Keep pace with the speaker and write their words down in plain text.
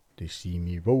They see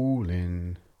me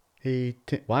rolling. Hey,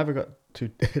 why have I got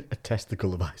a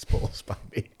testicle of ice balls by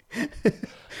me?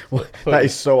 That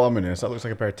is so ominous. That looks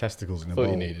like a pair of testicles in a bowl.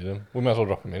 Thought you needed them. We might as well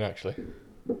drop them in, actually.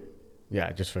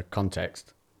 Yeah, just for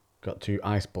context. Got 2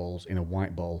 ice balls in a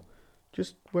white bowl.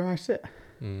 Just where I sit.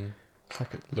 It's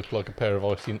like looked like a pair of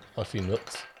icy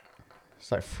nuts.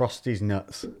 It's like Frosty's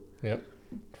nuts. Yep.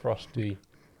 Frosty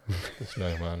the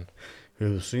Snowman.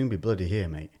 Who will soon be bloody here,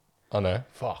 mate. I know.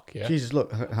 Fuck, yeah. Jesus,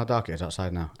 look how dark it is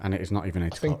outside now. And it is not even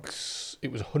 8 I think o'clock.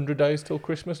 it was 100 days till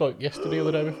Christmas, like yesterday or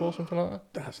the day before, something like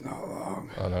that. That's not long.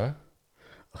 I know.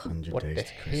 100 What days the to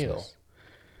Christmas. hell?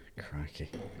 Crikey.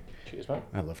 Cheers, mate.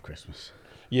 I love Christmas.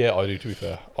 Yeah, I do, to be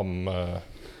fair. I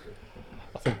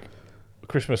think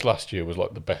Christmas last year was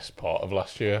like the best part of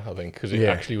last year, I think, because it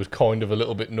actually was kind of a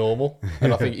little bit normal.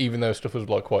 And I think even though stuff was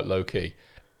like quite low key,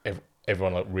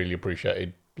 everyone like really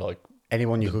appreciated like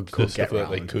anyone you could stuff get that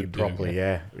around they could do, properly.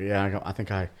 Yeah. I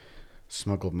think I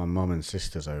smuggled my mum and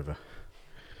sisters over,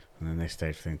 and then they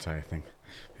stayed for the entire thing.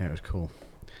 Yeah, it was cool.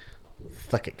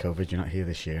 Fuck it, COVID, you're not here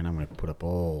this year, and I'm going to put up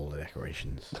all the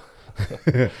decorations.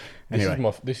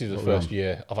 Anyway, this is the first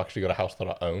year I've actually got a house that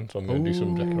I own, so I'm going to do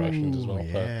some decorations as well.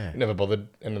 Yeah. So we never bothered.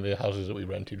 Any of the houses that we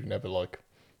rented, we never like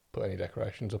put any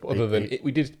decorations up. Other than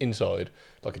we did inside,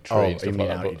 like a tree and stuff like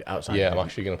that. But outside, yeah, I'm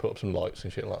actually going to put up some lights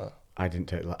and shit like that. I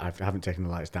haven't taken the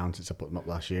lights down since I put them up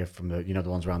last year from the the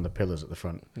ones around the pillars at the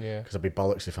front. Yeah. Because I'd be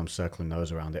bollocks if I'm circling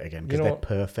those around it again, because they're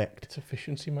perfect. It's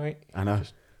efficiency, mate. I know.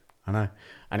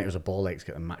 And it was a ball ache to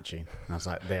get them matching. And I was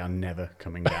like, they are never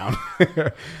coming down.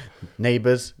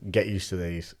 Neighbours, get used to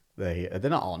these. They're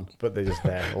not on, but they're just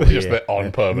there. They're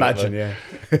on permanently. Imagine,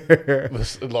 yeah.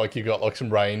 Like you got like some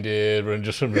reindeer and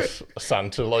just some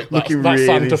Santa, like that Looking really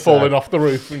Santa sad. falling off the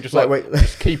roof and just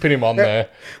just keeping him on there.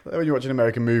 When you watch an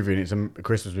American movie and it's a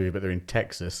Christmas movie, but they're in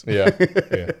Texas. Yeah.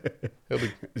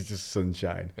 It's just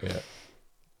sunshine. Yeah.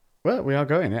 Well, we are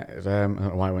going, yeah. I don't know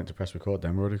why I went to press record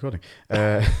then. We're already recording.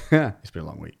 It's been a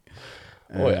long week.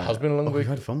 It has been a long week. We've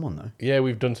had a fun one, though. Yeah,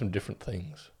 we've done some different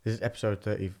things. This is episode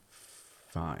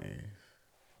 35.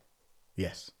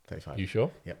 Yes, 35. You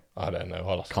sure? Yep. I don't know.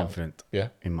 I lost Confident. Yeah.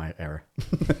 In my error.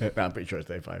 I'm pretty sure it's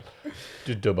 35.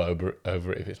 Just dub over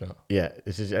it if it's not. Yeah,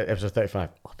 this is episode 35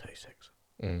 or 36.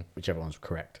 Whichever one's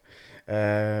correct.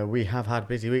 We have had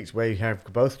busy weeks. We have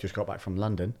both just got back from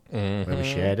London, where we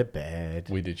shared a bed.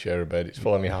 We did share a bed. It's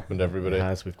finally happened, everybody. It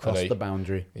has. We've crossed the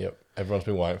boundary. Yep. Everyone's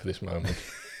been waiting for this moment.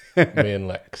 Me and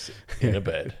Lex in a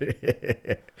bed.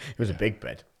 It was a big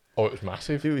bed. Oh, it was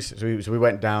massive. So we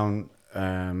went down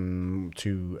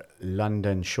to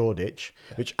London Shoreditch,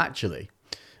 which actually,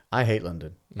 I hate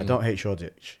London. I don't hate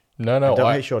Shoreditch. No, I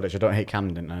don't hate Shoreditch. I don't hate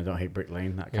Camden. And I don't hate Brick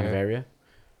Lane, that kind of area.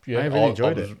 Yeah, I really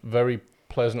enjoyed I was very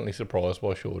pleasantly surprised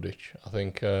by Shoreditch. I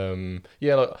think, I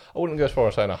wouldn't go as far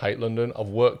as saying I hate London. I've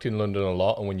worked in London a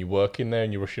lot, and when you work in there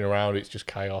and you're rushing around, it's just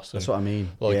chaos. That's what I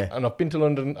mean. And I've been to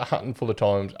London a handful of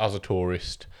times as a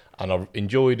tourist, and I've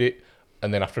enjoyed it.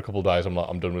 And then after a couple of days, I'm like,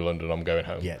 I'm done with London. I'm going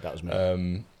home. Yeah, that was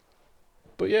me.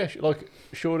 But yeah, like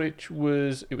Shoreditch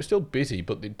was still busy,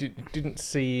 but it didn't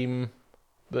seem.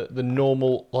 The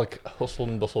normal like hustle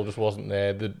and bustle just wasn't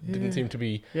there. There didn't seem to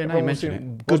be. Yeah, now you mention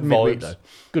it. Good midweek, vibes. though.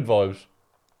 Good vibes.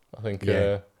 I think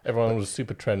Yeah. everyone was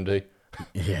super trendy.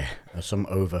 Yeah, some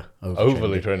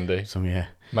Overly trendy. Some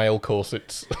Male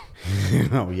corsets.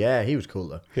 Oh yeah, he was cool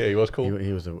though. Yeah, he was cool.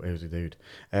 He was a dude.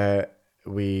 Where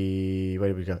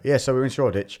did we go? Yeah, so we were in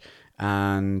Shoreditch,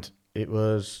 and it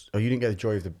was. Oh, you didn't get the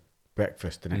joy of the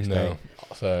breakfast the next day.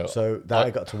 So I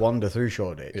got to wander through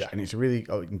Shoreditch, and it's a really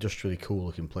industrially cool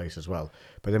looking place as well.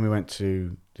 But then we went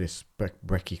to this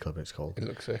Brekkie Club, it's called. It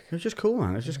looks sick. It was just cool,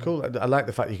 man. It was just cool. I like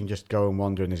the fact you can just go and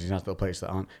wander, and there's these nice little places that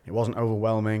aren't. It wasn't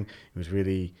overwhelming. It was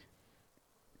really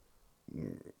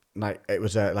like it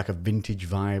was like a vintage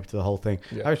vibe to the whole thing.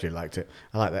 Yeah. I actually liked it.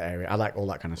 I like that area. I like all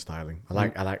that kind of styling. I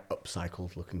like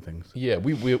upcycled looking things. Yeah,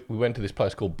 we went to this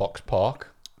place called Box Park.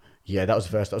 Yeah, that was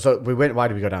the first. So we went. Why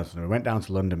did we go down to London? We went down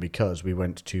to London because we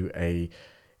went to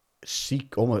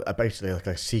basically like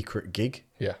a secret gig.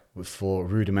 Yeah. For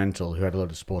Rudimental, who had a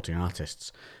lot of sporting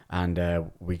artists, and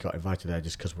we got invited there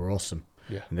just because we're awesome.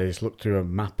 Yeah. And they just looked through a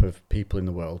map of people in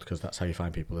the world, because that's how you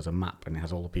find people. There's a map and it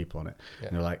has all the people on it. Yeah.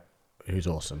 And they're like, "Who's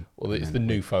awesome?" Well, it's the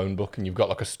new phone book, and you've got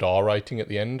like a star rating at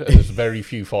the end, and there's very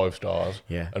few 5 stars.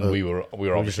 Yeah. And we were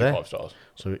obviously 5 stars.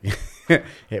 So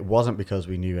it wasn't because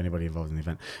we knew anybody involved in the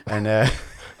event. And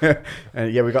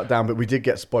and yeah, we got down, but we did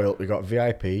get spoilt. We got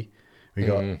VIP. We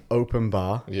got open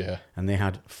bar. Yeah. And they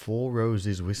had 4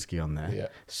 Roses whiskey on there. Yeah.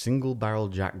 Single barrel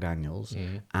Jack Daniels.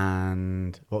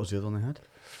 And what was the other one they had?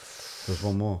 There was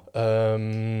one more.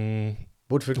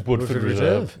 Woodford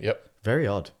Reserve. Yep. Very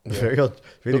odd. Yeah. Very odd.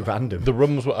 Really random. The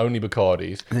rums were only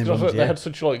Bacardis. They had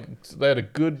such they had a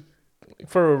good,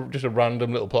 for just a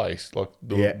random little place, like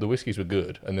the whiskies were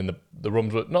good, and then the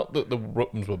rums were, not that the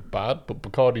rums were bad, but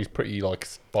Bacardi's pretty like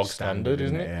bog standard,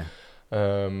 isn't it?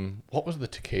 Yeah. What was the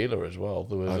tequila as well?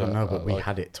 There was, I don't know, but we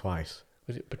had it twice.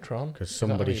 Was it Patron? Because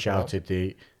somebody shouted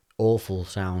the awful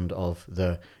sound of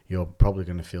the "you're probably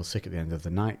going to feel sick at the end of the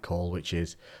night" call, which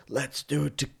is "let's do a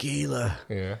tequila."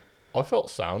 Yeah. I felt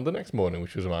sound the next morning,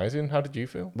 which was amazing. How did you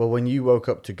feel? Well, when you woke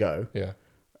up to go, yeah,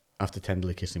 after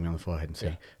tenderly kissing me on the forehead and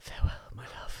saying, "Farewell, my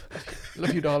love."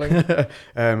 Love you, darling.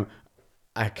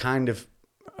 I kind of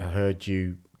heard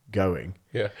you going.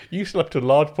 Yeah. You slept a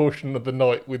large portion of the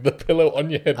night with the pillow on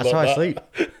your head. That's like how I that. sleep.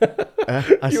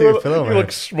 I sleep with pillow. You're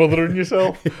like smothering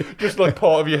yourself. Just like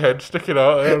part of your head sticking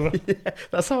out. Yeah,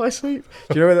 that's how I sleep.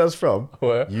 Do you know where that's from?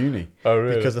 Where? Uni. Oh,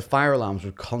 really? Because the fire alarms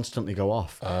would constantly go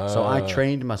off. So I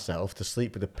trained myself to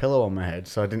sleep with a pillow on my head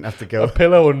so I didn't have to go. A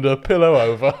pillow under, pillow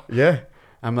over. Yeah.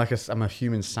 I'm a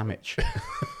human sandwich.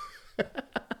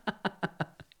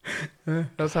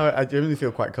 That's how I genuinely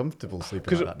feel quite comfortable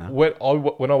sleeping like that now.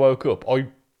 When I woke up, I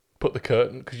put the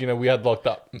curtain, because we had like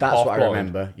that. That's half what blind. I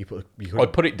remember. I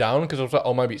put it down because I was like,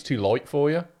 oh, maybe it's too light for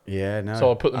you. Yeah, no.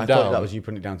 So I put them I down. thought that was you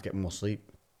putting it down to get more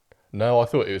sleep. No, I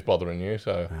thought it was bothering you.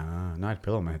 So no, I had a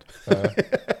pillow made.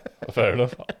 Fair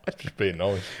enough. I was just being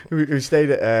nice. We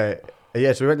stayed at.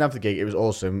 So we went down to the gig. It was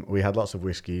awesome. We had lots of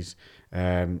whiskies.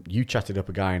 You chatted up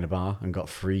a guy in a bar and got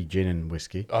free gin and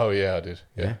whiskey. Oh yeah, I did.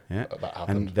 Yeah. That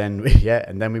happened.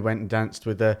 And then we went and danced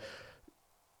with the.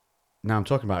 Now I'm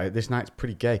talking about it. This night's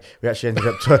pretty gay. We actually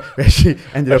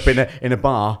ended up in a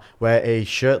bar where a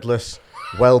shirtless,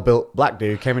 well-built black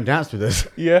dude came and danced with us.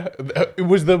 Yeah, it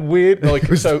was the weird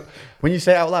so. When you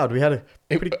say it out loud, we had a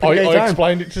pretty gay I time.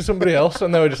 explained it to somebody else,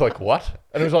 and they were just like, "What?"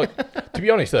 And it was like, to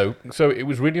be honest though, so it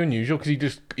was really unusual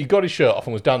because he got his shirt off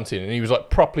and was dancing, and he was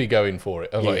like properly going for it.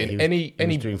 I was like, he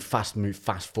was doing fast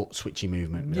foot switchy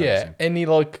movement. Yeah, any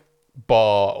like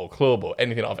bar or club or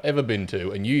anything I've ever been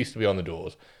to, and you used to be on the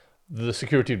doors, the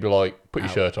security would be like, "Put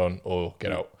your shirt on or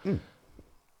get out."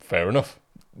 Fair enough.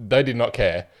 They did not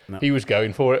care. No. He was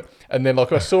going for it, and then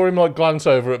like I saw him like glance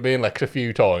over at me and Lex a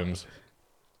few times.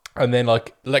 And then,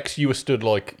 like Lex, you were stood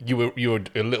like you were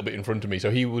a little bit in front of me,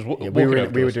 so he was walking over.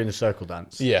 We were doing the circle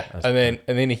dance. Yeah, and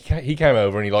then he came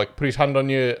over and he like put his hand on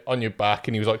your back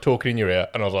and he was like talking in your ear,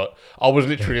 and I was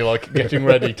literally like getting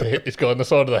ready to hit this guy on the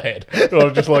side of the head. And I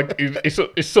was just like,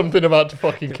 it's something about to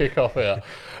fucking kick off here,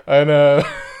 and I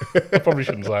probably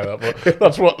shouldn't say that, but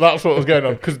that's what was going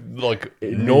on because like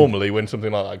normally when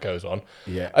something like that goes on,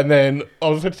 and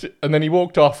then he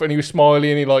walked off and he was smiling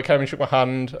and he like came and shook my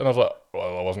hand and I was like,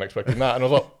 well, I wasn't expecting that. And I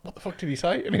was like, what the fuck did he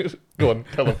say? And he was, go on,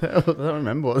 tell him. I don't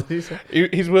remember. What did he say?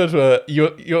 His words were,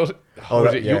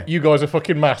 you guys are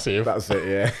fucking massive. That's it,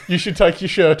 yeah. You should take your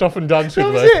shirt off and dance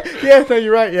with me. It. Yeah, no,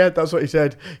 you're right. Yeah, that's what he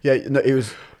said. Yeah, no, it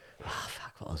was,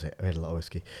 what was it? I had a lot of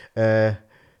whiskey.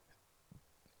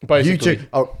 Basically,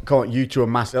 you two are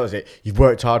massive. That was it. You've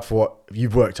worked hard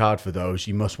for those.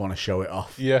 You must want to show it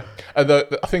off. Yeah. And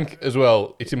I think as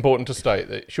well, it's important to state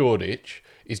that Shoreditch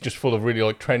is just full of really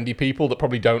like trendy people that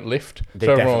probably don't lift.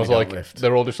 So everyone was like,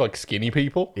 they're all just like skinny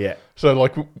people. Yeah. So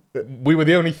like we were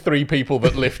the only 3 people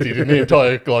that lifted in the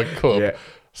entire like club. Yeah.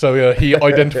 So he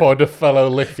identified a fellow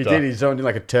lifter. He did. He zoned in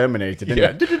like a Terminator,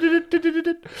 didn't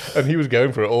he? And he was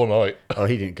going for it all night. Oh,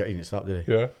 he didn't stop, did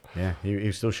he? Yeah. Yeah. He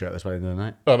was still shirtless by the end of the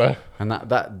night. I know. And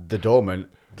that the doorman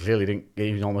clearly didn't.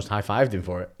 He almost high-fived him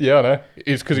for it. Yeah, I know.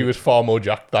 It's because he was far more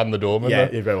jacked than the doorman. Yeah,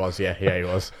 it was. Yeah, he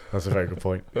was. That's a very good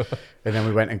point. And then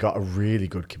we went and got a really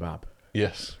good kebab.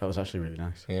 Yes, that was actually really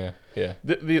nice. Yeah.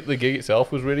 The gig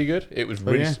itself was really good. It was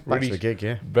really the gig,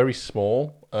 yeah. Very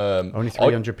small. Only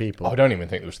 300 people. I don't even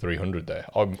think there was 300 there.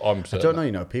 I'm certain. I don't know.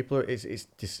 You know, people.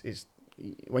 It's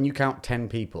when you count 10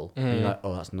 people, you're like,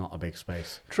 oh, that's not a big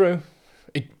space. True.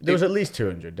 There was at least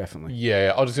 200, definitely.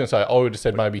 Yeah, I was just going to say, I would have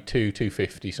said maybe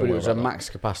 250 somewhere. But it was a max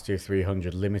capacity of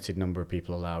 300, limited number of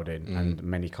people allowed in, and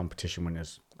many competition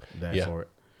winners there for it.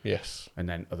 Yes. And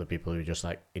then other people who were just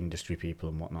like industry people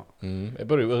and whatnot.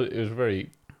 But it was a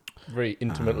very, very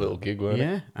intimate little gig, wasn't it?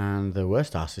 Yeah, and the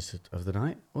worst artist of the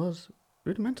night was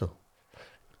Rudimental.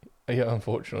 Yeah,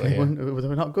 unfortunately. They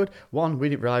were not good. One, we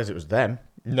didn't realise it was them.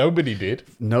 Nobody did.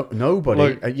 No,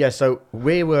 nobody. So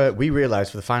we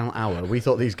realised for the final hour, we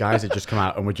thought these guys had just come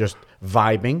out and were just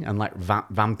vibing and like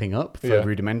vamping up for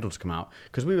Rudimental to come out.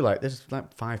 Because we were like, there's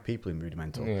like 5 people in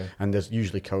Rudimental. Yeah. And there's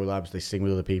usually collabs, they sing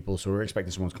with other people. So we're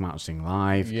expecting someone to come out and sing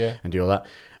live and do all that.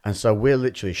 And so we're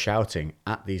literally shouting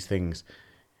at these things.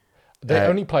 They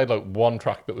only played like one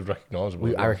track that was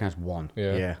recognisable. I recognised one.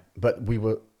 Yeah. But we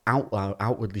were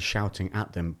outwardly shouting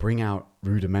at them, "Bring out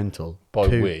Rudimental." By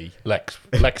we, Lex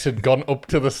had gone up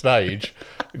to the stage,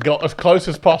 got as close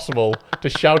as possible to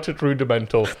shout at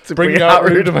Rudimental, to bring out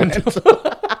Rudimental.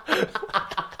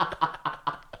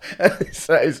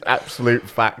 That is absolute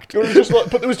fact. It was just like,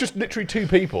 but there was just literally 2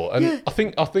 people, and I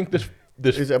think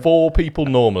there's 4 people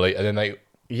normally, and then they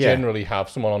generally have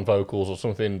someone on vocals or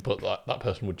something, but that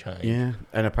person would change. Yeah,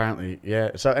 and apparently,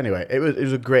 So anyway, it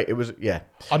was a great. It was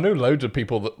I know loads of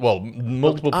people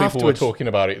multiple people were talking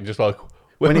about it, and just like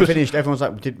when he finished, everyone was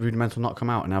like, "Did Rudimental not come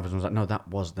out?" And everyone was like, "No, that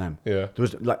was them." Yeah, there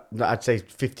was like I'd say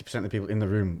 50% of the people in the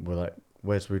room were like,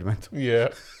 "Where's Rudimental?" Yeah.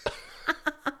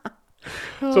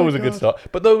 It's always a good start.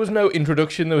 But there was no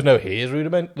introduction. There was no here's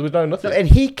Rudimental. There was no nothing. No, and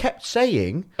he kept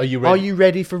saying, Are you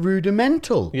ready for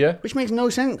Rudimental? Yeah. Which makes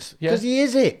no sense. Because he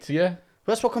is it. Yeah.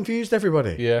 That's what confused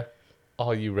everybody. Yeah.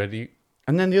 Are you ready?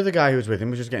 And then the other guy who was with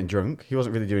him was just getting drunk. He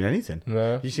wasn't really doing anything.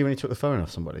 No. Did you see when he took the phone off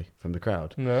somebody from the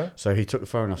crowd? No. So he took the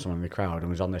phone off someone in the crowd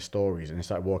and was on their stories and he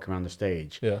started walking around the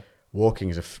stage. Yeah. Walking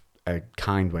is a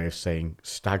kind way of saying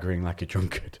staggering like a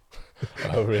drunkard.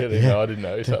 Oh, really? Yeah. No, I didn't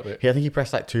notice that bit. I think he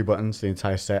pressed like 2 buttons the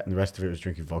entire set and the rest of it was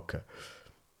drinking vodka.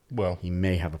 Well, he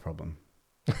may have a problem.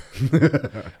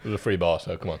 It was a free bar,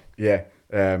 so come on. Yeah.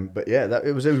 But yeah,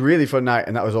 it was a really fun night,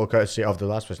 and that was all courtesy of the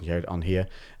last person you heard on here,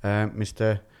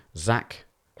 Mr. Zach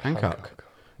Hancock.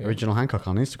 Yeah. Original Hancock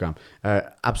on Instagram.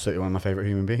 Absolutely one of my favourite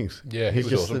human beings. Yeah, he's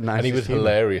just awesome. And he was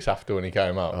hilarious after when he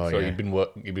came out. Oh, so he'd been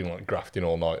like grafting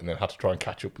all night and then had to try and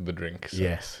catch up with the drinks. So.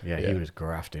 Yes, yeah, he was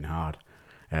grafting hard.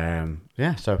 So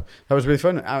that was really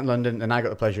fun out in London, and I got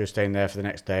the pleasure of staying there for the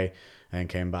next day and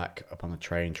came back up on the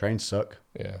train. Trains suck.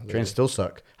 Yeah, trains still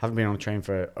suck. Haven't been on a train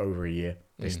for over a year.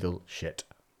 They still shit.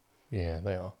 Yeah,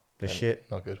 they are. They're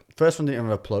shit. Not good. First one didn't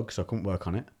have a plug, so I couldn't work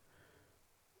on it.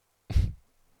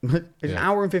 It's an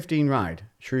hour and 15 ride,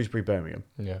 Shrewsbury, Birmingham.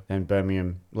 Yeah. Then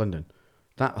Birmingham, London.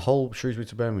 That whole Shrewsbury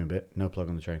to Birmingham bit, no plug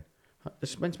on the train.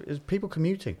 There's people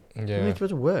commuting. Yeah. They need to go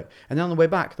to work. And then on the way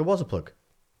back, there was a plug.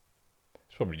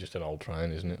 It's probably just an old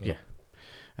train, isn't it? Yeah.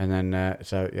 And then, that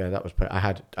was...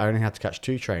 I only had to catch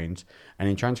 2 trains, and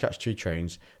in trying to catch 2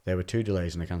 trains, there were 2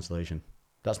 delays and a cancellation.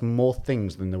 That's more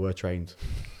things than there were trains.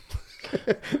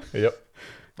 Yep.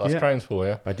 That's trains for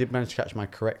you. I did manage to catch my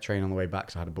correct train on the way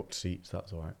back, so I had a booked seat, so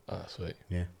that's all right. Ah, sweet.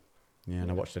 Yeah. Yeah, and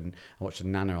I watched a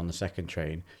nana on the second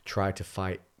train try to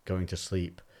fight going to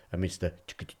sleep amidst the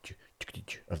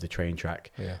of the train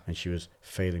track, and she was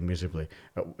failing miserably.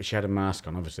 She had a mask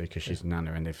on, obviously, because she's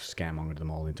nana, and they've scaremongered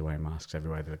them all into wearing masks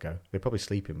everywhere they go. They probably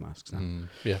sleep in masks now.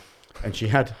 Yeah. And she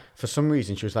had, for some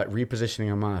reason, she was like repositioning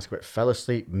her mask, but fell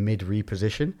asleep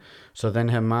mid-reposition. So then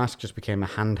her mask just became a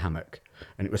hand hammock,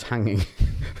 and it was hanging.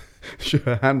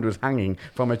 Her hand was hanging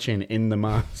from her chin in the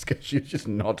mask. She was just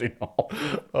nodding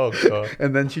off. Oh, God.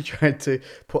 And then she tried to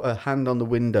put her hand on the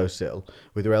windowsill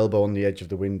with her elbow on the edge of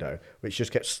the window, which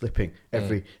just kept slipping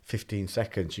every 15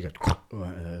 seconds. She goes,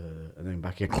 and then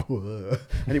back in.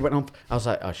 And it went on. I was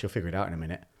like, oh, she'll figure it out in a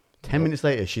minute. 10 minutes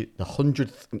later, the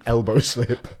 100th elbow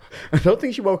slip. I don't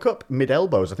think she woke up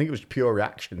mid-elbows. I think it was pure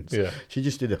reactions. Yeah. She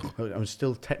just did it. I was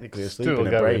still technically asleep in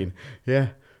her brain. Yeah.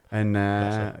 And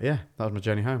that was my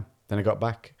journey home. Then I got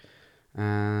back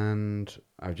and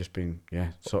I've just been,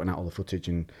 sorting out all the footage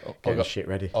and getting shit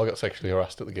ready. I got sexually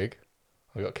harassed at the gig.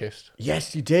 I got kissed.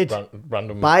 Yes, you did.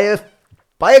 Random. By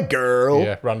a girl.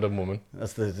 Yeah, random woman.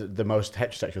 That's the most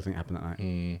heterosexual thing that happened that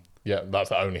night. Yeah, that's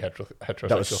the only heterosexual.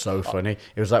 That was so funny.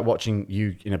 It was like watching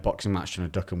you in a boxing match trying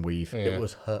to duck and weave. Yeah. It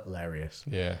was hilarious.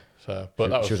 Yeah. So,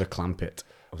 but she was a clampet,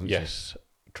 wasn't she? Yes.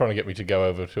 Trying to get me to go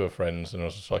over to her friends, and I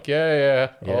was just like,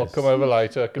 I'll come over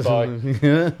later. Goodbye.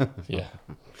 Yeah.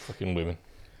 Fucking women.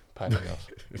 Pain in the ass.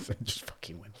 Just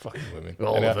fucking women. Fucking women.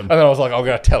 All of them. And then I was like, I'm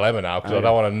going to tell Emma now because I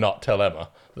don't want to not tell Emma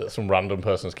that some random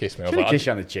person's kissed me. I was like, kiss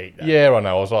you on the cheek. Then. Yeah, I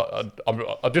know. I was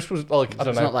like, I just was like, I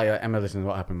don't know. It's not like Emma listening to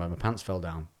what happened, but my pants fell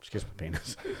down. She kissed my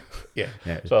penis. Yeah.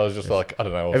 So I was just like, I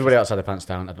don't know. Everybody else had their pants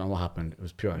down. I don't know what happened. It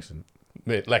was pure accident.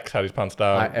 Lex had his pants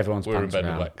down. Everyone's we were pants in bed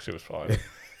down. with Lex. It was fine.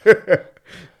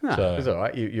 So, it's all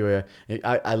right. You were.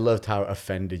 I loved how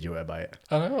offended you were by it.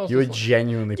 I know. You were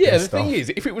genuinely pissed off. Yeah, the thing is,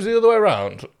 if it was the other way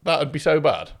around, that would be so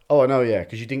bad. Oh no, yeah,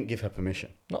 because you didn't give her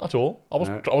permission. Not at all. I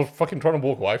was fucking trying to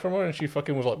walk away from her, and she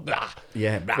fucking was like, "Bah."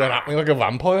 Yeah, then at me like a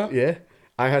vampire. Yeah,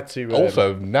 I had to.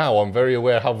 Also, now I'm very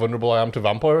aware how vulnerable I am to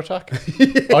vampire attack.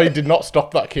 I did not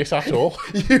stop that kiss at all.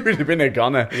 You would have been a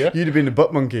goner. Yeah. You'd have been a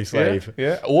butt monkey slave.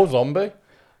 Yeah, or zombie.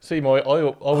 See, I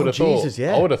would have thought.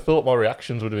 Yeah. I would have thought my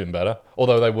reactions would have been better,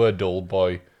 although they were dulled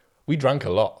by. We drank a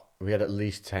lot. We had at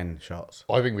least 10 shots.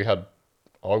 I think we had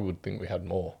I would think we had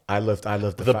more. I loved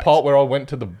the part where I went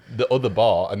to the other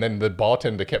bar and then the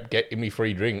bartender kept getting me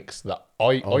free drinks. That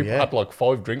I had like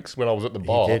 5 drinks when I was at the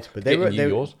bar. You did, but they were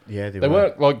yours. Yeah, they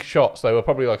weren't like shots. They were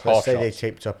probably like half shots. They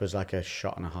taped up as like a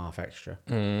shot and a half extra,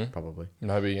 probably.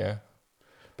 Maybe, yeah.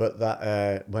 But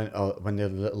that when the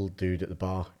little dude at the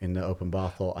bar in the open bar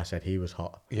thought I said he was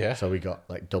hot, so we got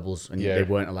like doubles, and they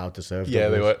weren't allowed to serve doubles. Yeah,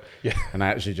 they were. Yeah, and I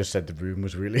actually just said the room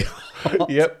was really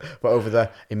hot. Yep. But over the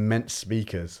immense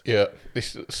speakers. Yeah,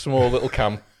 this small little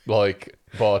camp like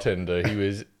bartender, he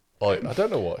was like, I don't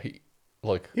know what he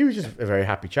was just a very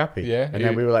happy chappy. Yeah, and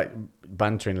then we were like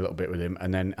bantering a little bit with him,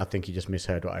 and then I think he just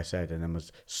misheard what I said, and then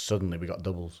suddenly we got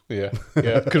doubles. Yeah,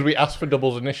 because we asked for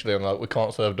doubles initially, and like we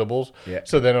can't serve doubles. Yeah.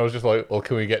 So then I was just like, well,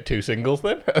 can we get 2 singles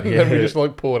then? And then we just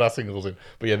like poured our singles in.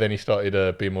 But yeah, then he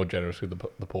started being more generous with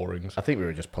the pourings. I think we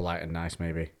were just polite and nice,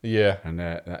 maybe. Yeah. And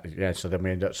so then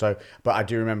we ended up but I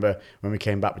do remember when we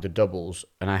came back with the doubles,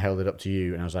 and I held it up to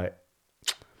you, and I was like,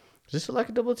 "Does this look like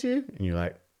a double to you?" And you're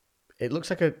like, "It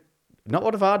looks like not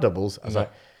one of our doubles." I was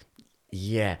like,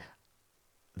 "Yeah,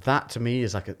 that to me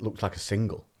is looks like a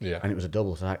single." Yeah. And it was a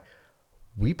double. So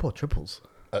we pour triples.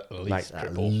 At least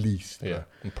triples. At least. Yeah.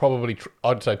 And probably,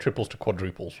 I'd say triples to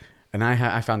quadruples. And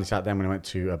I found this out then when I went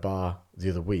to a bar the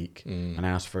other week, and I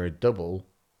asked for a double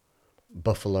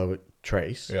Buffalo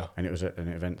Trace. Yeah. And it was an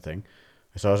event thing.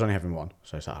 So I was only having one.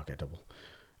 So I said, I'll get a double.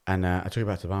 And I took it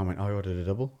back to the bar and went, "Oh, I ordered a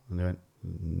double?" And they went,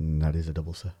 "That is a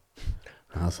double, sir."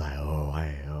 And I was like,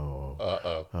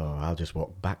 I'll just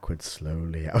walk backwards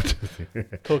slowly out of here.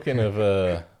 Talking of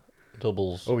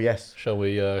doubles. Oh, yes. Shall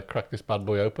we crack this bad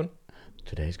boy open?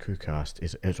 Today's Crewcast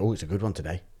is it's a good one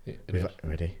today.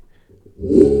 Ready?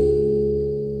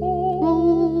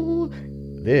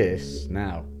 This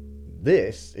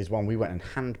is one we went and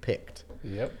hand-picked.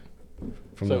 Yep.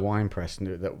 From the wine press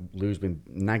that Lou's been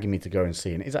nagging me to go and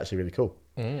see, and it's actually really cool.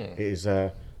 It is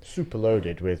super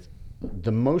loaded with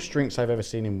the most drinks I've ever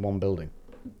seen in one building.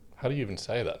 How do you even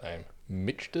say that name?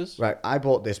 Michter's? Right, I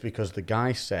bought this because the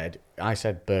guy I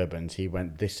said bourbons. He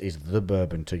went, "This is the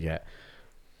bourbon to get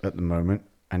at the moment,"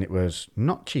 and it was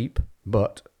not cheap,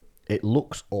 but it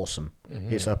looks awesome.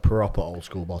 Mm-hmm. It's a proper old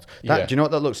school bottle. Do you know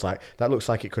what that looks like? That looks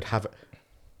like it could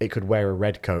wear a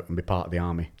red coat and be part of the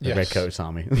army, the Red Coats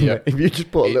army. Yeah. If you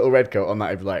just put a little red coat on that,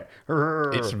 it'd be like,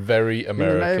 it's very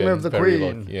American. In the name of the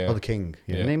Queen. Like, or the King.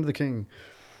 In the name of the King.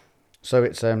 So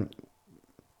it's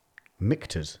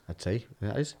Michter's, I'd say.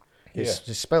 That is.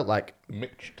 It's spelled like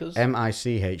Michter's?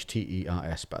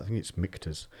 Michters, but I think it's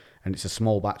Michter's. And it's a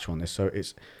small batch one. So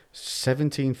it's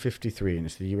 1753, and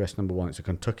it's the US #1. It's a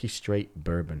Kentucky straight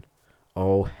bourbon.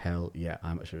 Oh, hell yeah.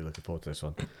 I'm actually looking forward to this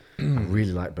one. I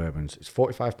really like bourbons. It's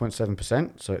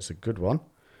 45.7%, so it's a good one.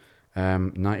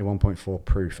 91.4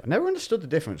 proof. I never understood the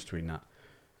difference between that.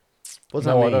 What does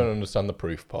that mean? I don't understand the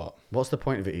proof part. What's the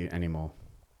point of it anymore?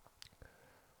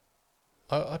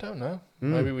 I don't know.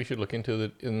 Maybe we should look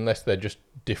into unless they're just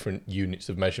different units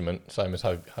of measurement, same as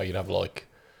how you'd have like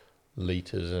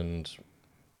litres and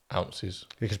ounces.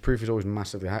 Because proof is always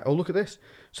massively high. Oh, look at this.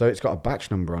 So it's got a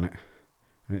batch number on it.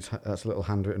 And that's a little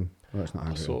handwritten. Well, it's not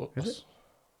handwritten. I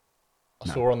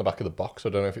saw on the back of the box. I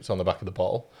don't know if it's on the back of the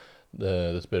bottle.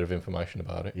 There's a bit of information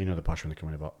about it. You know the posh when they come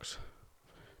in a box.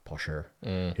 Posher.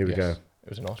 Here we go. It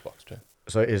was a nice box too.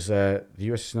 So it is the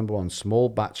US #1 small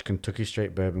batch Kentucky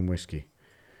straight bourbon whiskey.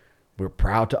 We're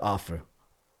proud to offer.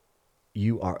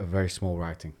 You are a very small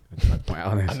writing. I'd point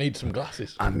out on this. I need some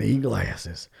glasses. I need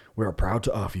glasses. We're proud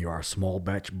to offer you our small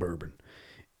batch bourbon.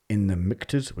 In the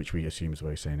Michter's, which we assume is the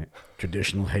way of saying it,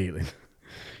 traditional hailing.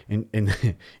 In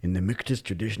the Michter's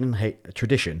tradition,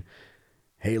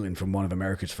 hailing from one of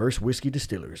America's first whiskey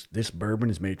distillers, this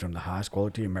bourbon is made from the highest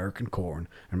quality American corn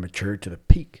and matured to the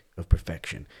peak of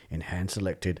perfection in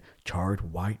hand-selected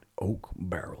charred white oak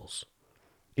barrels.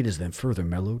 It is then further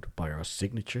mellowed by our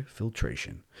signature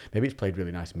filtration. Maybe it's played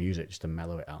really nice music just to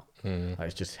mellow it out. Like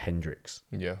it's just Hendrix.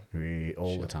 Yeah.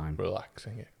 All the time.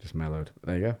 Relaxing it. Just mellowed.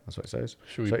 There you go. That's what it says.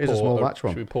 So it is a small batch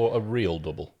one. Should we pour a real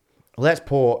double? Let's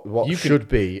pour what should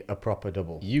be a proper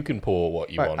double. You can pour what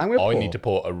you want. I need to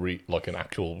pour an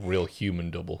actual real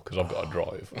human double because I've got to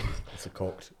drive. It's a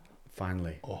corked.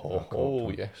 Finally.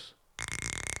 Oh yes.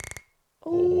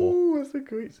 Oh, that's a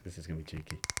great. This is going to be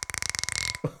cheeky.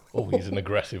 Oh, he's an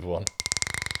aggressive one.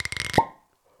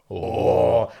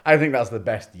 Oh, I think that's the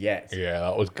best yet. Yeah,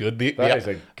 that was good. That is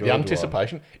a good The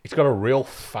anticipation. One. It's got a real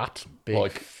fat,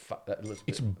 big,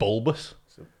 it's bulbous.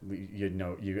 So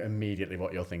you immediately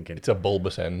what you're thinking. It's a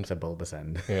bulbous end. It's a bulbous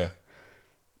end. Yeah.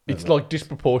 It's like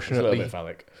disproportionately. It's a little bit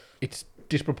phallic. It's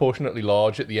disproportionately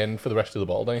large at the end for the rest of the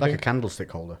bottle, don't you think? Like a candlestick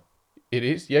holder. It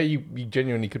is. Yeah, you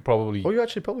genuinely could probably. Oh, you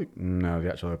actually probably. No, the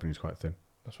actual opening is quite thin.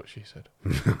 That's what she said.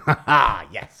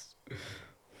 Yes.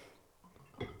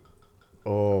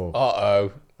 Oh.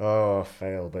 Uh-oh. Oh,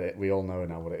 fail, but we all know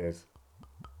now what it is.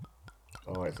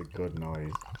 Oh, it's a good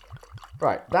noise.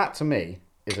 Right, that to me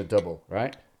is a double,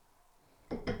 right?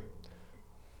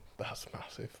 That's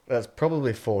massive. That's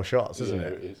probably 4 shots, isn't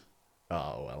it? It is.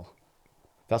 Oh, well.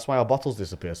 That's why our bottles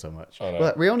disappear so much. I know.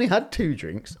 Well, we only had 2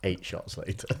 drinks, 8 shots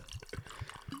later.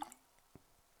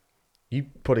 You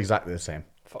put exactly the same.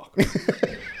 Fuck.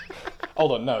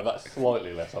 Hold on, no, that's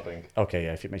slightly less, I think. Okay,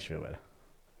 yeah, if it makes you feel better.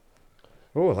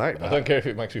 Oh, I like that. I don't care if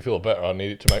it makes me feel better. I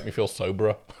need it to make me feel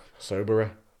soberer.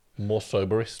 Soberer. More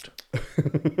soberest.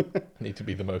 Need to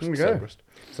be the most soberest.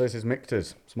 So this is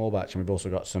Michter's small batch, and we've also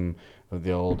got some of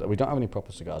the old... We don't have any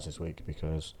proper cigars this week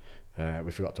because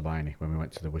we forgot to buy any when we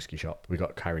went to the whiskey shop. We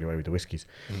got carried away with the whiskies.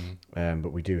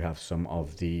 But we do have some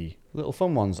of the little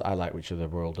fun ones I like, which are the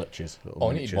Royal Dutches.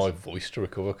 I need my voice to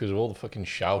recover because of all the fucking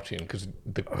shouting, because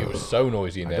it was so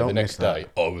noisy in there. The next day,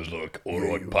 I was like, all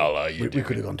right, pal, how you We doing?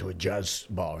 could have gone to a jazz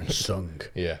bar and sung.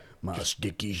 Yeah. My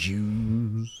sticky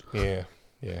shoes. Yeah.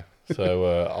 Yeah.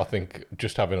 So I think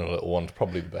just having a little one's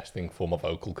probably the best thing for my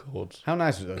vocal cords. How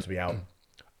nice was it though to be out?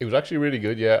 It was actually really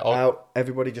good, yeah. Out,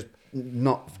 everybody just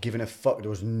not giving a fuck. There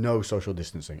was no social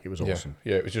distancing. It was awesome.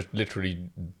 Yeah, it was just literally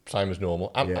same as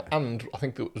normal. And I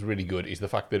think that was really good is the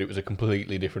fact that it was a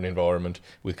completely different environment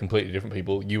with completely different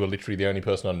people. You were literally the only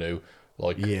person I knew.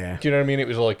 Like, yeah. Do you know what I mean? It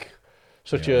was like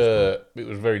such it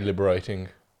was very liberating.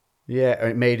 Yeah,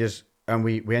 and it made us, and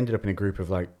we ended up in a group of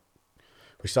like,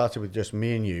 we started with just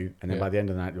me and you, and then by the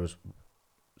end of the night there was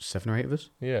 7 or 8 of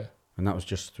us. Yeah. And that was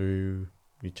just through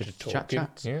just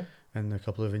chats. Yeah. And a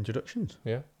couple of introductions.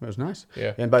 Yeah. It was nice.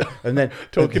 Yeah. And then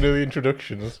talking of the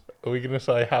introductions, are we going to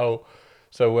say how?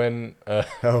 So when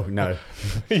oh no,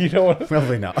 you don't want to...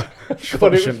 probably not.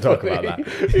 Probably shouldn't talk about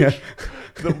that. Yeah.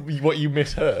 What you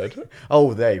misheard?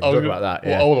 Oh, there you talk about that.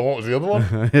 Yeah. Hold on, what was the other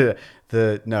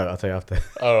one? No, I'll tell you after.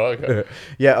 Oh, okay.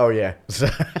 Yeah. Oh, yeah. So,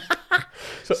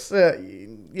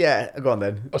 yeah. Go on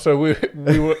then. So we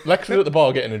were Lex was at the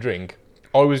bar getting a drink.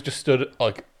 I was just stood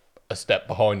like a step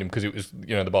behind him because it was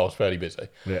the bar was fairly busy.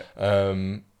 Yeah.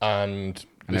 And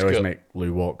I always make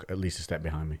Lou walk at least a step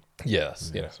behind me.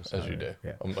 Yes, as you do.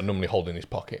 Yeah. I'm normally holding his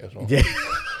pocket as well. Yeah.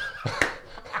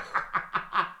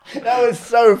 That was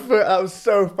so fast.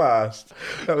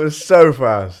 That was so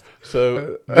fast.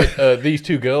 So these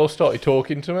 2 girls started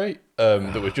talking to me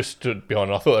that were just stood behind.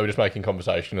 And I thought they were just making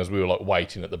conversation as we were like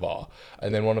waiting at the bar.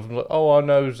 And then one of them was like, "Oh, I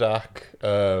know Zach."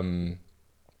 And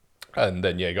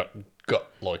then got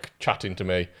like chatting to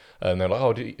me, and they're like,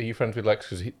 "Oh, are you friends with Lex?"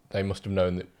 Because they must have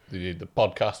known that they did the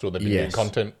podcast or they've been doing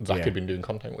content. Zach had been doing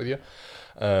content with you.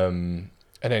 And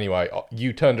anyway,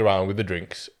 you turned around with the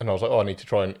drinks, and I was like, "Oh, I need to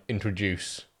try and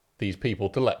introduce these people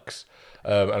to Lex."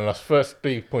 And I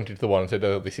firstly pointed to the one and said,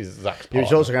 "Oh, this is Zach's partner." You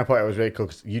was also going to point out it was really cool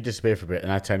because you disappeared for a bit,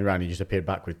 and I turned around and you just appeared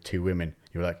back with 2 women.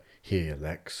 You were like, "Here,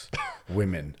 Lex,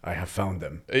 women, I have found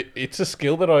them." It's a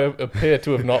skill that I appear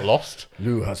to have not lost.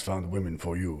 Lou has found women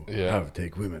for you. Yeah.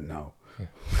 Take women now.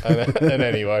 And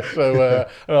anyway, so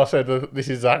and I said, "This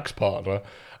is Zach's partner."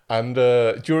 And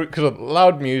because of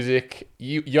loud music,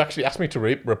 you actually asked me to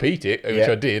repeat it, which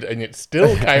I did, and it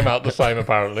still came out the same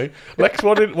apparently. Lex,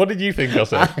 what did you think I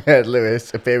said? I heard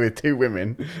Lewis appear with 2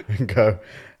 women and go,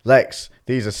 "Lex,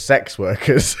 these are sex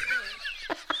workers."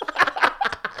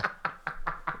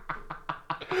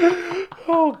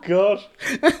 Oh God!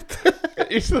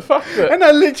 It's the fact that, and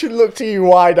I literally looked at you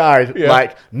wide-eyed,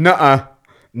 like, "Nuh-uh.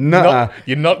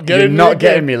 You're not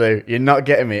getting me, Lou. You're not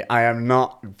getting me. I am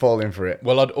not falling for it."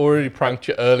 Well, I'd already pranked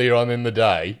you earlier on in the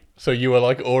day, so you were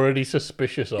like already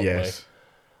suspicious of me.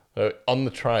 On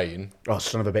the train. Oh,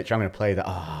 son of a bitch! I'm going to play that.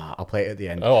 I'll play it at the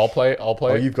end. Oh, I'll play it.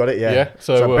 Oh, you've got it, yeah. Yeah.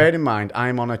 So bear in mind,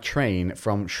 I'm on a train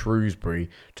from Shrewsbury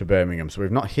to Birmingham. So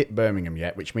we've not hit Birmingham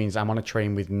yet, which means I'm on a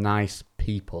train with nice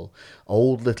people,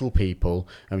 old little people,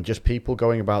 and just people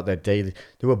going about their daily.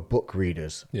 There were book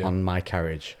readers on my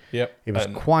carriage. Yep. It was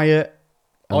quiet.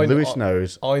 And Lewis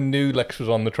knows. I knew Lex was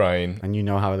on the train. And you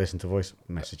know how I listen to voice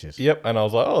messages. Yep, and I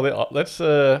was like, let's,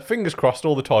 fingers crossed,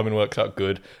 all the timing works out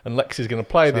good, and Lex is going to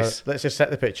play this. Let's just set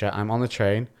the picture. I'm on the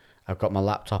train. I've got my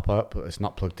laptop up, but it's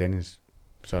not plugged in.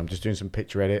 So I'm just doing some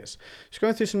picture edits. Just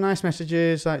going through some nice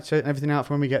messages, like setting everything out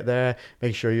for when we get there.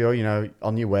 Make sure you're,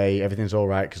 on your way. Everything's all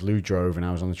right, because Lou drove and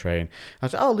I was on the train. I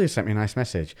was like, "Oh, Lou sent me a nice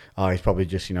message." Oh, he's probably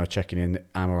just, checking in.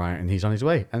 I'm all right, and he's on his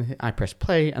way. And I press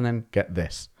play, and then get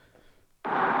this.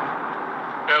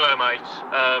 Hello, mate.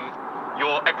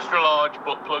 Your extra large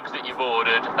butt plugs that you've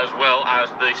ordered, as well as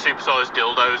the supersized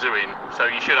dildos, are in. So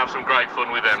you should have some great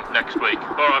fun with them next week.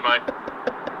 All right, mate.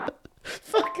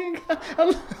 Fucking...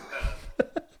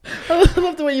 I I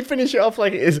love the way you finish it off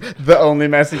like it is the only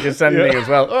message you're sending as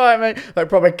well. All right, mate. Like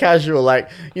proper casual, like,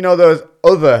 you know those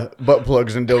other butt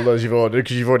plugs and dildos you've ordered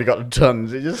because you've already got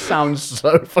tons. It just sounds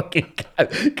so fucking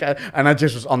and I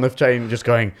just was on the train just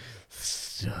going,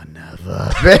 son of a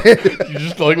bitch. You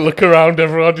just like look around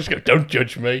everyone, just go, don't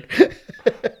judge me.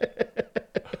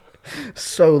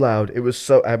 So loud. It was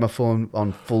so... I had my phone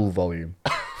on full volume.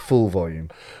 Full volume.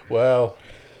 Well,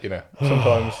 you know,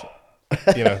 sometimes,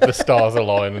 you know, the stars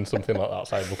align and something like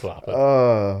that's able to happen.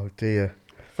 Oh, dear.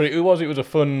 But it was a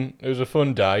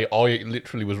fun day. I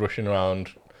literally was rushing around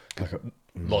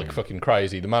like fucking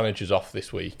crazy. The manager's off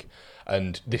this week,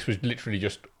 and this was literally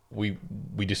just... We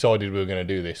decided we were going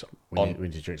to do this. We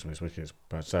need to drink some of this whiskey.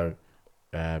 So,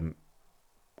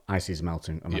 ice is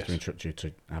melting. I'm going to instruct you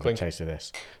to have a taste of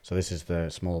this. So this is the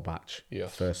small batch.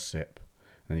 Yes. First sip.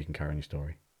 Then you can carry on your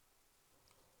story.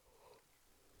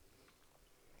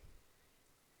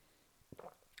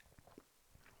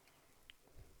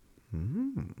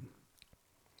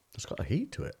 It's got a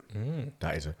heat to it.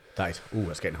 That is. Ooh,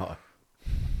 that's getting hotter.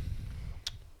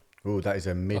 Ooh, that is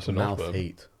a mid-mouth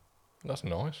heat. That's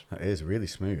nice. That is really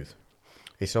smooth.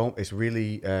 It's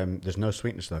really there's no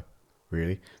sweetness though.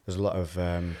 Really, there's a lot of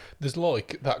there's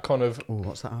like that kind of... Oh,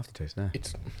 what's that aftertaste there?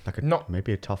 It's like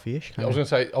maybe a toffee-ish. I was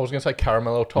gonna say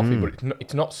caramel or toffee, but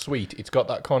it's not sweet. It's got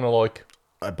that kind of like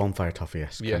a bonfire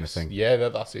toffee-esque kind of thing. Yeah,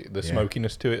 that's it. The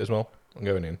smokiness to it as well. I'm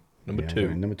going in number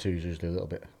 2. Number 2 is usually a little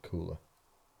bit cooler.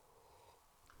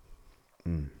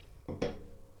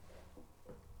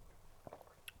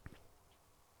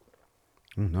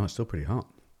 No, it's still pretty hot.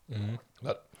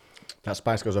 That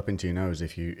spice goes up into your nose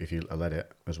if you let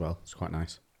it as well. It's quite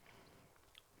nice.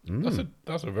 That's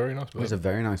a very nice bourbon. It's a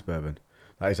very nice bourbon.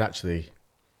 That is actually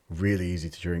really easy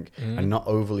to drink and not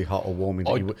overly hot or warming.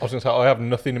 I was going to say, I have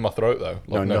nothing in my throat though.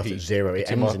 Like no nothing, zero.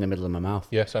 It ends in the middle of my mouth.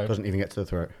 Yeah, same. It doesn't even get to the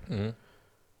throat.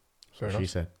 Fair She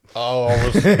said. Oh, I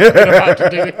was about to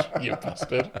do it, you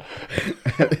bastard.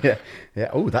 Yeah.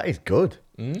 Oh, that is good.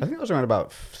 I think that was around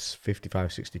about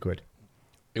 55, 60 quid.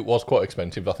 It was quite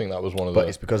expensive. I think that was one of But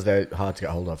it's because they're hard to get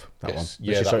hold of, that one.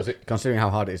 Yeah, that was it. Considering how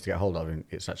hard it is to get hold of,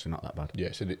 it's actually not that bad.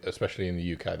 Yeah, so especially in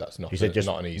the UK, that's not, You said just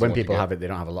not an easy when one to people get. have it, they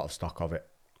don't have a lot of stock of it.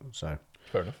 So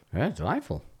Fair enough. yeah,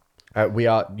 delightful.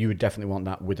 You would definitely want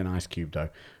that with an ice cube though.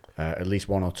 At least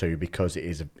 1 or 2 because it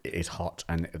is hot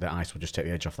and the ice will just take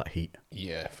the edge off that heat.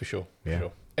 Yeah, for sure. Yeah. For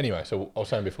sure. Anyway, so I was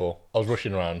saying before, I was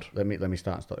rushing around. Let me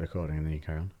stop the recording and then you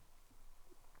carry on.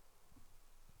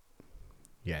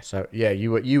 Yeah, so yeah,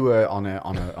 you were on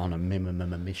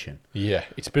a mission. Yeah,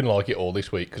 it's been like it all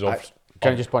this week because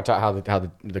Can I just point out how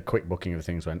the quick booking of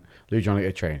things went? Lou, do you want to get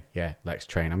a train? Yeah, Lex,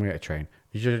 train. I'm going to get a train.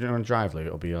 You just don't want to drive, Lou.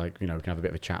 It'll be like, we can have a bit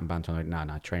of a chat and banter. I'm like,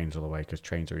 nah, trains all the way because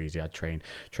trains are easy. I'd train.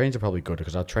 Trains are probably good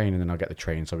because I'll train and then I'll get the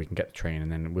train so we can get the train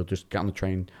and then we'll just get on the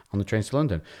train to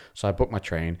London. So I booked my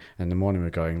train and the morning we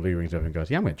were going, Lou rings up and goes,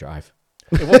 yeah, I'm going to drive.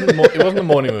 It wasn't the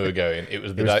morning we were going. It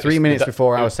was the day. 3 minutes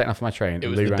before I was setting off my train. It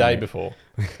was the day before.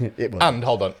 It was. And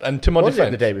hold on. And to my defense,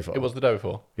 it the day before? It was the day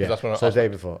before. Yeah. That's when the day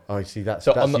before. Oh, see, that's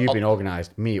you've been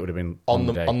organised. Me, it would have been on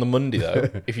the day. On the Monday though.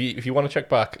 if you want to check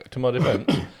back to my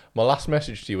defense, my last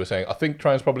message to you was saying, I think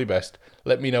train's probably best.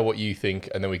 Let me know what you think,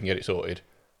 and then we can get it sorted.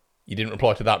 You didn't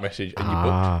reply to that message, and you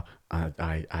booked.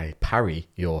 I parry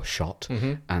your shot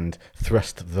and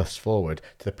thrust thus forward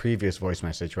to the previous voice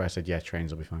message where I said, yeah,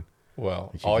 trains will be fine.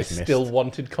 Well, I still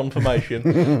wanted confirmation.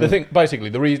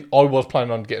 The reason I was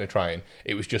planning on getting a train,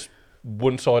 it was just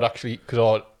one side actually,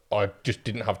 because I just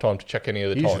didn't have time to check any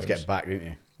of the times. You just get back,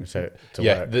 didn't you? So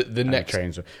yeah, work, the next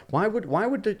trains. Why would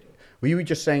were you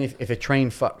just saying if a train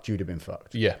fucked, you'd have been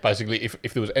fucked? Yeah, basically,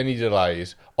 if there was any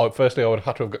delays, firstly I would have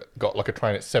had to have got like a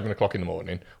train at 7 o'clock in the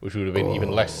morning, which would have been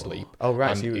even less sleep. Oh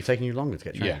right, and so it was taking you longer to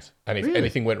get trains. Yeah, and if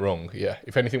anything went wrong,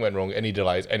 any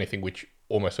delays, anything, which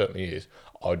almost certainly is,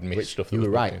 I'd miss stuff. That you was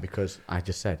were right in. because I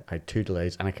just said I had 2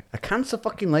 delays and a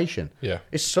cancellation. Yeah,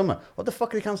 it's summer. What the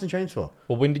fuck are they cancelling trains for?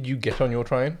 Well, when did you get on your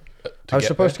train? I was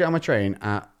supposed to get on my train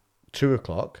at 2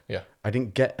 o'clock. Yeah, I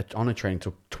didn't get on a train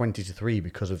till 20 to 3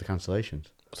 because of the cancellations.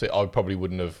 So I probably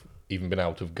wouldn't have even been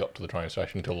able to have got to the train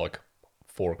station until like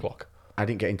 4 o'clock. I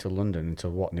didn't get into London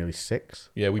until what, nearly 6?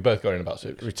 Yeah, we both got in about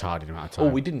 6. Retarded amount of time. Oh,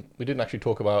 we didn't actually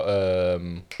talk about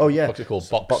what's it called?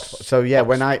 Box. So yeah,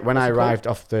 when I arrived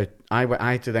off the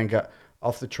I had to then get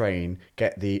off the train,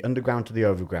 get the underground to the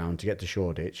overground to get to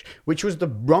Shoreditch, which was the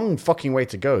wrong fucking way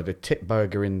to go. The tip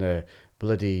burger in the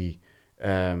bloody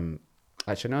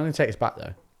actually no, I'm gonna take this back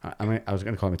though. I was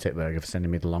going to call him a tip burger for sending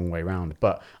me the long way round,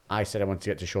 but I said I wanted to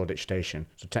get to Shoreditch Station,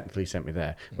 so technically he sent me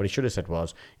there. What he should have said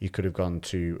was, you could have gone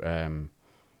to,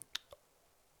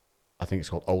 I think it's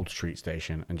called Old Street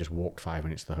Station, and just walked 5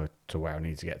 minutes to where I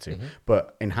needed to get to.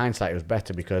 But in hindsight, it was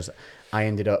better because I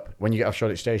ended up, when you get off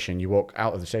Shoreditch Station, you walk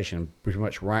out of the station, and pretty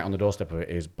much right on the doorstep of it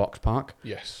is Box Park.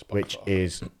 Yes. Which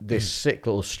is this sick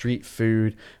little street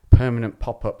food, permanent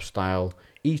pop-up style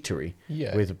eatery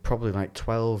with probably like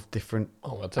 12 different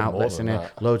outlets in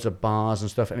it, loads of bars and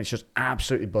stuff, and it's just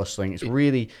absolutely bustling. It's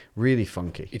really, really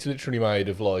funky. It's literally made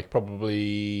of like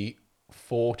probably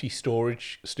 40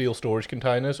 steel storage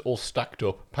containers, all stacked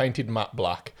up, painted matte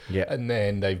black, and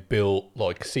then they've built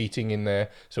like seating in there.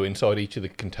 So inside each of the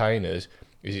containers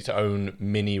is its own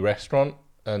mini restaurant.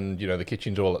 And, you know, the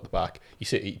kitchen's all at the back. You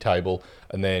sit at your table,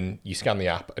 and then you scan the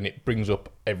app, and it brings up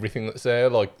everything that's there.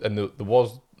 Like, and there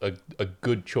was a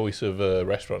good choice of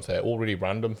restaurants there, all really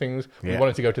random things. We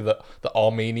wanted to go to the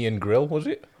Armenian Grill, was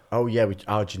it? Oh yeah,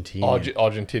 Argentinian.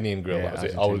 Argentinian Grill, that was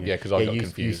it. Because I got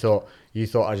confused. You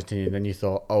thought Argentinian, then you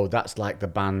thought, oh, that's like the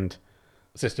band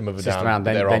System of a Down.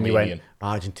 Then Armenian. You went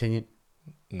Argentinian.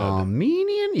 No,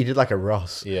 Armenian? You did like a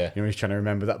Ross. Yeah. You know, he's trying to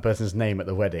remember that person's name at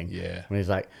the wedding. Yeah. When he's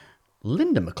like,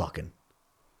 Linda McLaughlin.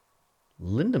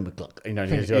 You know,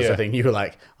 the thing. You were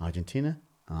like, Argentina?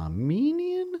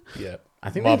 Armenian? Yeah. I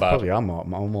think they probably are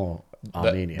more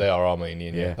Armenian. They are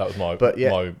Armenian, yeah. That was my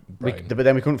brain. But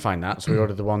then we couldn't find that, so we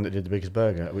ordered the one that did the biggest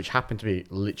burger, which happened to be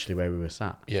literally where we were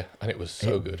sat. Yeah, and it was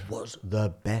so good. It was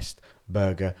the best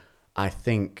burger, I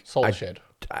think. Salt Shed.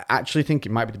 I actually think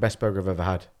it might be the best burger I've ever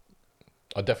had.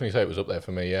 I'd definitely say it was up there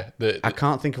for me, yeah. I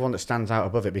can't think of one that stands out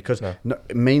above it because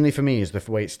mainly for me is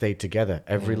the way it stayed together.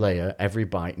 Every layer, every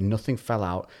bite, nothing fell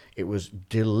out. It was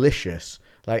delicious.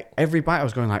 Like every bite I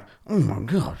was going like, oh my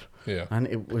God. Yeah. And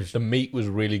it was... The meat was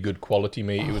really good quality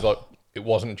meat. It was like, it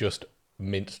wasn't just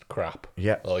minced crap.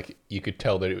 Yeah. Like you could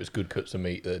tell that it was good cuts of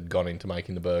meat that had gone into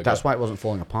making the burger. That's why it wasn't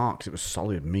falling apart, because it was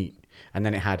solid meat. And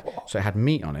then it had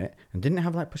meat on it, and didn't it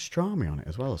have like pastrami on it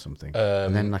as well or something?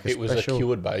 And then like it was a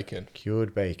cured bacon.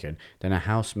 Cured bacon. Then a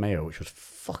house mayo, which was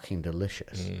fucking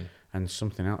delicious. And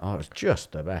something else. Oh, it was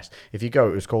just the best. If you go,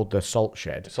 it was called the Salt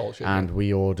Shed. And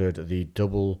we ordered the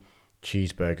double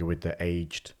cheeseburger with the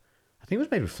aged... I think it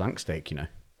was made with flank steak, you know.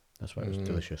 That's why it was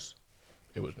delicious.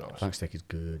 It was nice. Flank steak is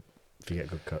good if you get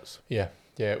good cuts. Yeah.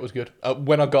 Yeah, it was good.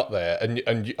 When I got there, and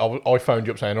I phoned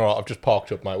you up saying, all right, I've just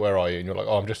parked up, mate, where are you? And you're like,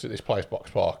 oh, I'm just at this place,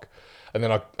 Box Park. And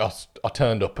then I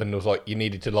turned up and it was like, you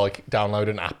needed to like download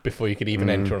an app before you could even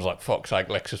enter. I was like, fuck's sake,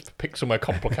 Lexus, pick somewhere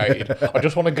complicated. I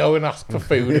just want to go and ask for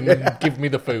food and then give me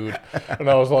the food. And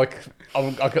I was like,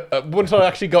 once I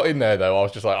actually got in there though, I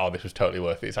was just like, oh, this was totally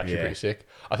worth it. It's actually pretty sick.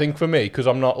 I think for me, because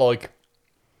I'm not like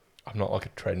a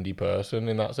trendy person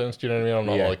in that sense. Do you know what I mean?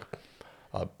 I'm not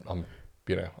like,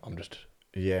 I'm just...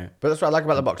 Yeah, but that's what I like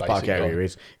about the Box Park area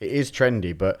is it is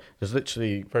trendy, but there's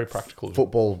literally very practical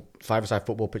football, five-a-side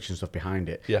football pitch and stuff behind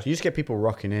it. Yeah. So you just get people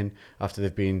rocking in after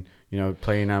they've been,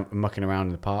 playing out, mucking around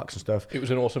in the parks and stuff. It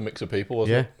was an awesome mix of people,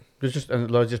 wasn't it? Yeah, there's just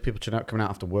loads of people coming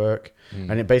out after work,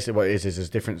 and it basically what it is there's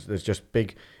different. There's just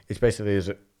big. It's basically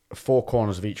there's 4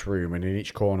 corners of each room, and in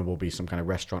each corner will be some kind of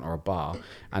restaurant or a bar,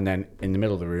 and then in the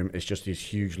middle of the room it's just these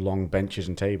huge long benches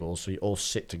and tables, so you all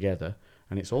sit together,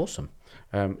 and it's awesome.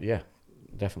 Yeah.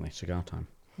 Definitely cigar time.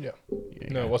 Yeah.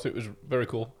 No, it was very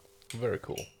cool. Very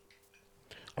cool.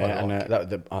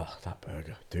 That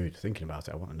burger, dude. Thinking about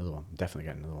it, I want another one. I'm definitely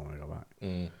getting another one when I go back.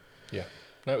 Yeah.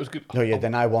 No, it was good. No, yeah.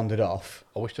 Then I wandered off.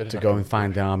 I wish I didn't to go and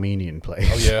find the Armenian place.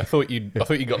 Oh yeah, I thought you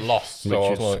got lost. So I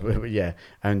was like, yeah.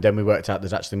 And then we worked out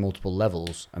there's actually multiple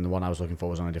levels, and the one I was looking for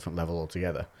was on a different level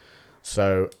altogether.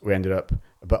 So we ended up.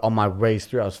 But on my way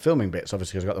through, I was filming bits,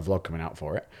 obviously, because I got the vlog coming out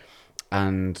for it,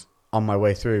 and on my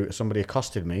way through, somebody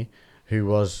accosted me who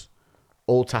was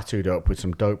all tattooed up with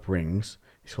some dope rings.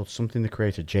 He's called something the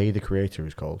Creator, Jay the Creator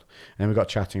he's called. And then we got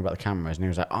chatting about the cameras, and he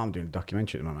was like, I'm doing a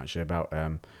documentary at the moment actually about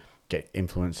get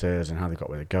influencers and how they got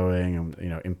where they're going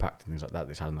and impact and things like that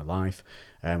they've had in their life.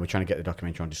 We're trying to get the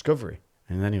documentary on Discovery.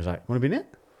 And then he was like, want to be in it?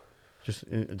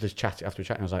 Just chat after we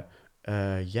chatting, I was like,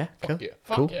 yeah, cool.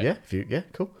 Cool. Yeah,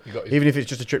 cool. Even if it's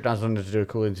just a trip down to London to do a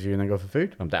cool interview and then go for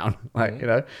food, I'm down.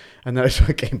 And then I sort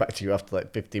of came back to you after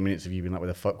like 15 minutes of you being like, where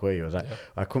the fuck were you? I was like,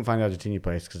 I couldn't find the Argentinian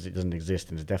place because it doesn't exist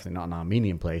and it's definitely not an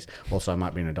Armenian place. Also, I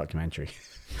might be in a documentary.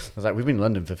 I was like, we've been in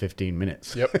London for 15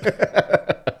 minutes. Yep.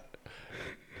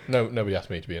 No, nobody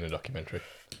asked me to be in a documentary.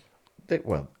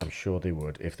 Well, I'm sure they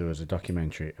would if there was a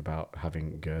documentary about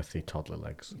having girthy toddler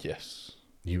legs. Yes.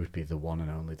 You would be the one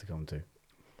and only to come to.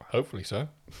 Hopefully so.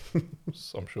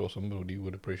 I'm sure somebody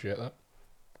would appreciate that.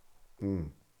 Do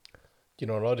you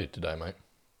know what I did today, mate?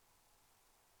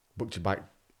 Booked your bike?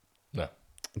 No.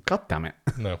 God damn it.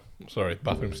 No, sorry,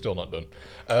 bathroom's still not done.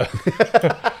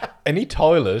 Any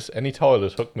Tylers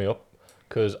hooked me up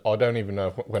because I don't even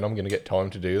know when I'm going to get time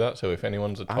to do that. So if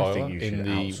anyone's a tiler in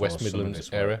the West Midlands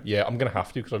area, yeah, I'm going to have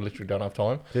to because I literally don't have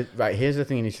time. Right, here's the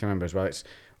thing you need to remember as well. It's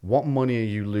what money are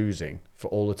you losing for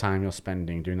all the time you're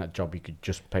spending doing that job you could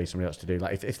just pay somebody else to do?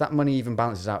 Like, if that money even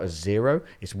balances out as zero,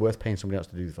 it's worth paying somebody else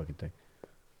to do the fucking thing.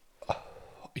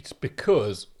 It's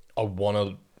because I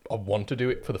want to do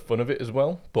it for the fun of it as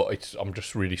well, but I'm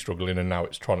just really struggling, and now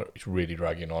it's really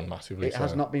dragging on massively. It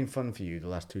has not been fun for you the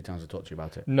last 2 times I talked to you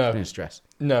about it. No. It's been stress.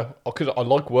 No, because I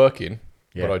like working,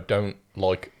 but I don't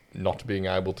like not being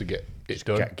able to get it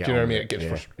done. Do you know what I mean?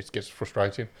 It gets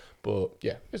frustrating, but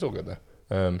yeah, it's all good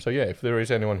there. So yeah, if there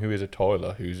is anyone who is a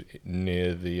tiler who's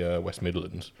near the West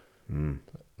Midlands,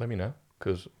 let me know,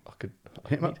 because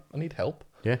I need help.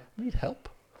 Yeah, I need help.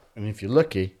 And if you're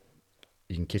lucky,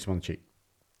 you can kiss him on the cheek.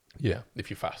 Yeah, if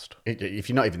you're fast. If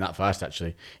you're not even that fast,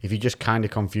 actually. If you just kind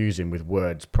of confuse him with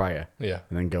words prior, and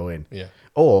then go in. Yeah.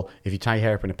 Or if you tie your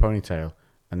hair up in a ponytail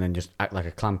and then just act like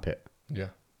a clampet. Yeah.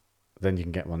 Then you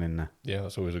can get one in there. Yeah,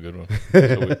 that's always a good one.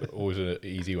 It's always an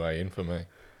easy way in for me.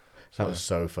 That was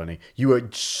so funny. You were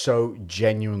so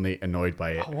genuinely annoyed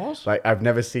by it. I was. Like, I've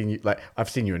never seen you. Like, I've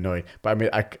seen you annoyed, but I mean,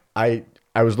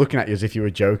 I was looking at you as if you were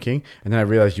joking, and then I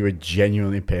realized you were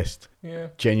genuinely pissed. Yeah.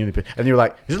 Genuinely pissed. And you were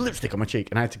like, "There's a lipstick on my cheek,"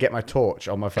 and I had to get my torch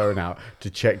on my phone out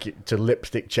to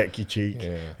lipstick check your cheek.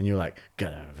 Yeah. And you were like,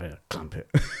 "Get out of it, clamp it."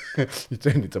 You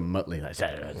turned into Muttley, like.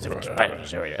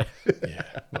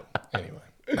 Yeah. But anyway.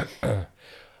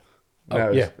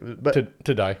 But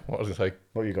today, what I was going to say.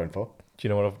 What are you going for? Do you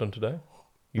know what I've done today?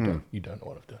 You don't know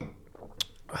what I've done.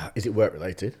 Is it work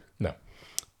related? No.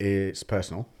 It's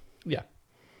personal. Yeah.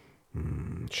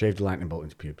 Shaved a lightning bolt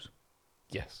into pubes.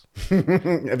 Yes.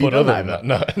 Have you done that?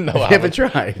 No, Have you ever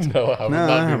tried? No, I haven't.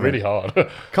 That'd be really hard.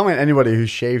 Comment anybody who's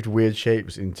shaved weird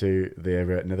shapes into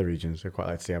their nether regions. I'd quite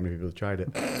like to see how many people have tried it.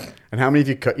 And how many of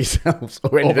you cut yourselves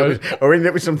or ended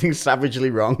up with something savagely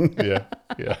wrong.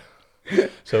 Yeah.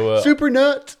 So super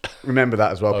nut. Remember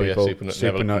that as well, people. Yeah,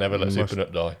 super nut. Never let super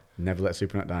nut die. Never let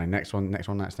super nut die. Next one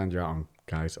night stand you're out on,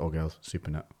 guys or girls.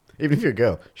 Super nut. Even if you're a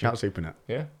girl, shout super nut.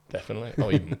 Yeah, definitely.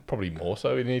 Oh, even probably more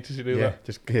so. You need to do that.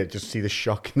 Just see the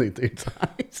shock in the dude's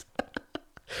eyes.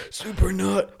 Super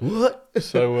nut. What?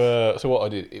 So what I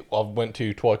did, I went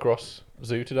to Twycross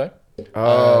Zoo today.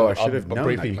 Oh, I should have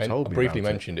known that. You told me. I briefly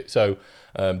mentioned it. So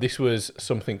this was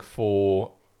something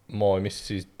for my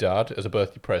missus's dad as a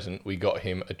birthday present. We got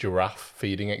him a giraffe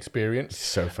feeding experience.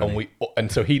 So funny.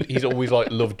 And so he's always like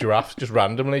loved giraffes, just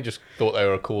randomly, just thought they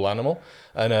were a cool animal.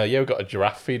 And we got a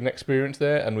giraffe feeding experience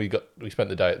there, and we spent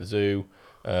the day at the zoo.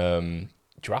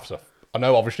 Giraffes I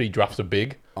know obviously giraffes are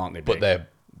big, aren't they? But they're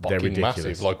fucking ridiculous.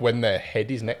 massive. Like when their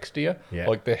head is next to you,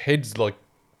 like their head's like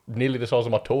nearly the size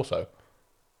of my torso.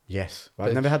 Yes,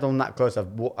 I've never had them that close.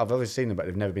 I've always seen them, but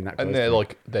they've never been that close. And they're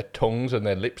like their tongues and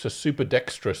their lips are super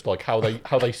dexterous, like how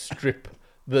they strip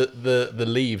the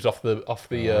leaves off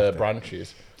the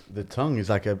branches. The tongue is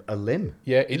like a limb.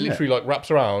 Yeah, it literally like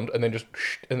wraps around and then just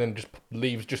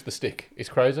leaves just the stick. It's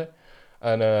crazy,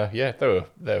 and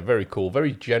they're very cool,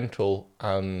 very gentle,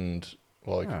 and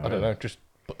like I don't know,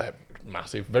 but they're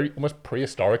massive, very almost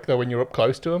prehistoric though when you're up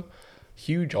close to them.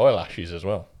 Huge eyelashes as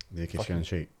well. Did you kiss you on the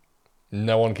cheek?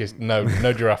 No one kissed. No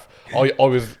giraffe. I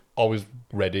was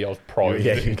ready. I was primed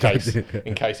in case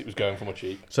it was going for my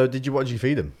cheek. So what did you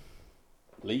feed them?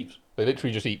 Leaves. They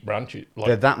literally just eat branches.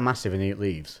 They're that massive and eat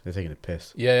leaves. They're taking a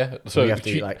piss. Yeah. So you have to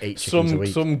eat like 8 chickens a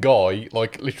week. Some guy,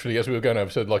 like literally as we were going over,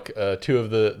 so like 2 of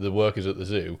the workers at the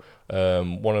zoo,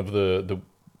 one of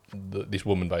this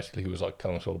woman basically who was like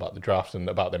telling us all about the giraffes and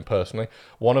about them personally.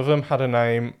 One of them had a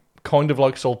name kind of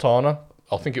like Sultana.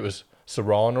 I think it was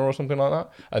Serrana or something like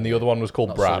that, and the other one was called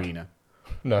Not Brad. Serena.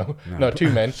 No, 2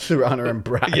 men. Serrana and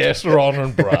Brad. Yeah, Serrana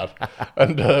and Brad.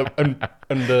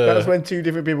 and that's when 2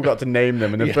 different people got to name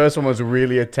them, and the first one was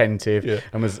really attentive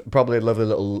and was probably a lovely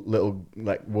little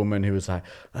like woman who was like,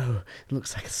 "Oh, it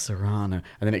looks like a Serrana,"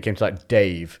 and then it came to like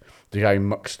Dave, the guy who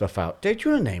mucks stuff out. Dave, do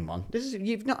you want to name one?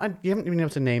 You haven't been able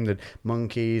to name the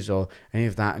monkeys or any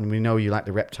of that, and we know you like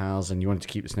the reptiles and you wanted to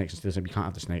keep the snakes and stuff. So you can't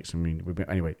have the snakes. I mean,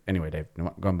 anyway, Dave.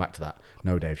 No, going back to that.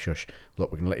 No, Dave, shush.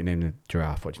 Look, we're gonna let you name the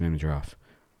giraffe. What do you name the giraffe?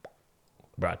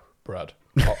 Brad.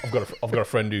 I've got a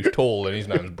friend who's tall and his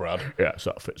name's Brad. Yeah,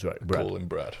 so that fits right. Brad. Call him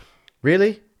Brad.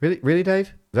 Really,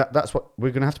 Dave? That's what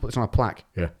we're gonna have to put this on a plaque.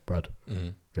 Yeah, Brad. Mm-hmm.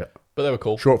 Yeah, but they were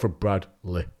cool. Short for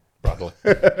Bradley.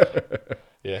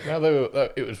 Yeah, no,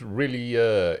 it was really.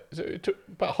 It took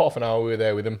about half an hour. We were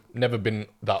there with them. Never been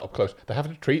that up close. They have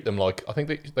to treat them like I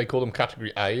think they call them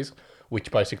category A's, which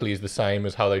basically is the same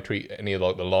as how they treat any of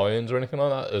like the lions or anything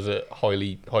like that, as a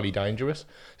highly dangerous.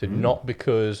 So not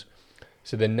because.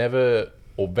 So they're never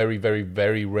or very, very,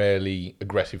 very rarely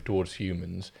aggressive towards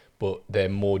humans, but they're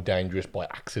more dangerous by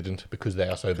accident because they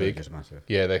are so big. Just massive.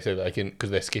 Yeah, they say they can, because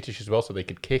they're skittish as well, so they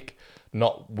could kick.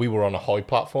 We were on a high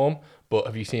platform, but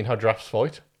have you seen how giraffes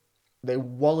fight? They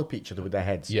wallop each other with their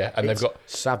heads. Yeah, and it's they've got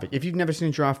savage. If you've never seen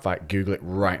a giraffe fight, Google it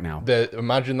right now.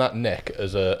 Imagine that neck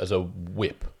as a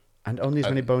whip. And only as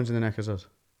many bones in the neck as us.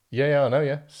 Yeah, I know.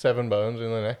 Yeah, 7 bones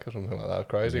in the neck or something like that.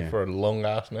 Crazy for a long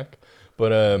ass neck.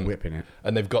 But whipping it.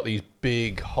 And they've got these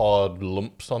big hard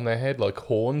lumps on their head, like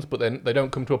horns. But then they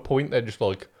don't come to a point. They're just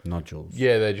like nodules.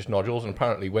 Yeah, they're just nodules. And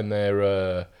apparently, when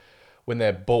they're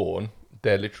born,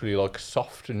 they're literally like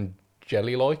soft and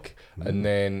jelly-like, and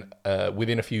then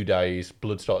within a few days,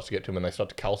 blood starts to get to them, and they start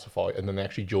to calcify, and then they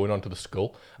actually join onto the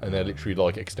skull, and they're literally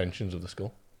like extensions of the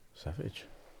skull. Savage.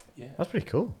 Yeah, that's pretty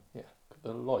cool. Yeah,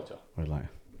 they're lighter. I'd like.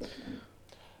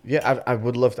 Yeah, I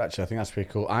would love that. Actually, I think that's pretty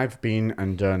cool. I've been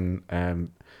and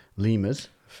done lemurs,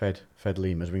 fed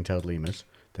lemurs, ring-tailed lemurs.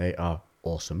 They are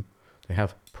awesome. They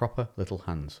have proper little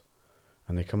hands.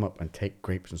 And they come up and take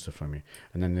grapes and stuff from you.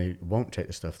 And then they won't take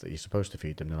the stuff that you're supposed to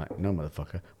feed them. They're like, no,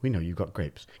 motherfucker, we know you've got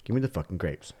grapes. Give me the fucking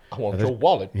grapes. I want your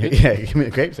wallet. Yeah, give me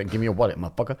the grapes and give me your wallet,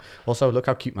 motherfucker. Also, look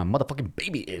how cute my motherfucking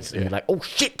baby is. And you're like, oh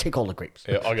shit, take all the grapes.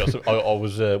 Yeah, I got some. I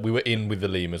was. We were in with the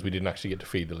lemurs. We didn't actually get to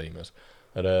feed the lemurs.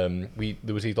 And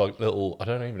there was these like little, I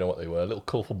don't even know what they were, little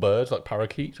colourful birds like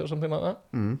parakeets or something like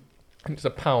that. Mm. And it's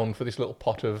 £1 for this little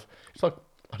pot of, it's like,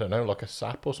 I don't know, like a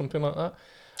sap or something like that.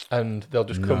 And they'll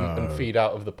just come and feed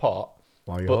out of the pot.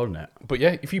 While you're holding it. But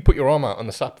yeah, if you put your arm out on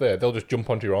the sap there, they'll just jump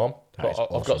onto your arm. Awesome.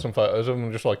 I've got some photos of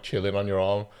them just like chilling on your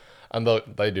arm. And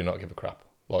they do not give a crap.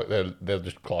 Like they'll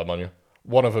just climb on you.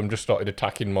 One of them just started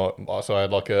attacking so I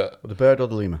had like the bird or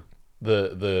the lemur?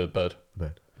 The bird. The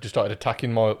bird. Just started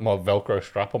attacking my Velcro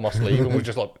strap on my sleeve and was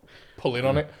just like pulling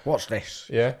on it. What's this?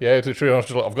 Yeah, it's literally, I was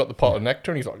just like, I've got the pot of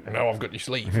nectar, and he's like, no, I've got your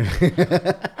sleeve.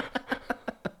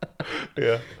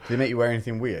 Yeah. Do they make you wear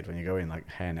anything weird when you go in, like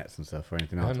hairnets and stuff or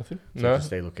anything else? Nothing. So No. to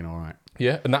stay looking all right.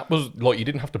 Yeah, and that was like, you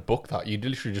didn't have to book that. You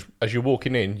literally just, as you're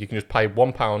walking in, you can just pay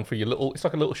 £1 for your little, it's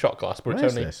like a little shot glass, but Where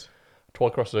it's is only this?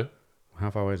 Twycross Zoo.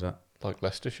 How far away is that? Like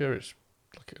Leicestershire, it's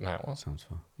like an hour. That sounds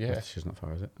far. Yeah. Leicestershire's not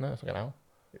far, is it? No, it's like an hour.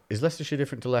 Is Leicestershire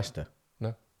different to Leicester?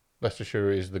 No.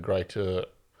 Leicestershire is the greater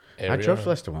area. I drove to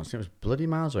Leicester once. And it was bloody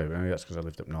miles away. Maybe that's because I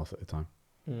lived up north at the time.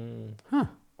 Huh.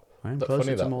 I am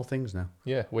closer to more things now.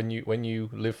 Yeah, when you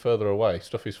live further away,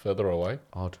 stuff is further away.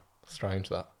 Odd. Strange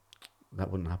that. That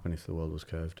wouldn't happen if the world was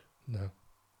curved. No.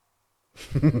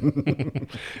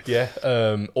 Yeah.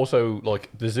 Also, like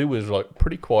the zoo was like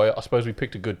pretty quiet. I suppose we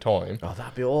picked a good time. Oh,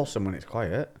 that'd be awesome when it's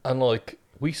quiet. And like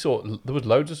we saw, there was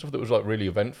loads of stuff that was like really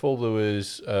eventful. There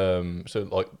was so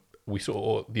like we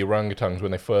saw the orangutans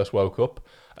when they first woke up,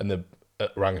 and the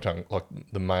orangutan, like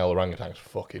the male orangutan's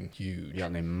fucking huge. Yeah,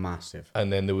 and they're massive.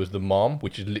 And then there was the mom,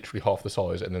 which is literally half the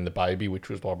size, and then the baby, which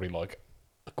was probably like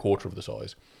a quarter of the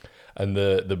size. And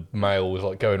the male was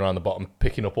like going around the bottom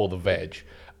picking up all the veg,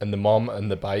 and the mom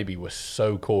and the baby were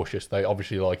so cautious. They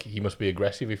obviously, like, he must be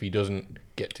aggressive if he doesn't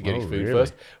get to get his food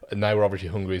first, and they were obviously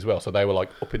hungry as well, so they were like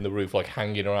up in the roof, like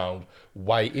hanging around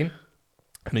waiting.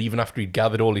 And even after he'd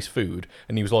gathered all his food,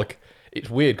 and he was like, it's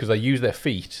weird because they use their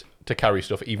feet to carry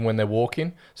stuff even when they're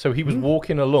walking. So he was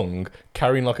walking along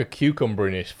carrying like a cucumber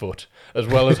in his foot, as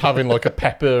well as having like a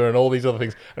pepper and all these other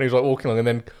things. And he was like walking along, and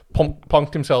then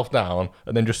plonked himself down,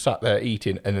 and then just sat there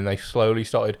eating. And then they slowly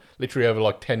started, literally over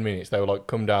like 10 minutes, they would like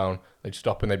come down, they'd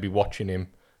stop, and they'd be watching him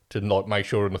to like make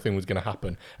sure nothing was going to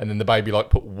happen. And then the baby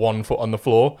like put one foot on the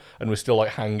floor and was still like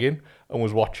hanging and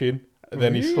was watching. And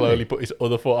then he slowly put his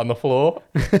other foot on the floor,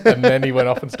 and then he went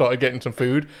off and started getting some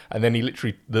food. And then he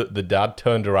literally, the dad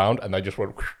turned around, and they just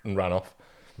went and ran off.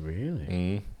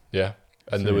 Really? Yeah.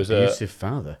 And so there was an abusive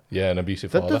father. Yeah, an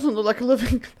abusive father. That doesn't look like a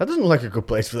living. That doesn't look like a good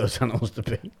place for those animals to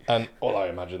be. And well, I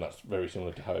imagine that's very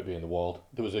similar to how it'd be in the wild.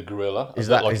 There was a gorilla. Is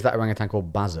that orangutan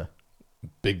called Bazza?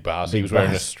 Big Baz. He was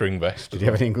wearing a string vest. Did he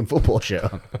have an England football shirt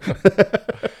on?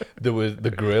 There was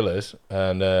the gorillas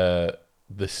and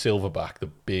the silverback, the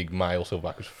big male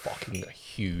silverback, was fucking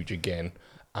huge again.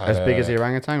 And, as big as the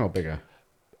orangutan, or bigger?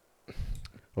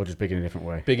 Or just big in a different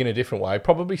way? Big in a different way.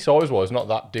 Probably size-wise, not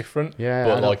that different. Yeah,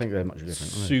 but I don't like think they're much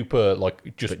different. Super,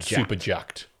 like, just super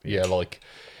jacked. Yeah, like,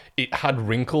 it had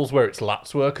wrinkles where its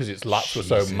lats were, because its lats were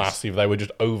so massive. They were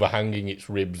just overhanging its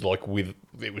ribs, like,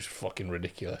 it was fucking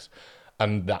ridiculous.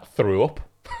 And that threw up.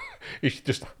 It's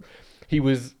just, he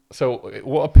was, so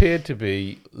what appeared to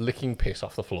be licking piss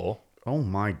off the floor. Oh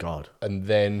my God. And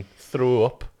then threw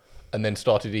up, and then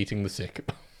started eating the sick.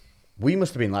 We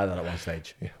must have been like that at one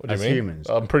stage. Yeah, what do as you mean? Humans.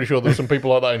 I'm pretty sure there's some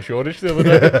people like that in Shoreditch the other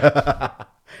day.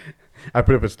 I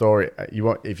put up a story.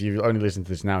 If you only listen to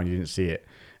this now and you didn't see it,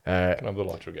 Can I have the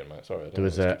lighter again, mate? Sorry. There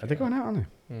was are they going out, aren't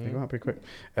they? They go out pretty quick.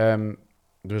 There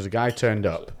was a guy turned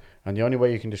up, and the only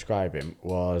way you can describe him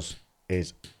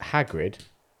is Hagrid,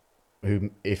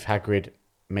 who, if Hagrid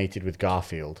mated with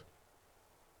Garfield.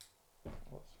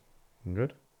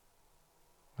 Good.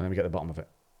 And then we get the bottom of it.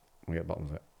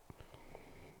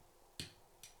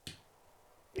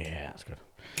 Yeah, that's good.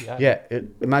 Yeah.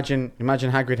 Imagine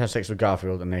Hagrid had sex with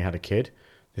Garfield and they had a kid.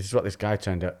 This is what this guy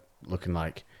turned up looking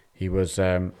like. He was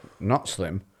not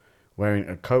slim, wearing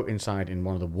a coat inside in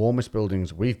one of the warmest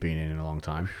buildings we've been in a long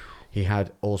time. He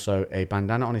had also a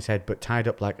bandana on his head, but tied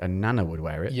up like a nana would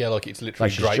wear it. Yeah, like it's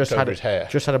literally draped over his hair.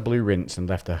 Just had a blue rinse and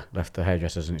left the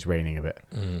hairdressers, and it's raining a bit.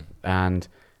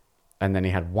 And then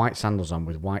he had white sandals on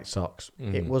with white socks.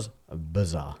 It was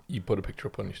bizarre. You put a picture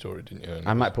up on your story, didn't you?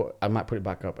 I might put it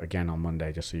back up again on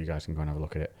Monday just so you guys can go and have a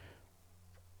look at it.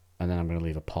 And then I'm going to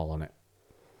leave a poll on it.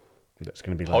 That's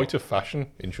going to be like height of fashion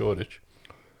in Shoreditch.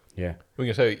 Yeah, we're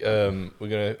going to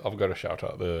say I've got to shout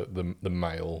out the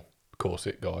male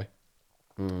corset guy.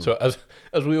 So as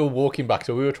we were walking back,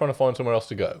 so we were trying to find somewhere else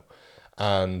to go,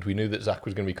 and we knew that Zach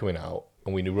was going to be coming out.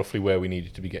 And we knew roughly where we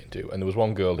needed to be getting to. And there was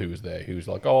one girl who was there who was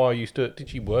like, oh, did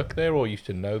she work there or used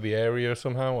to know the area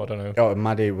somehow? I don't know. Oh,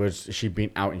 Maddie she'd been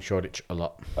out in Shoreditch a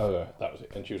lot. Oh, yeah, that was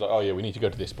it. And she was like, oh, yeah, we need to go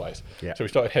to this place. Yeah. So we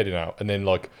started heading out. And then,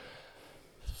 like...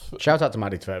 Shout out to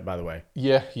Maddie, by the way.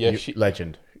 Yeah.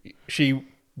 Legend. She,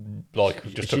 like,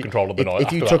 just took control of the night.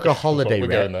 If you took a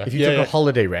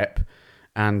holiday rep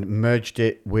and merged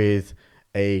it with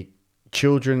a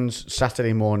children's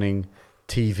Saturday morning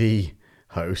TV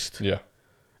host... Yeah.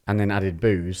 And then added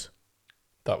booze.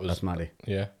 That's Maddie.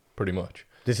 Yeah, pretty much.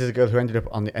 This is a girl who ended up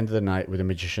on the end of the night with a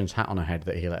magician's hat on her head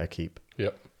that he let her keep.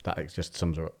 Yep. That just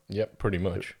sums her up. Yep, pretty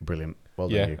much. Brilliant. Well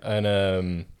done, you.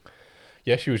 And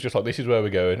she was just like, this is where we're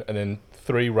going. And then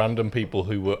 3 random people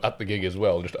who were at the gig as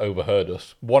well just overheard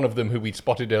us. One of them who we'd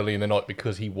spotted early in the night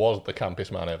because he was the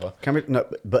campus man ever.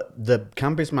 But the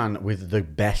campus man with the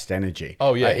best energy.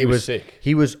 Oh, yeah, he was sick.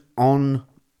 He was on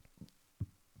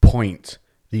point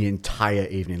the entire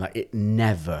evening. Like, it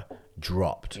never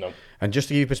dropped. No. And just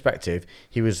to give you perspective,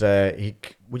 he was would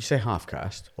you say half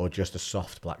caste or just a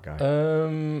soft black guy?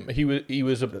 He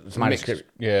was a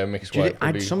mixed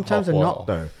white. Sometimes they're not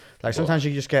though. Like sometimes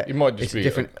you just get it might just be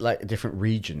different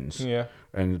regions. Yeah.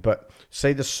 But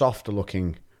say the softer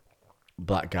looking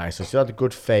black guy, so still had a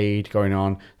good fade going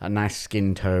on, a nice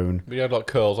skin tone. But he had like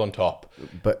curls on top.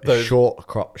 But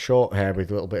short hair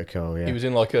with a little bit of curl, yeah. He was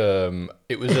in like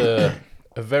it was a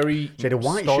very so he had a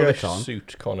white shirt on.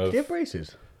 Suit kind of. Did he have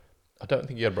braces? I don't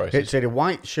think he had braces. So he had a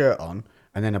white shirt on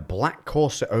and then a black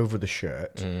corset over the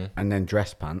shirt and then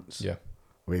dress pants. Yeah.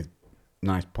 With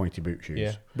nice pointy boot shoes.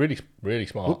 Yeah. Really, really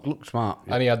smart. Look smart.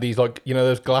 And he had these like,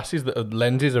 those glasses that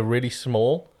lenses are really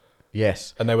small.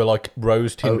 Yes. And they were like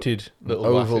rose tinted little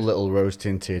oval glasses. Little rose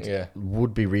tinted. Yeah.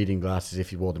 Would be reading glasses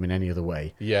if you wore them in any other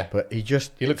way. Yeah. But he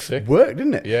looked sick. Worked,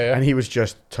 didn't it? Yeah. And he was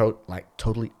just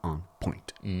totally on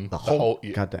point. The whole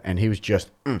and he was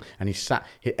just and he sat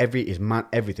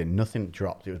everything, nothing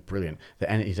dropped. It was brilliant.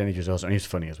 His energy was awesome, and he was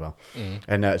funny as well.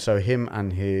 And so him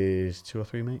and his two or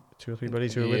three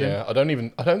buddies who were with him. Yeah, I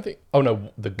don't think. Oh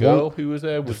no, the girl who was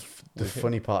there was the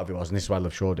funny part of it was, and this is why I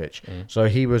love Shoreditch. So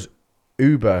he was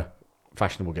uber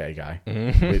fashionable gay guy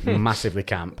with massively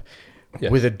camp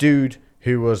with a dude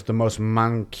who was the most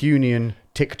Mancunian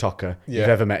TikToker you've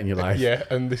ever met in your life. Yeah,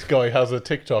 and this guy has a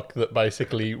TikTok that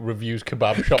basically reviews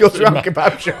kebab shops. Goes around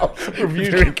kebab shops,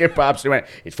 reviews kebabs. He went,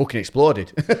 it's fucking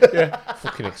exploded. Yeah,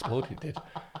 fucking exploded, did.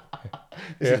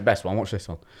 This is the best one. Watch this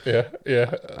one. Yeah.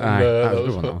 And, that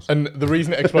was a good one. And the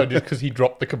reason it exploded is because he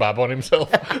dropped the kebab on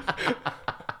himself.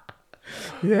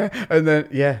 And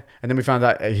then we found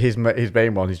out his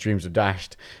main one, his dreams were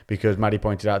dashed because Maddie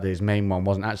pointed out that his main one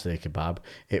wasn't actually a kebab;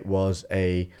 it was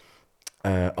a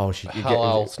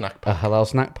halal snack pack. A halal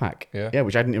snack pack. Yeah,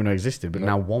 which I didn't even know existed, but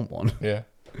now want one. Yeah,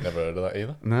 never heard of that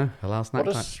either. No, halal snack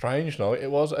pack. What a strange night it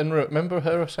was. And remember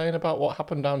her saying about what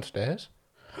happened downstairs?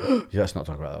 Yeah, let's not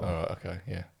talk about that one. Oh, okay,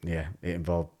 yeah. Yeah, it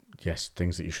involved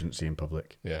things that you shouldn't see in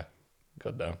public. Yeah,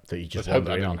 goddamn. That you just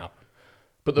wandering on.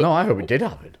 But no, I hope it did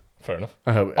happen. Fair enough.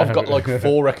 I've got like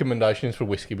 4 recommendations for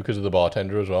whiskey because of the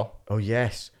bartender as well. Oh,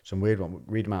 yes. Some weird one.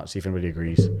 Read them out, see if anybody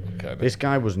agrees. Okay, this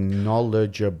guy was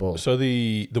knowledgeable. So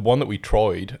the one that we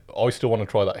tried, I still want to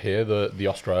try that here, the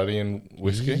Australian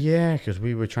whiskey. Yeah, because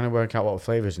we were trying to work out what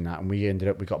flavours in that, and we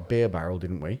got beer barrel,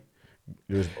 didn't we?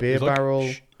 There was beer barrel.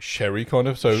 Like sherry kind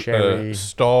of. So sherry.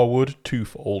 Starwood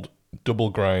Twofold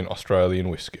Double Grain Australian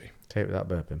whiskey. Take that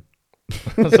burping.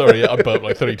 Sorry, I burped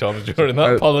like 3 times during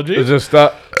that. Apologies. Just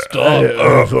double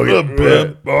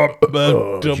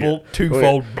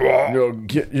twofold.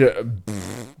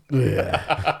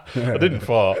 Yeah. I didn't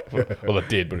fart. Well, I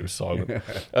did, but it was silent.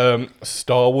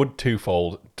 Starwood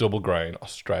Twofold Double Grain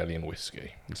Australian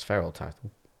Whiskey. It's a fair old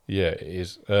title. Yeah, it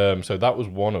is. So that was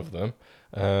one of them.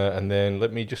 And then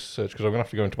let me just search, because I'm going to have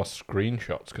to go into my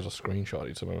screenshots, because I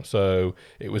screenshotted some of them. So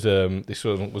it was this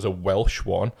one was a Welsh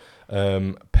one.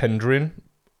 Pendrin,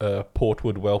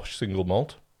 Portwood Welsh Single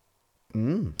Malt.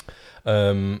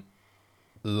 Lagavulin,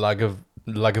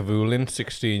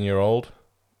 16-year-old.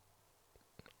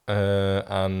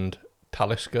 And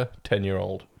Talisker,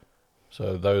 10-year-old.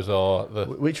 So those are the...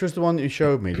 Which was the one that you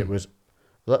showed me that was...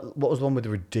 What was the one with the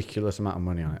ridiculous amount of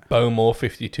money on it? Bowmore,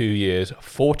 52 years,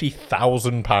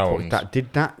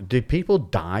 £40,000. Did people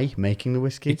die making the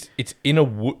whiskey? It's in a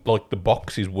wood, like the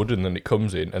box is wooden and it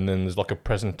comes in, and then there's like a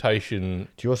presentation.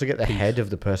 Do you also get the head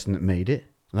of the person that made it?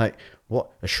 Like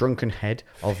what? A shrunken head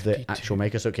of the actual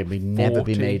maker, so it can never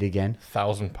be made again.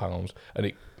 £1,000,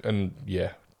 and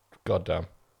yeah, goddamn.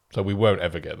 So we won't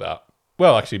ever get that.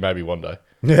 Well, actually, maybe one day.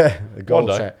 Yeah, the gold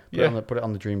One day. set. Put it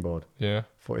on the dream board. Yeah,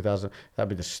 40,000. That'd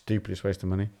be the stupidest waste of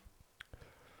money.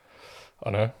 I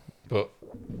know, but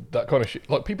that kind of shit.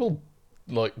 Like people,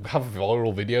 like have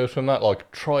viral videos from that,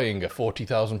 like trying a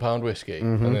 £40,000 whiskey,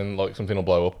 and then like something will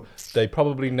blow up. They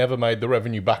probably never made the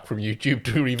revenue back from YouTube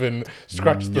to even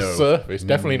scratch the surface.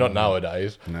 Definitely not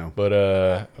nowadays. No. But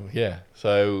yeah.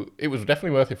 So it was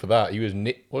definitely worth it for that. He was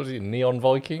what was he? Neon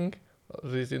Viking. That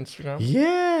was his Instagram.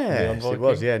 Yeah, it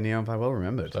was. Yeah, Neon Viking. Well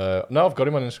remembered. No, I've got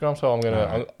him on Instagram, so I'm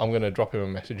gonna drop him a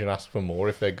message and ask for more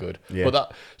if they're good. Yeah. But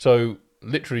that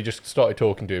literally just started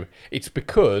talking to him. It's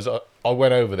because I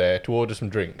went over there to order some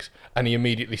drinks, and he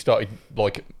immediately started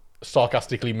like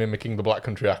sarcastically mimicking the Black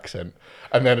Country accent,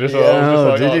 and then I was just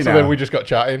like, then we just got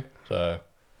chatting. So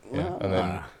yeah, and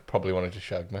then probably wanted to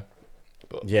shag me.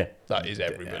 But yeah, that is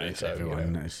everybody. It's so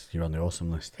everyone. You're on the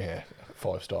awesome list. Yeah,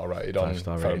 5-star rated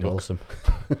 5-star on rated, Phonebook. awesome.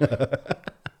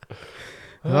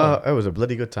 It was a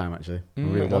bloody good time, actually.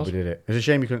 I'm really glad we did it. It's a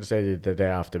shame you couldn't stay the day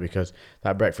after, because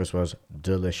that breakfast was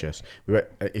delicious.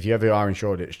 If you ever are in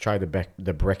Shoreditch, try the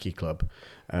Brekkie Club.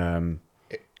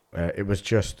 It was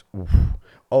just...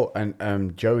 Oh,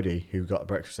 and Jodie, who got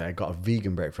breakfast there, got a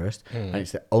vegan breakfast, and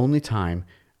it's the only time,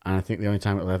 and I think the only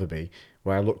time it'll ever be,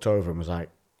 where I looked over and was like,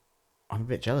 I'm a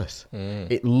bit jealous.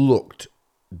 It looked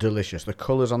delicious. The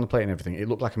colours on the plate and everything, it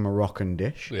looked like a Moroccan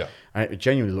dish. Yeah. And it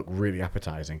genuinely looked really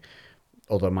appetizing.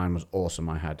 Although mine was awesome.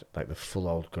 I had like the full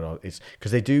old good old... It's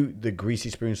because they do the greasy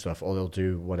spoon stuff, or they'll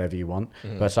do whatever you want.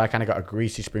 But so I kind of got a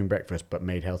greasy spoon breakfast, but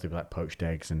made healthy with like poached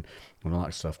eggs and all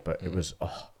that stuff. But it was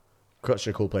such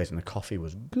a cool place, and the coffee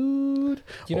was good.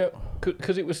 You know,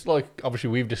 because it was like, obviously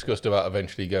we've discussed about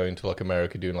eventually going to like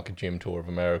America, doing like a gym tour of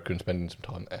America and spending some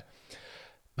time there.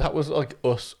 That was like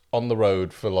us on the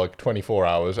road for like 24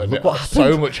 hours, and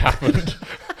so much happened.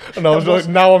 And I was like,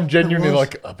 now I'm genuinely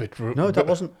like a bit... No, that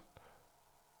wasn't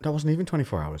even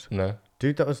 24 hours. No.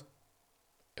 Dude, it was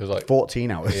like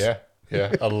 14 hours. Yeah,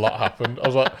 a lot happened. I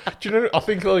was like, do you know, I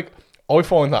think like, I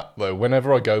find that though,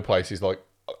 whenever I go places, like,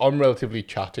 I'm relatively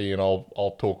chatty and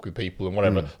I'll talk with people and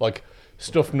whatever. Like,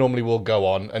 stuff normally will go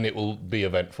on and it will be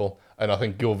eventful. And I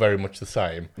think you're very much the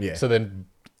same. Yeah. So then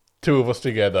 2 of us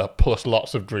together plus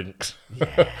lots of drinks.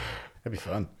 Yeah. It'd be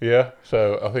fun. Yeah,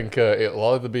 so I think it'll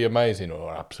either be amazing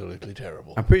or absolutely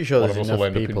terrible. I'm pretty sure One there's of us enough will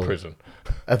end people up in prison.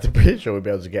 I'm pretty sure we'll be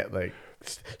able to get like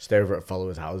stay over at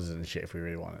followers' houses and shit if we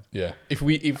really wanted. Yeah, if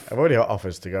I've already got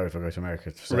offers to go if I go to America.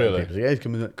 To really? People. Yeah,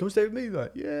 come stay with me.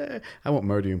 Like, yeah, I won't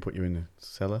murder you and put you in the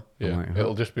cellar. Yeah, like,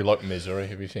 it'll just be like Misery.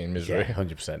 Have you seen Misery? Yeah,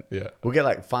 100%. Yeah, we'll get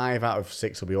like 5 out of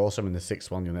 6 will be awesome, and the 6th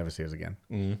one you'll never see us again.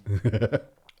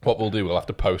 What we'll do, we'll have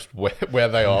to post where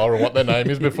they are and what their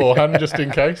name is beforehand, just in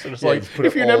case. It's like,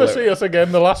 if you never see us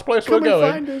again, the last place we're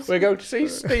going to see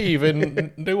Steve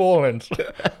in New Orleans.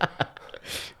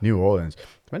 New Orleans.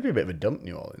 It's meant to be a bit of a dump,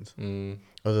 New Orleans.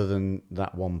 Other than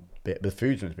that one bit. The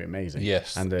food's meant to be amazing.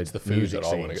 Yes, and it's the food music that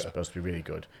I want to scene's go. supposed to be really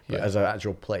good. But as an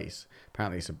actual place,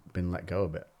 apparently it's been let go a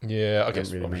bit. Yeah, I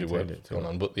guess really obviously maintained what's going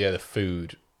on. But yeah, the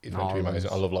food is meant to be amazing.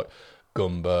 I love like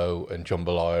gumbo and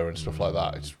jambalaya and stuff like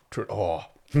that. It's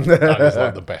that is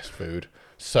like the best food.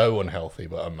 So unhealthy,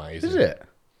 but amazing. Is it?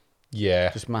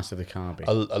 Yeah. Just massively carby.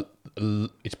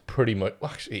 It's pretty much... Well,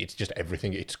 actually, it's just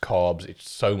everything. It's carbs. It's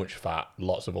so much fat.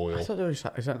 Lots of oil. I thought is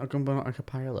that not gumbo, not like a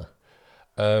paella?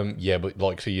 Yeah, but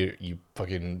like, so you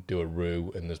fucking do a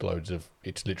roux and there's loads of...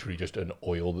 It's literally just an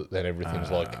oil that then everything's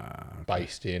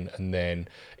based in. And then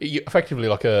effectively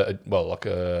like a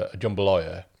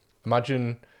jambalaya.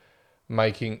 Imagine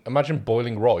Imagine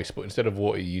boiling rice, but instead of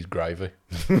water, you use gravy.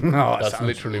 That's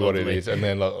literally what it is. And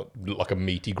then like a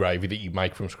meaty gravy that you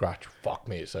make from scratch. Fuck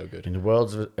me, it's so good. In the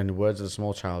words of a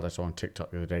small child I saw on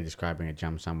TikTok the other day describing a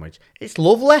jam sandwich, it's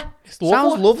lovely.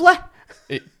 Sounds lovely.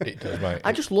 It does, mate.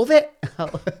 I just love it.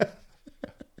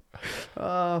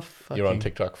 Oh, you're on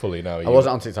TikTok fully now. I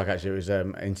wasn't on TikTok actually. It was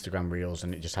Instagram Reels,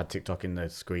 and it just had TikTok in the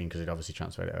screen because it obviously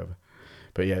transferred it over.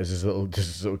 But yeah, it was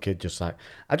this little kid just like,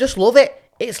 I just love it.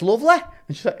 It's lovely.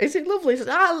 And she's like, is it lovely? It's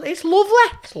lovely.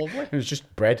 It's lovely. It was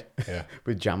just bread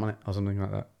with jam on it or something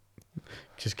like that.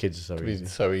 Just kids are so easy.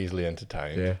 So easily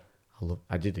entertained. Yeah.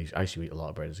 I used to eat a lot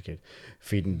of bread as a kid.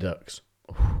 Feeding ducks.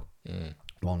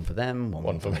 One for them,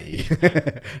 one for me.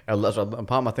 And part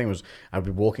of my thing was I'd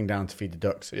be walking down to feed the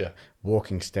ducks. Yeah.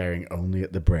 Walking, staring only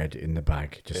at the bread in the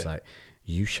bag. Just like,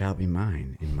 you shall be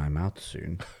mine in my mouth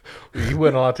soon. You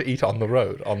weren't allowed to eat on the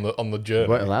road, on the journey. You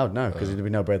weren't allowed, no, because there'd be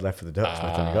no bread left for the ducks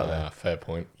by the time you got there. Fair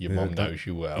point. Your mum knows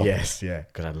you well. Yes, yeah,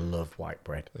 because I love white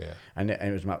bread. Yeah. And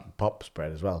it was my pop's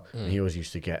bread as well. And he always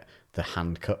used to get the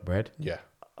hand-cut bread. Yeah.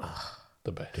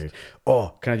 The best. Dude.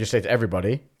 Oh, can I just say to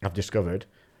everybody, I've discovered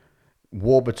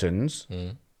Warburton's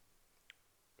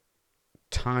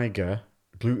Tiger,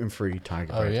 gluten-free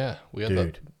Tiger bread. Oh, yeah. We had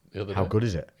that the other day. How good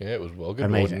is it? Yeah, it was well good.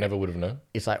 Amazing. I never would have known.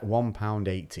 It's like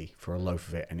 £1.80 for a loaf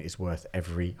of it, and it's worth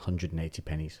every 180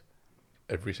 pennies.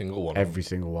 Every single one. Every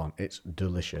single one. It's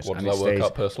delicious. What does that work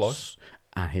out per slice?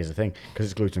 And here's the thing, because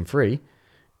it's gluten-free,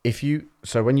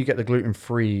 when you get the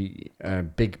gluten-free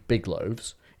big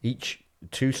loaves, each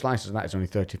 2 slices of that is only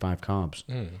 35 carbs.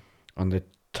 On the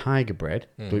Tiger bread,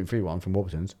 gluten-free one from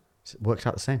Warburton's, it works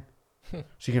out the same. So you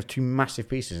can have 2 massive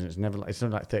pieces, and it's never like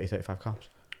 30, 35 carbs.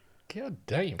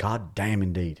 God damn,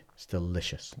 indeed. It's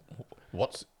delicious.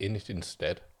 What's in it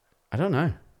instead? I don't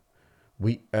know.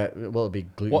 It'd be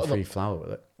gluten-free flour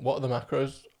with it. What are the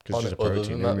macros on it other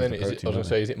than that then? I was going to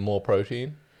say, is it more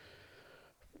protein?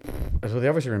 So they're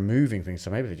obviously removing things, so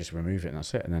maybe they just remove it and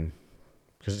that's it. And then,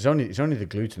 because it's only the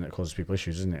gluten that causes people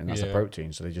issues, isn't it? And that's the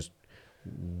protein, so they just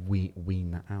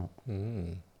wean that out.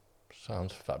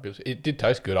 Sounds fabulous. It did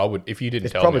taste good. I would, if you didn't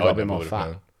it's tell me, probably got a bit more fat.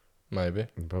 Known. Maybe.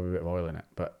 And probably a bit of oil in it,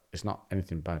 but it's not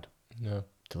anything bad. No.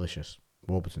 Delicious.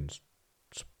 Warburton's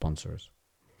sponsor us.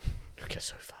 We get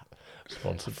so fat.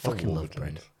 Sponsored. I fucking love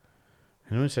bread.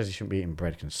 Anyone who says you shouldn't be eating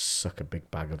bread can suck a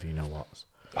big bag of you know what.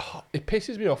 Oh, it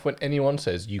pisses me off when anyone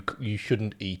says you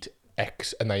shouldn't eat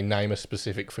X and they name a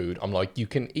specific food. I'm like, you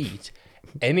can eat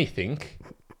anything.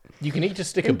 You can eat a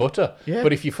stick of butter,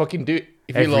 but if you fucking do it,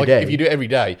 if you do it every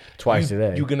day, twice a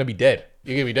day, you're gonna be dead.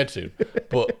 You're gonna be dead soon.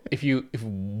 But if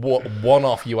one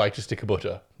off you ate a stick of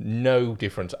butter, no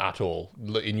difference at all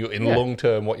in long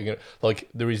term. What you're gonna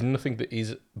there is nothing that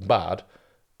is bad.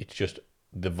 It's just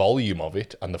the volume of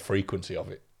it and the frequency of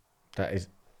it. That is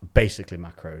basically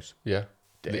macros. Yeah.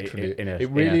 Literally, it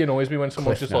really annoys me when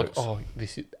someone's just like, "Oh,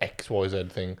 this is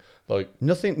XYZ thing." Like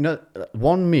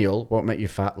one meal won't make you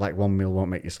fat, like one meal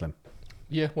won't make you slim.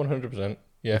 Yeah, 100%.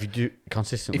 Yeah, if you do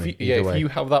consistently. If you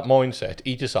have that mindset,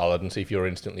 eat a salad and see if you're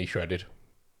instantly shredded.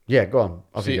 Yeah, go on.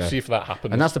 See if that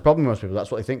happens. And that's the problem with most people.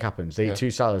 That's what they think happens. They eat 2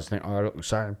 salads and think, "Oh, I look the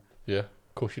same." Yeah,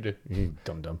 of course you do. You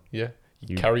dumb. Yeah,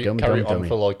 you carry it on dummy.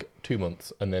 For like 2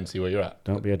 months and then see where you're at.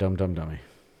 Don't be a dumb dummy.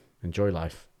 Enjoy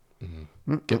life.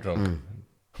 Get drunk.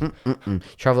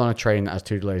 Travel on a train that has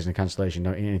 2 delays and a cancellation.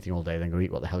 Don't eat anything all day. Then go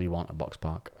eat what the hell you want at Box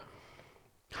Park.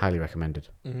 Highly recommended.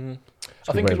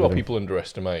 I think as well, people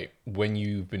underestimate when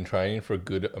you've been training for a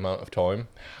good amount of time,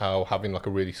 how having like a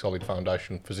really solid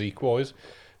foundation physique wise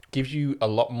gives you a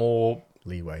lot more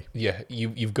leeway. Yeah,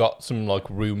 you've got some like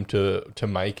room to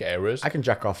make errors. I can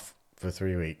jack off for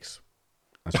 3 weeks.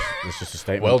 That's just a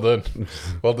statement.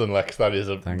 Well done, Lex.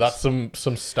 That's some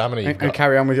stamina. And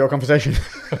carry on with your conversation.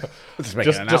 just make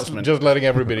an announcement. Just letting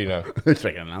everybody know. Just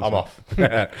make an announcement. I'm off.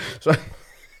 So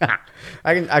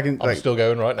I can. I'm still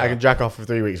going right now. I can jack off for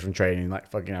 3 weeks from training. Like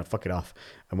fucking, fuck it off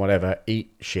and whatever.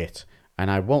 Eat shit,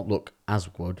 and I won't look as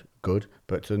good.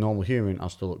 But to the normal human, I'll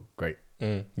still look great.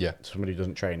 Yeah. Somebody who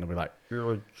doesn't train, they'll be like,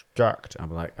 "You're jacked." I'll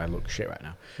be like, "I look shit right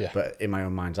now." Yeah. But in my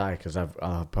own mind's eye, because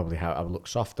I'll look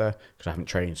softer because I haven't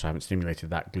trained, so I haven't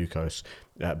stimulated that glucose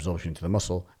absorption to the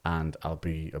muscle, and I'll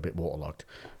be a bit waterlogged.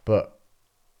 But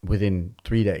within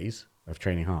 3 days of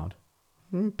training hard,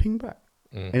 ping back.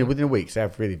 And within a week, so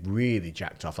I've really, really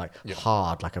jacked off,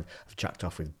 hard. Like I've jacked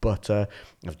off with butter,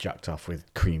 I've jacked off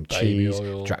with cream cheese,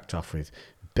 jacked off with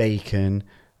bacon,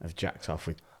 I've jacked off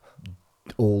with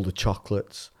all the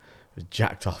chocolates, I've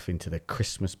jacked off into the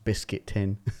Christmas biscuit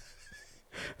tin.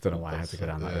 I don't know why I had to go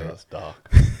down that route. That's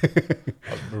dark.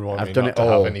 I've done it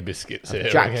all. Have any biscuits here?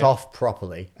 Jacked off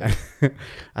properly.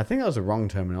 I think that was the wrong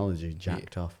terminology.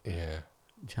 Jacked off. Yeah.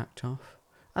 Jacked off.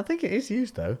 I think it is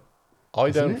used though. I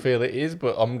don't feel it is,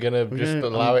 but I'm gonna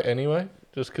allow it anyway,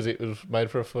 just because it was made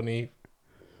for a funny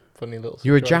little.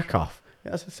 You're a jack off.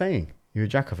 Yeah, that's the saying. You're a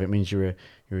jack off. It means you're a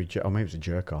or maybe it's a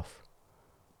jerk off.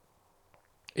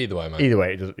 Either way, man. Either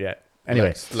way, it does. Yeah.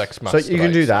 Anyway, Lex so you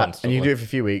can do that, constantly. and you can do it for a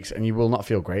few weeks, and you will not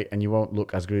feel great, and you won't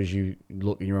look as good as you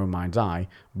look in your own mind's eye.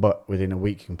 But within a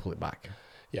week, you can pull it back.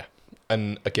 Yeah,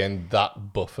 and again,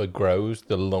 that buffer grows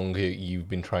the longer you've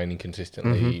been training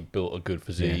consistently, built a good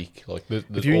physique. Yeah. Like,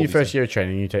 if you're in your first year of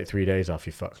training, and you take 3 days off,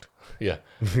 you're fucked. Yeah,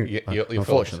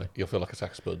 unfortunately, you'll feel like a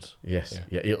sack of spuds. Yes,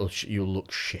 yeah, you'll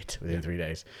look shit within 3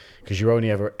 days because you're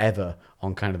only ever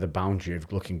on kind of the boundary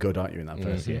of looking good, aren't you, in that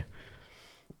first year?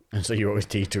 And so you're always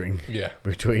teetering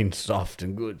between soft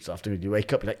and good, soft and good. You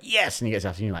wake up, you're like, yes, and you get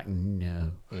after, and you're like,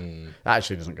 no. That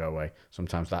actually doesn't go away.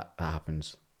 Sometimes that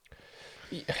happens.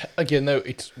 Again, though,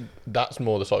 that's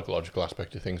more the psychological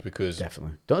aspect of things because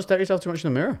definitely don't stare at yourself too much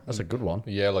in the mirror. That's a good one.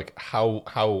 Yeah, like how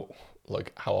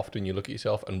often you look at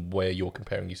yourself and where you're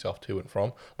comparing yourself to and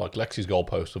from. Like Lex's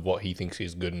goalpost of what he thinks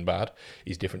is good and bad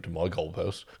is different to my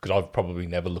goalpost because I've probably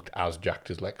never looked as jacked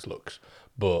as Lex looks,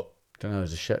 but. Don't know.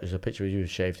 There's a picture of you with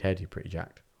shaved head. You're pretty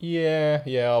jacked. Yeah.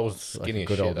 I was skinny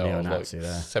like as shit. I was like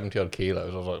there. 70 odd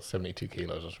kilos. I was like 72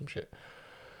 kilos or some shit.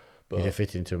 But you'd have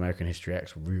fit into American History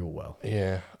X real well.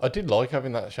 Yeah, I did like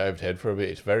having that shaved head for a bit.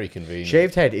 It's very convenient.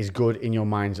 Shaved head is good in your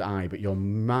mind's eye, but your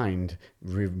mind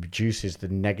reduces the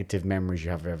negative memories you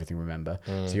have of everything. Remember,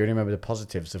 so you only remember the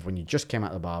positives of when you just came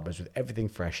out of the barbers with everything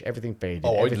fresh, everything faded,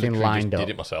 everything lined up. Did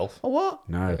it myself? Oh what?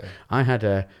 No, I had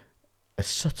a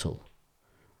subtle.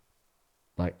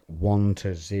 Like 1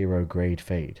 to 0 grade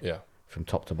fade from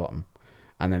top to bottom.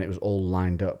 And then it was all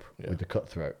lined up with the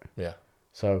cutthroat. Yeah.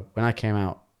 So when I came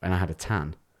out and I had a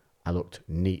tan, I looked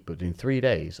neat. But in 3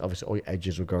 days, obviously all your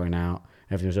edges were growing out.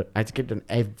 Everything was. I had to get done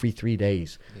every 3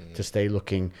 days to stay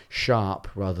looking sharp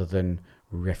rather than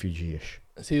refugee-ish.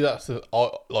 See, that's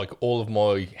like all of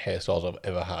my hairstyles I've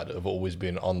ever had have always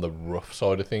been on the rough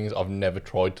side of things. I've never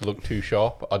tried to look too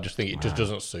sharp. I just think it just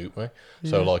doesn't suit me.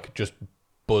 Yeah. So like just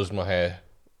buzzed my hair.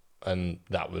 And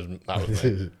that was me.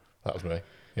 That was me.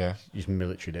 Yeah. You just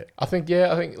militaried it. I think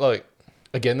like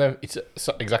again though, it's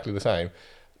exactly the same.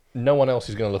 No one else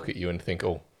is going to look at you and think,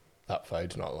 "Oh, that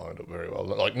fade's not lined up very well."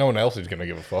 Like no one else is going to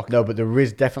give a fuck. No, but there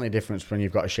is definitely a difference when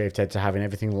you've got a shaved head to having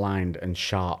everything lined and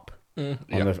sharp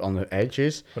on the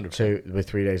edges 100%. to with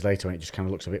 3 days later when it just kind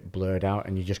of looks a bit blurred out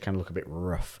and you just kind of look a bit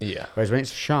rough. Yeah. Whereas when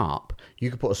it's sharp, you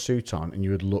could put a suit on and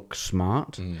you would look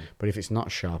smart. But if it's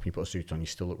not sharp and you put a suit on, you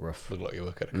still look rough. Look like you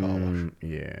work at a car wash.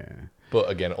 Yeah. But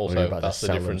again, also that's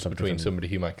the difference between somebody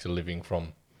who makes a living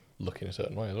from looking a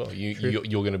certain way as well.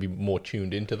 You're going to be more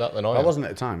tuned into that than I am. I wasn't at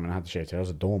the time when I had the shaved head. I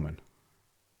was a doorman.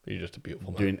 You're just a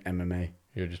beautiful man. Doing MMA.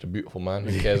 You're just a beautiful man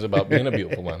who cares about being a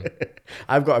beautiful man.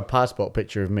 I've got a passport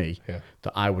picture of me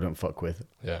that I wouldn't fuck with.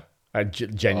 Yeah.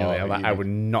 Genuinely, I would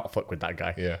not fuck with that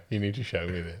guy. Yeah, you need to show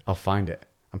me this. I'll find it.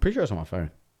 I'm pretty sure it's on my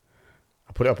phone.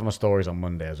 I put it up on my stories on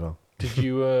Monday as well. Did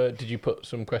you put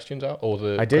some questions out or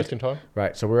the question time?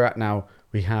 Right, so we're at now.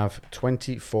 We have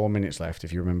 24 minutes left,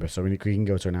 if you remember. So we can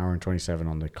go to an hour and 27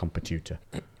 on the computer.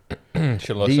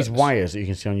 These wires that you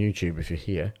can see on YouTube, if you're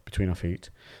here between our feet,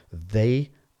 they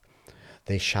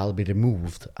shall be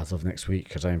removed as of next week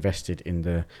because I invested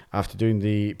in after doing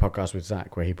the podcast with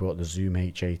Zach where he brought the Zoom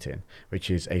H8 in, which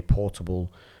is a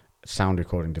portable sound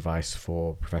recording device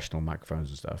for professional microphones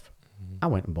and stuff. I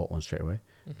went and bought one straight away.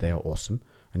 They are awesome.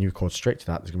 And you record straight to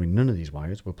that. There's going to be none of these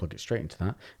wires. We'll plug it straight into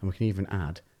that. And we can even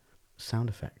add sound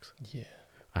effects. Yeah.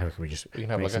 I reckon we can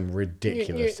have like some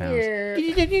ridiculous sounds.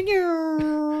 We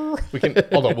can,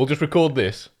 hold on, we'll just record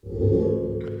this.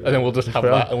 And then we'll just have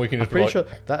that and we can just I'm pretty sure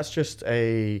that's just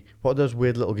what are those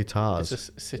weird little guitars?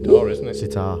 It's a sitar, isn't it?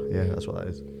 Sitar, yeah, that's what that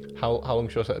is. How long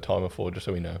should I set a timer for, just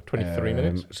so we know? 23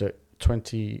 minutes? So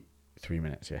 23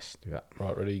 minutes, yes, do that.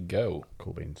 Right, ready, go.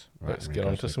 Cool beans. Right, let's get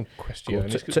on to some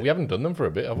questions. We haven't done them for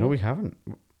a bit, have we? No, we haven't.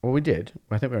 Well, we did.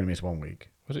 I think we only missed 1 week.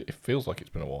 It feels like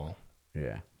it's been a while.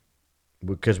 Yeah.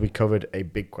 Because we covered a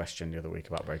big question the other week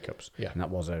about breakups. Yeah. And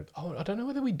that was Oh, I don't know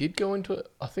whether we did go into it.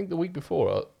 I think the week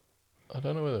before, I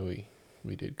don't know whether we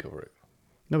did cover it.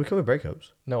 No, we covered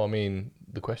breakups. No, I mean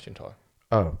the question time.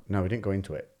 Oh, no, we didn't go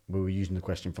into it. We were using the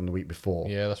question from the week before.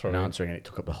 Yeah, that's right. And answering it. It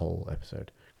took up the whole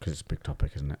episode. Because it's a big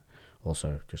topic, isn't it?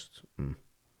 Also, just...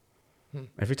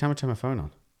 Every time I turn my phone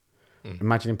on.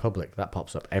 Imagine in public, that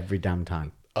pops up every damn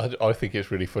time. I think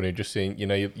it's really funny just seeing,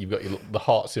 you've got the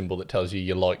heart symbol that tells you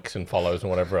your likes and follows and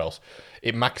whatever else.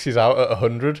 It maxes out at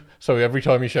 100. So every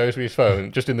time he shows me his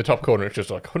phone, just in the top corner, it's just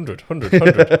like 100, 100,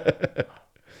 100.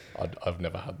 I've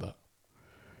never had that.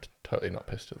 Totally not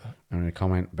pissed at that. I'm going to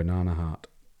comment banana heart.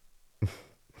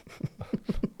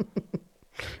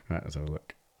 Right, let's have a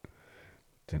look.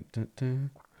 Dun, dun,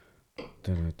 dun.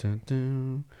 Dun, dun,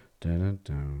 dun, dun, dun,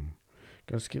 dun.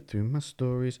 Gotta skip through my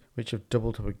stories, which have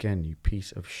doubled up again, you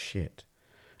piece of shit.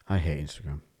 I hate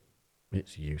Instagram.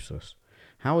 It's useless.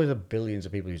 How are there billions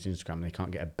of people using Instagram and they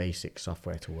can't get a basic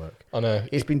software to work? I know.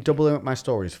 It's been doubling up my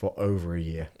stories for over a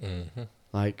year. Mm-hmm.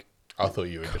 Like, I thought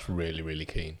you were just really, really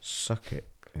keen. Suck it.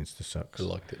 Insta sucks. I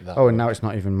liked it that and much. now it's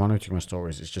not even monitoring my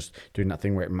stories. It's just doing that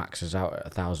thing where it maxes out at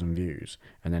 1,000 views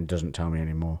and then doesn't tell me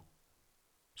anymore.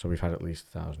 So we've had at least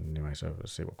 1,000 anyway. So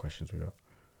let's see what questions we got.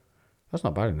 That's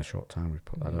not bad in the short time we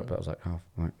put that up. That was like half.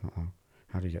 Like, not long.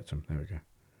 How do you get some? There we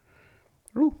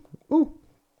go. Ooh.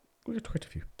 We got quite a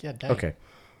few. Yeah, dang. Okay.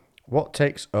 What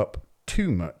takes up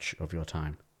too much of your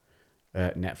time?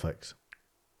 Netflix.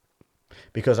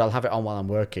 Because I'll have it on while I'm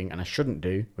working, and I shouldn't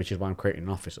do, which is why I'm creating an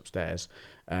office upstairs.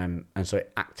 And so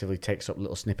it actively takes up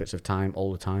little snippets of time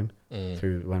all the time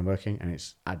through when I'm working, and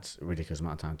it adds a ridiculous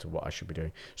amount of time to what I should be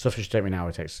doing. Stuff that should take me an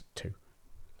hour takes 2.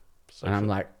 And I'm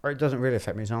like, it doesn't really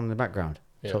affect me. It's on in the background.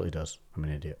 It totally does. I'm an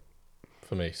idiot.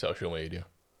 For me, social media.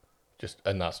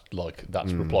 That's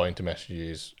replying to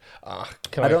messages. I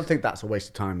don't think that's a waste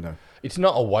of time, though. It's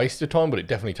not a waste of time, but it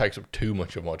definitely takes up too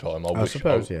much of my time. I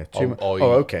suppose, yeah.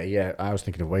 Okay, yeah. I was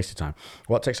thinking of waste of time.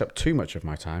 What takes up too much of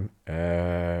my time?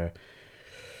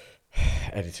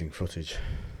 Editing footage.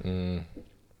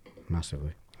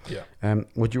 Massively. Yeah.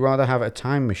 Would you rather have a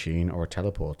time machine or a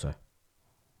teleporter?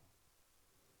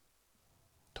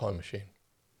 Time machine.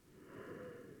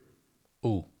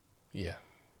 Ooh, yeah.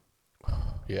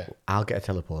 Yeah. I'll get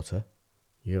a teleporter.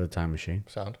 You have a time machine.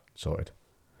 Sound. Sorted.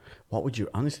 What would you...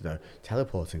 Honestly, though,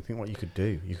 teleporting, think what you could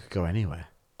do. You could go anywhere.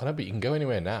 I know, but you can go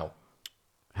anywhere now.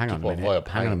 Hang on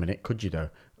a minute. Could you, though?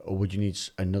 Or would you need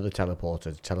another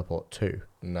teleporter to teleport to?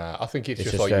 Nah, I think it's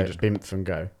just like you just... bimf and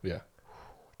go. Yeah.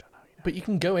 But you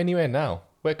can go anywhere now.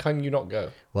 Where can you not go?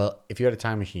 Well, if you had a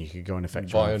time machine, you could go and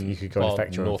affect your own future,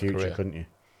 Korea. couldn't you?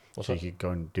 What's so that? you could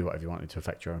go and do whatever you wanted to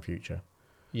affect your own future.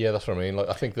 Yeah, that's what I mean. Like,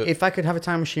 I think that if I could have a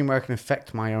time machine where I can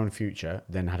affect my own future,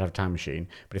 then I'd have a time machine.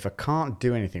 But if I can't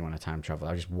do anything when I time travel,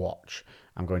 I just watch.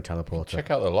 I'm going teleporter.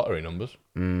 Check out the lottery numbers.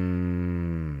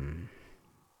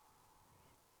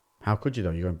 How could you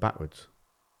though? You're going backwards.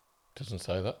 Doesn't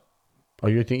say that. Oh,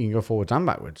 you think you can go forwards and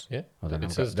backwards? Yeah. Oh, then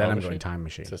it says I'm going time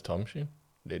machine. It says time machine.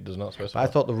 It does not specify. But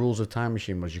I thought the rules of time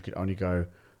machine was you could only go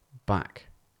back.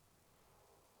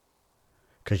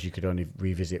 Because you could only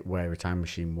revisit where a time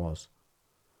machine was.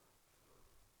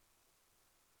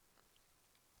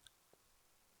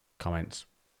 Comments.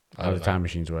 How do time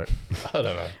machines work? I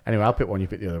don't know. Anyway, I'll pick one, you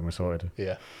pick the other, and we're sorted.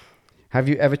 Yeah. Have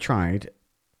you ever tried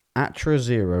Atra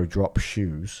Zero drop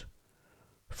shoes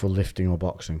for lifting or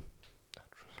boxing?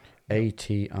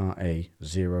 ATRA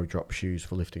Zero drop shoes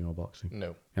for lifting or boxing?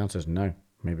 No. The answer is no.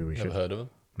 Maybe we should. Never heard of them?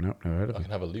 No, never heard of them. I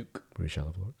can have a look. We shall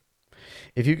have a look.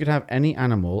 If you could have any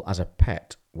animal as a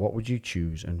pet, what would you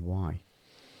choose and why?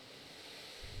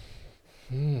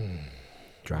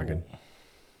 Dragon. Ooh.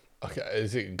 Okay,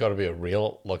 is it got to be a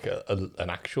real, like an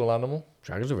actual animal?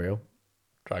 Dragons are real.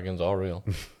 Dragons are real.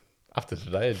 After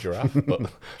today, a giraffe,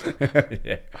 but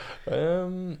yeah.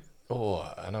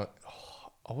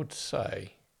 I would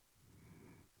say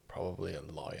probably a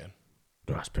lion.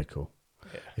 That's pretty cool.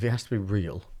 Yeah. If it has to be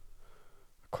real,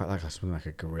 I quite like something like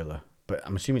a gorilla. But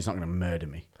I'm assuming it's not going to murder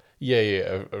me.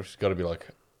 Yeah. It's got to be like,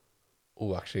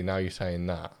 actually, now you're saying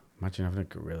that. Imagine having a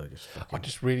gorilla just fucking... I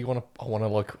just really want to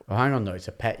like... Oh, hang on, though. It's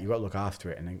a pet. You've got to look after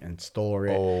it and store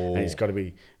it. Oh. And it's got to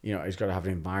be, it's got to have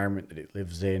an environment that it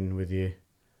lives in with you.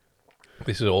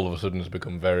 This is all of a sudden has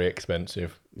become very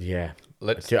expensive. Yeah.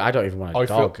 I don't even want a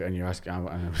dog, and you're asking...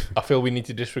 I feel we need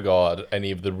to disregard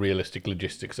any of the realistic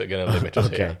logistics that are going to limit us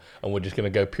here. And we're just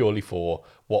going to go purely for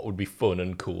what would be fun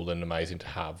and cool and amazing to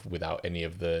have without any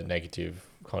of the negative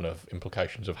kind of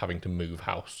implications of having to move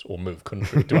house or move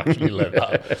country to actually live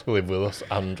with us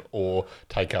and or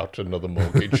take out another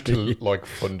mortgage to like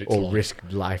fund its or life. Risk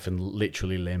life and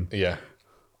literally limb. Yeah.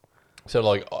 So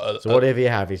like, so whatever you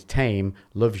have is tame,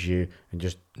 loves you, and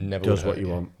just never does what you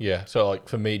want. Yeah. So like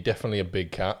for me, definitely a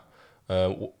big cat.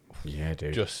 Yeah,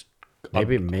 dude. Just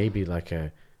maybe like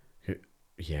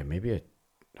maybe a.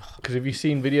 Because have you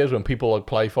seen videos when people like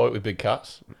play fight with big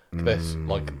cats? They're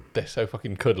so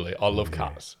fucking cuddly. I love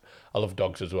cats. I love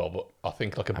dogs as well, but I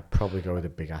think like I'd probably go with a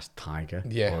big ass tiger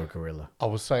or a gorilla. I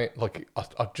was saying like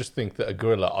I just think that a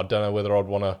gorilla. I don't know whether I'd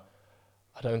want to.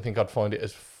 I don't think I'd find it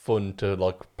as fun to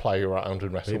like play around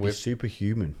and wrestle with. It's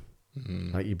superhuman.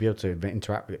 Like you'd be able to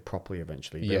interact with it properly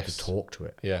eventually. You'd be able to talk to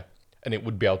it. Yeah. and it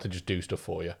would be able to just do stuff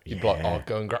for you. You'd be like, oh,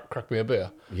 go and crack me a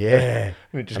beer. Yeah.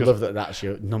 And it just I love that that's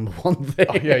your number one thing.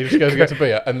 Oh, yeah, he just goes and gets a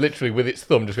beer, and literally with its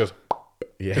thumb just goes,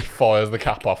 just fires the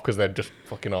cap off because they're just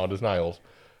fucking hard as nails.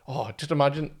 Oh, just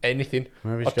imagine anything.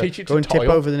 Maybe I'll teach it to go and tip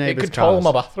over the It neighbour's could tile cars.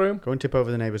 my bathroom. Go and tip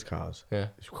over the neighbour's cars. Yeah.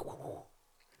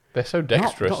 They're so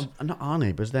dexterous. Not our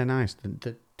neighbours, they're nice.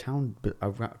 The town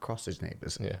across his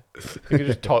neighbours. Yeah. He could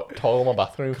just tile my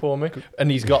bathroom for me.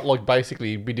 And he's got, like,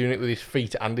 basically, he'd be doing it with his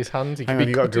feet and his hands. Hang on, have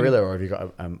you got a gorilla or have you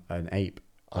got an ape?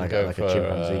 I'm going for a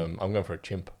chimpanzee. I'm going for a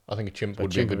chimp. I think a chimp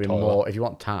would be a good tiler. More, if you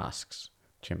want tasks,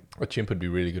 chimp. A chimp would be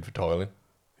really good for tiling.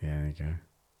 Yeah, there you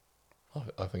go.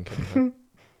 I think.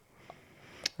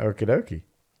 Okie dokie.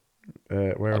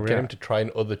 Where I'd get him to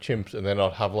train other chimps, and then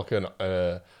I'd have like an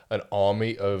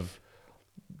army of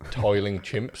tiling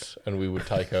chimps, and we would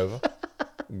take over.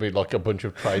 It'd be like a bunch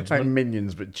of tradesmen, like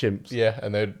minions, but chimps. Yeah,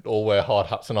 and they'd all wear hard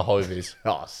hats and a high vis.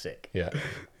 Oh, sick. Yeah,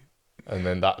 and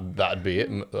then that'd be it.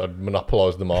 I'd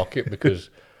monopolise the market because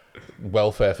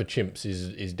welfare for chimps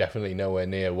is definitely nowhere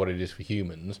near what it is for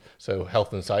humans. So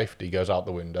health and safety goes out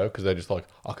the window because they're just like,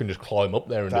 I can just climb up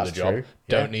there and do the job. True.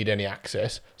 Don't need any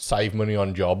access. Save money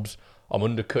on jobs. I'm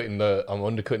undercutting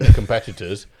the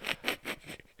competitors.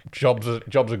 Jobs are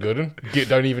good and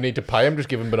don't even need to pay them. Just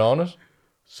give them bananas.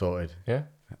 Sorted. Yeah,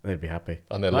 they'd be happy.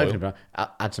 And they're loyal.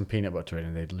 Add some peanut butter in,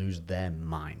 and they'd lose their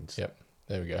minds. Yep.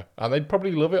 There we go. And they'd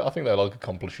probably love it. I think they like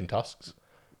accomplishing tasks.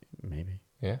 Maybe.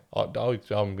 Yeah, I'm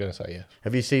going to say yes.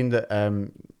 Have you seen that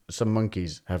some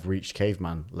monkeys have reached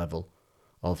caveman level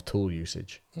of tool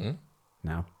usage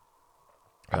now?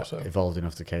 How so? Evolved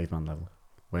enough to caveman level,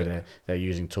 where they're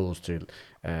using tools to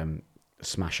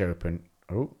smash open.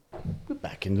 Oh, we're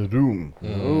back in the room.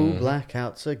 Oh,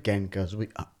 blackouts again because we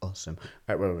are awesome.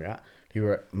 Right, where were we at? You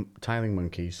were at tiling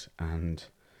monkeys and...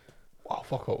 Oh,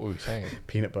 fuck, what were we saying?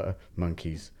 Peanut butter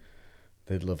monkeys.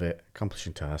 They'd love it.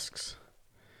 Accomplishing tasks.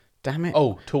 Damn it.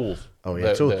 Oh, tools. Oh,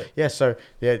 yeah, tools. Yeah, so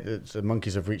the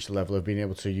monkeys have reached the level of being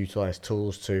able to utilize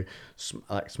tools to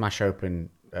smash open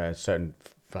certain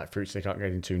fruits they can't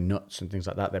get into, nuts and things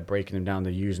like that. They're breaking them down.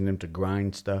 They're using them to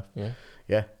grind stuff. Yeah.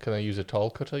 Yeah. Can they use a tile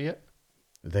cutter yet?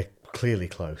 They're clearly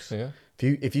close. Yeah.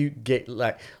 If you get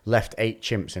left 8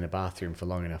 chimps in a bathroom for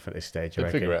long enough at this stage,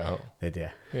 they'd figure it out. They'd,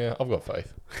 yeah. Yeah, I've got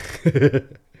faith.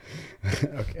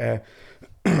 Okay.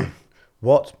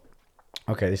 What?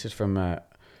 Okay, this is from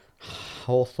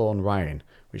Hawthorne Ryan,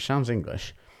 which sounds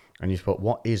English, and you've put,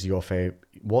 what is your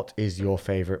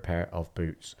favorite pair of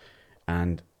boots?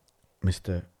 And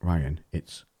Mr. Ryan,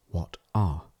 it's what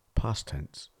are, past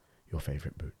tense, your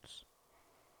favorite boots?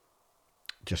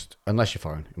 Just unless you're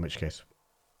foreign, in which case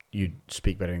you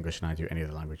speak better English than I do any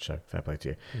other language, so fair play to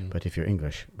you. But if you're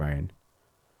English, Ryan,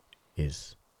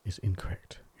 is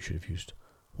incorrect. You should have used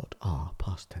what are,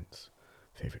 past tense,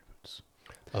 favorite boots.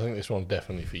 I think this one's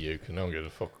definitely for you, because no one gives a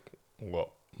fuck what.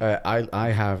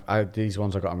 These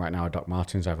ones I've got on right now are Doc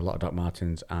Martens. I have a lot of Doc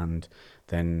Martens and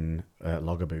then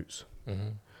Logger boots.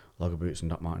 Logger boots and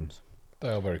Doc Martens. They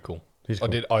are very cool.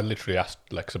 Cool. I literally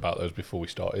asked Lex about those before we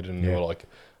started, and they were like,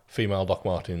 female Doc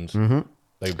Martens.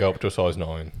 They go up to a size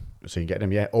 9. So you get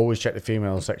them, yeah. Always check the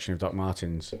female section of Doc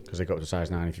Martens because they go up to size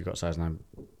 9 if you've got size 9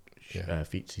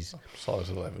 feetsies. Size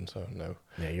 11, so no.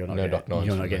 Yeah, you're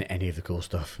not getting any of the cool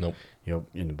stuff. Nope. You're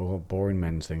in the boring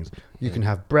men's things. You can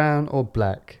have brown or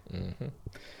black.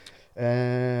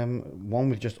 One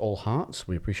with just all hearts.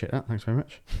 We appreciate that. Thanks very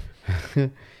much.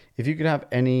 If you could have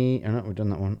any... Oh, no, we've done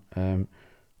that one.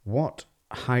 What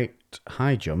high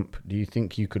jump do you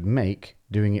think you could make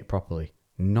doing it properly?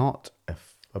 Not a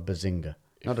bazinga.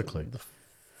 Not a clue. The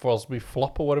Frosby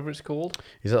flop or whatever it's called.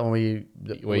 Is that the one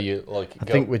where you like? I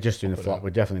think we're just doing the flop.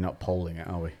 We're definitely not polling it,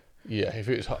 are we? Yeah, if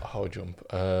it was high jump.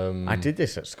 I did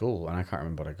this at school and I can't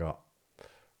remember what I got.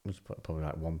 It was probably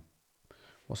like one.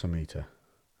 What's a meter?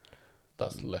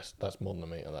 That's less. That's more than a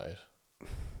meter. That is.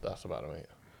 That's about a meter.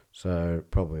 So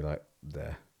probably like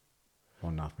there,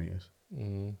 1.5 meters.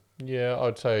 Yeah,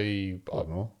 I'd say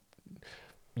more.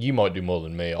 You might do more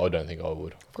than me. I don't think I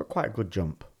would. I've got quite a good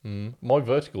jump. My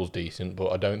vertical's decent, but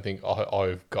I don't think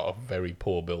I've got a very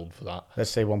poor build for that.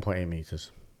 Let's say 1.8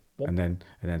 meters, and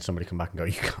then somebody come back and go,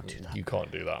 "You can't do that. You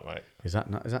can't do that, mate." Is that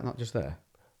not just there?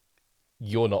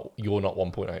 You're not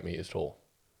 1.8 meters tall.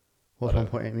 What's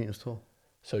 1.8 meters tall?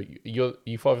 So you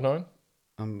 5'9"?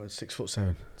 I'm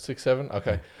 6'7". 6'7"?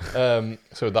 Okay.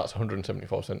 So that's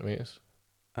 175 centimeters.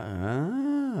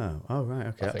 Oh, right.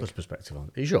 Okay, that puts perspective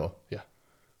on. Are you sure? Yeah.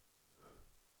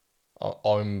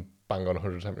 I'm bang on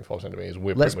 175 centimeters.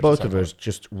 Let's both of us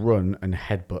just run and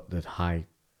headbutt the high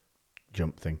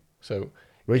jump thing. So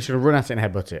we're just gonna run at it and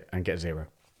headbutt it and get 0.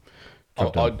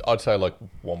 I'd say like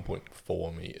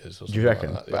 1.4 meters or something. Do you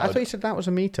reckon? Like that. But I thought you said that was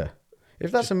a meter.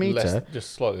 If that's a meter,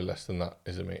 just slightly less than that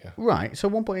is a meter. Right. So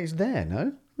 1.8 is there.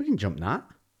 No, we can jump that.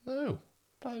 No,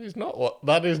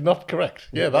 that is not correct.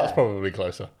 Yeah, that's probably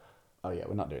closer. Oh yeah,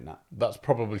 we're not doing that. That's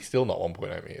probably still not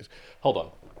 1.8 meters. Hold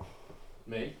on.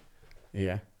 Me?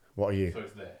 Yeah. What are you? So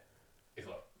it's there. It's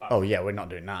like oh yeah, we're not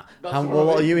doing that.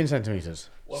 What are you in centimeters?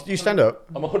 Well, you stand up.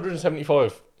 I'm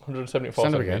 175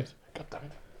 stand up again. God damn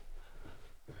it.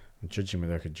 I'm judging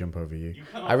whether I could jump over you.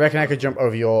 I could jump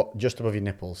over just above your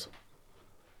nipples.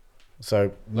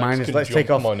 So let's take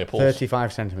off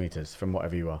 35 centimeters from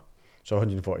whatever you are. So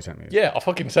 140 centimeters. Yeah, I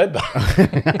fucking said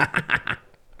that.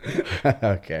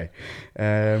 Okay.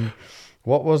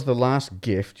 What was the last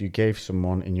gift you gave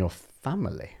someone in your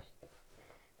family?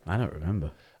 I don't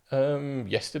remember.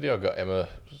 Yesterday I got Emma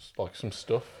like some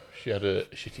stuff. She had a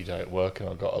shitty day at work, and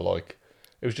I got her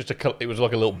it was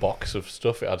like a little box of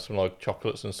stuff. It had some like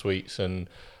chocolates and sweets and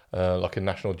like a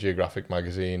National Geographic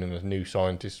magazine and a New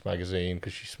Scientist magazine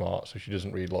because she's smart, so she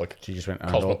doesn't read like. She just went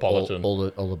Cosmopolitan.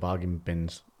 all the bargain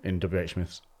bins in WH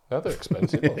Smith's. No, they're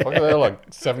expensive. They're like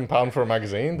 £7 for a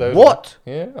magazine. What?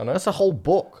 Yeah, I know. That's a whole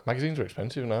book. Magazines are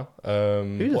expensive now.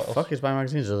 Who the fuck is buying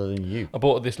magazines other than you? I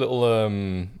bought this little.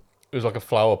 It was like a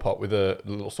flower pot with a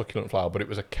little succulent flower, but it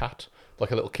was a cat,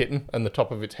 like a little kitten, and the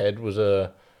top of its head was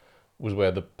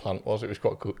where the plant was. It was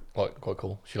quite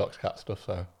cool. She likes cat stuff,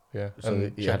 so yeah.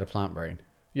 So you had a plant brain.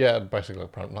 Yeah, basically a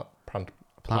plant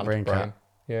brain cat.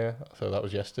 Yeah, so that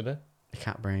was yesterday. A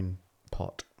cat brain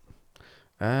pot.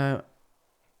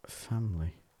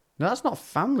 Family. No, that's not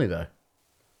family though.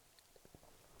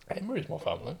 Emma is my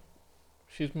family.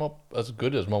 She's as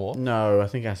good as my wife. No, I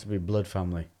think it has to be blood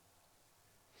family.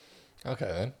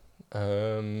 Okay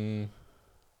then.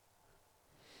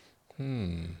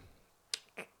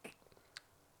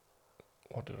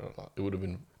 What did I like? It would have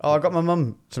been. Oh, I got my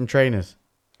mum some trainers.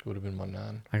 It would have been my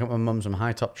nan. I got my mum some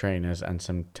high top trainers and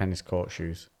some tennis court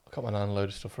shoes. I got my nan a load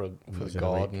of stuff for the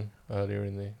garden earlier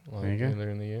in the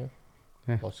year.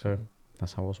 Yeah, so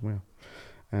that's how awesome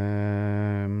we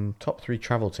are. Top 3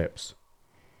 travel tips.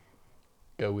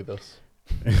 Go with us.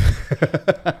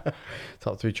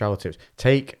 Top 3 travel tips.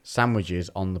 Take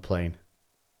sandwiches on the plane.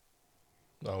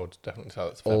 I would definitely say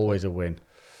that's always a win.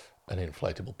 An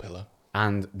inflatable pillow.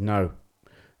 And no,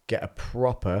 get a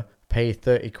proper, pay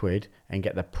 30 quid and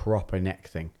get the proper neck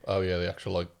thing. Oh yeah, the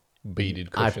actual like beaded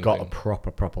cushion I've got thing.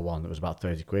 a proper one that was about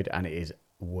 30 quid and it is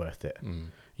worth it.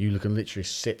 You can literally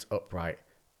sit upright,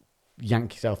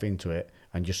 yank yourself into it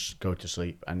and just go to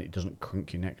sleep and it doesn't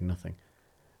crunk your neck, nothing.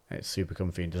 And it's super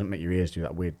comfy and doesn't make your ears do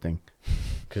that weird thing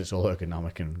because it's all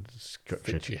ergonomic and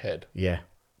structured. Fits your head. Yeah.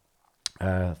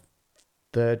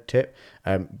 Third tip,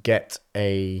 get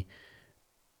a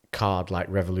card like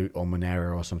Revolut or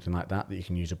Monero or something like that you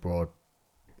can use abroad,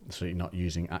 so you're not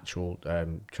using actual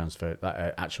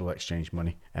actual exchange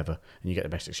money ever, and you get the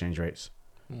best exchange rates.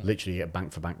 Literally, you get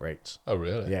bank for bank rates. Oh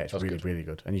really? Yeah, it's That's really good. really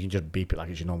good, and you can just beep it like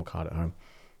it's your normal card at home,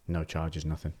 no charges,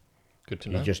 nothing. Good to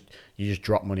know. You just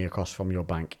drop money across from your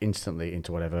bank instantly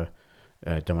into whatever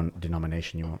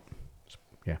denomination you want.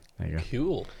 Yeah, there you go.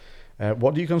 Cool.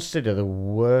 What do you consider the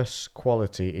worst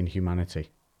quality in humanity?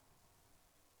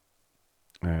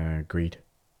 Greed.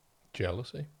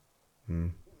 Jealousy.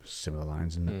 Similar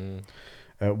lines, isn't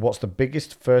it? What's the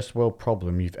biggest first world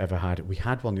problem you've ever had? We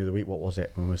had one the other week. What was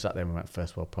it? When we sat there and we went,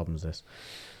 first world problems this.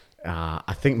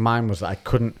 I think mine was that I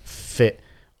couldn't fit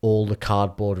all the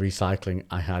cardboard recycling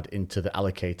I had into the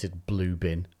allocated blue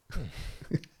bin.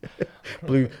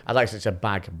 I'd like to say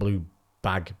blue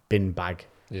bag, bin bag.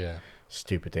 Yeah.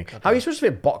 Stupid thing. How are you supposed to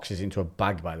fit boxes into a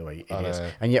bag, by the way, you idiots?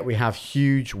 And yet we have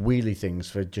huge wheelie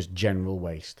things for just general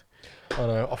waste. I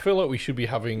know. I feel like we should be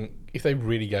having, if they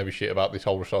really gave a shit about this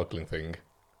whole recycling thing,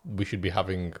 we should be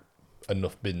having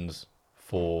enough bins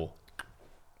for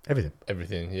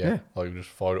everything. Yeah. Like just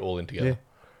fire it all in together.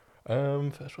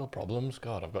 First world problems.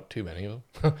 God, I've got too many of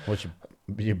them. What's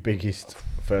your biggest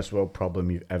first world problem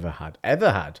you've ever had?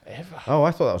 Ever. Oh,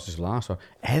 I thought that was just the last one.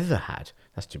 Ever had?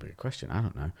 That's too big a question. I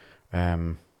don't know.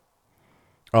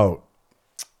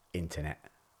 Internet.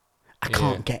 I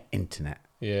can't get internet.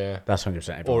 Yeah. That's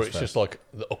 100%. Or it's just like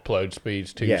the upload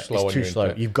speed's too slow. It's too slow.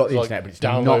 Internet. You've got the internet, but it's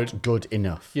not good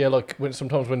enough. Yeah, like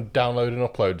sometimes when download and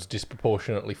upload's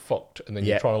disproportionately fucked, and then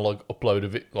you're trying to like upload a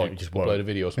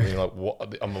video or something, like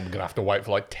what? I'm gonna have to wait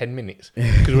for like 10 minutes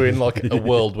because we're in like a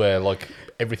world where like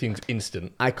everything's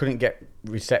instant. I couldn't get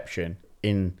reception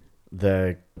in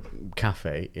the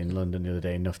cafe in London the other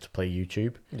day enough to play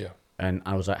YouTube. Yeah. And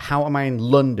I was like, how am I in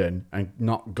London and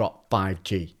not got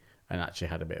 5G? And actually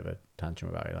had a bit of a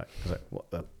tantrum about it. Like, I was like,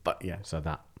 what the? But yeah, so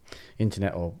that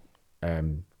internet or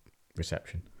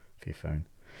reception for your phone.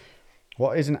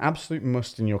 What is an absolute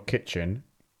must in your kitchen?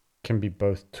 Can be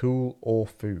both tool or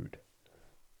food.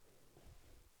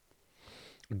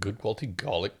 A good quality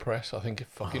garlic press. I think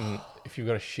if you've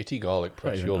got a shitty garlic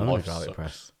press, your life sucks.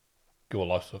 Press. Your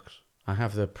life sucks. I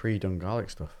have the pre-done garlic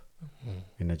stuff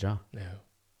in the jar. No.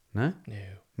 No? No.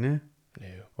 No? No.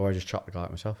 Or I just chop the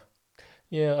garlic myself.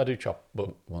 Yeah, I do chop,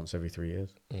 but once every 3 years.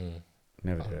 Mm.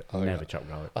 Never do it. Never chop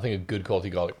garlic. I think a good quality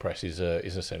garlic press is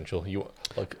essential. You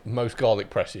like most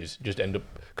garlic presses just end up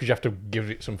because you have to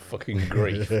give it some fucking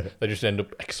grief. They just end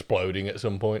up exploding at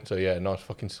some point. So yeah, a nice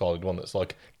fucking solid one that's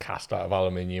like cast out of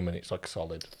aluminium and it's like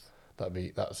solid.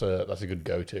 That's a good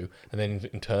go-to. And then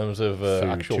in terms of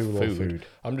actual food,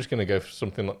 I'm just gonna go for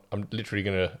something like I'm literally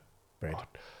gonna. Bread. I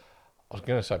was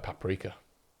gonna say paprika.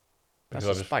 That's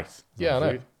a spice. Yeah, I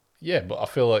know. Yeah, but I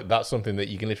feel like that's something that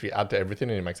you can literally add to everything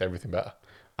and it makes everything better.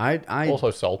 Also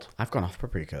salt. I've gone off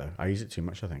paprika though. I use it too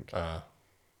much, I think.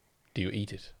 Do you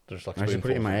eat it? Just like I used to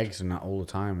put it in my eggs and that all the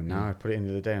time, and now I put it in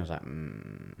the other day and I was like,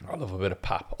 I love a bit of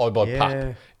pap. I buy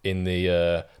pap in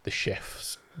the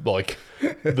chef's, like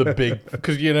the big,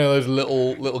 because you know those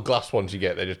little glass ones you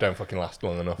get, they just don't fucking last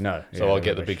long enough. No. So I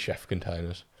get the big chef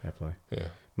containers. Fair play. Yeah.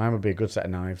 Mine would be a good set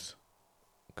of knives.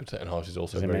 Good set of knives is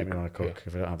also very good. Does it make me want to cook? Yeah.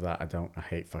 If I don't have that, I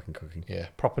hate fucking cooking. Yeah,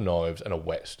 proper knives and a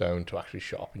whetstone to actually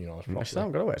sharpen your knives properly. I still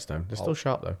haven't got a whetstone. They're still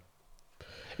sharp though.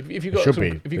 If you've got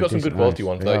some good quality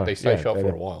ones, they stay sharp for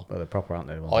a while. Well, they're proper, aren't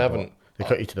they? I haven't. They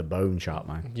cut you to the bone sharp,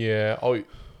 man. Yeah,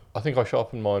 I think I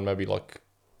sharpened mine maybe like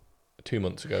 2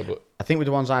 months ago, but I think with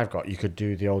the ones I've got, you could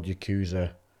do the old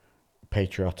Yakuza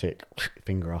patriotic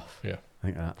finger off. Yeah, I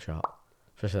think that's sharp,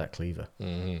 especially that cleaver.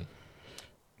 Mm-hmm.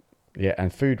 Yeah,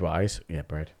 and food-wise,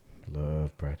 bread.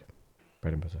 Love bread.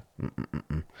 Bread and butter.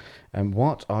 And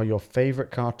what are your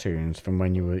favourite cartoons from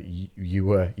when you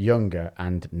were younger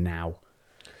and now?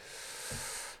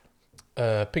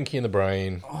 Pinky and the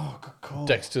Brain. Oh, good call.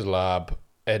 Dexter's Lab.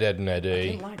 Ed, Edd and Eddy. I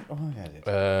didn't like. Oh,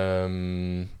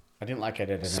 I didn't like Ed,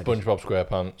 Edd and Eddy. SpongeBob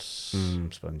SquarePants.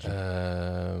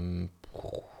 SpongeBob.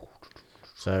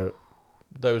 So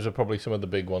those are probably some of the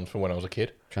big ones from when I was a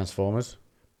kid. Transformers.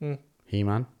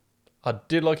 He-Man. I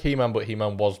did like He-Man, but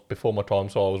He-Man was before my time,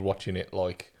 so I was watching it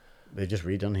like... They just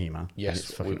redone He-Man. Yes.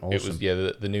 It's fucking awesome. It was,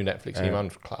 the new Netflix He-Man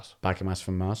was class. Bag-O-Mass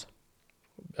from Mars.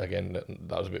 Again,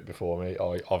 that was a bit before me.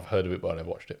 I've heard of it, but I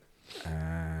never watched it.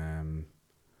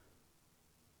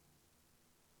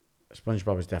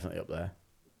 SpongeBob is definitely up there.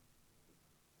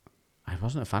 I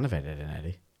wasn't a fan of Ed, Edd and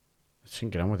Eddy. I just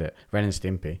didn't get on with it. Ren and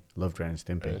Stimpy. Loved Ren and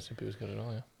Stimpy. Ren and Stimpy was good at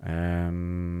all,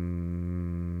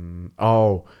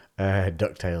 yeah.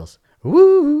 DuckTales.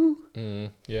 Woo!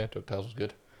 Yeah, DuckTales was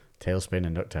good. Tailspin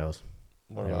and DuckTales.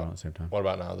 What about at the same time? What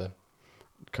about now then?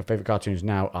 Favourite cartoons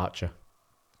now, Archer.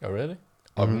 Oh, really?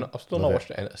 I've still not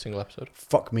watched a single episode.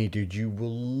 Fuck me, dude. You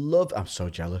will love... I'm so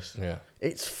jealous. Yeah.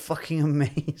 It's fucking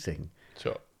amazing.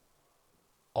 So,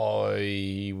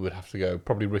 I would have to go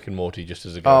probably Rick and Morty just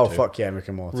as a go-to. Oh, fuck yeah, Rick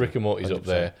and Morty. Rick and Morty's 100%. Up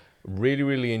there. Really,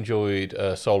 really enjoyed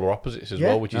Solar Opposites as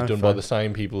well, which is done by the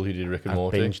same people who did Rick and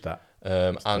Morty. I've binged that.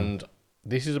 And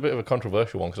this is a bit of a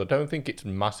controversial one because I don't think it's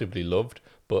massively loved,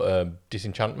 but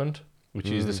Disenchantment,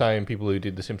 which is the same people who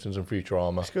did The Simpsons and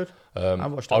Futurama. It's good. I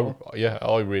watched it. Yeah,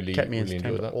 I really, kept me really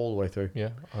enjoyed that all the way through. Yeah,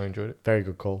 I enjoyed it. Very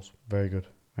good calls. Very good.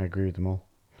 I agree with them all.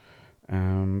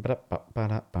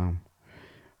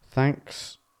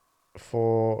 Thanks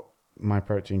for my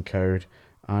protein code.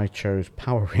 I chose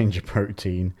Power Ranger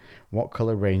protein. What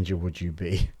color Ranger would you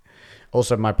be?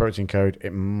 Also, my protein code,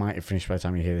 it might have finished by the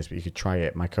time you hear this, but you could try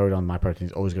it. My code on my protein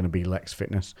is always going to be Lex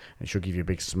Fitness. It should give you a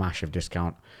big smash of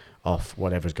discount off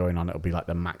whatever's going on. It'll be like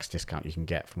the max discount you can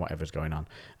get from whatever's going on.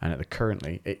 And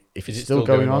currently, if it's still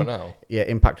going on now? Yeah,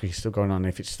 Impact Week is still going on.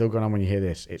 If it's still going on when you hear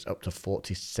this, it's up to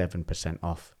 47%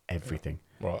 off everything.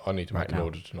 Right, I need to make an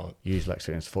order tonight. Use Lex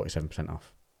Fitness, 47%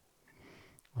 off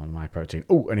on my protein.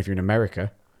 Oh, and if you're in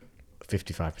America,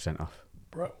 55% off.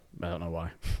 Bro. I don't know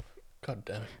why. God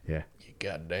damn it. Yeah. You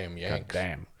goddamn Yanks. God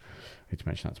damn. I need to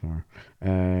mention that tomorrow.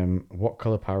 What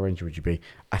colour Power Ranger would you be?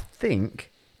 I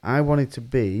think I wanted to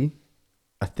be...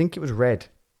 I think it was red.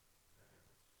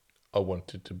 I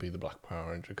wanted to be the Black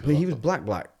Power Ranger. But he was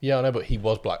black. Yeah, I know, but he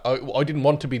was black. I didn't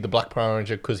want to be the Black Power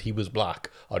Ranger because he was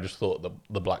black. I just thought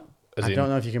the black... I don't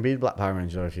know if you can be the Black Power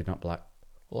Ranger or if you're not black.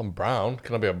 Well, I'm brown.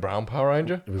 Can I be a brown Power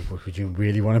Ranger? Would you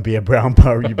really want to be a brown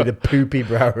Power Ranger? You'd be the poopy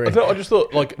brown Ranger. No, I just thought,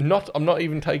 I'm not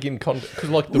even taking context.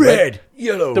 Because, the red,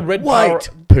 yellow, the red white,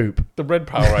 poop. The red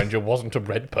Power Ranger wasn't a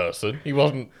red person. He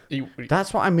wasn't...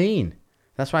 That's what I mean.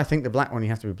 That's why I think the black one, you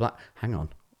have to be black. Hang on.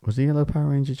 Was the yellow Power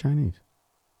Ranger Chinese?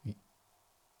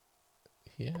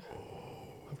 Yeah.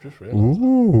 I've just realised.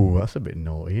 Ooh, that's a bit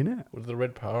naughty, isn't it? Was the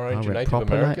Red Power Ranger Native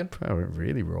American? I went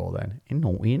really raw then.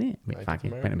 Naughty, innit?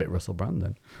 Went a bit Russell Brand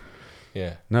then.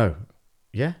 Yeah. No.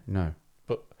 Yeah? No.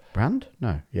 But Brand?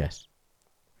 No. Yes.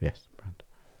 Yes, Brand.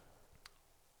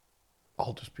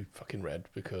 I'll just be fucking red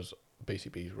because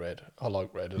BCB's red. I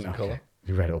like red as a colour.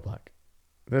 You red or black?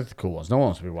 That's the cool ones. No one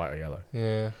wants to be white or yellow.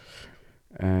 Yeah.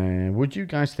 Would you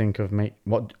guys think of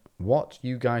what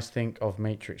you guys think of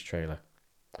Matrix trailer?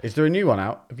 Is there a new one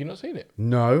out? Have you not seen it?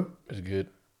 No. It's good.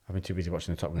 I've been too busy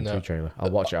watching the Top Gun 2 trailer.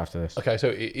 I'll watch it after this. Okay,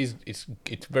 so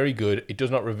it's very good. It does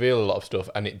not reveal a lot of stuff,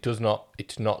 and it's not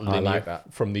linear like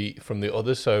that. from the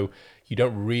others. So you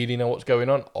don't really know what's going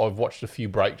on. I've watched a few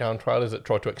breakdown trailers that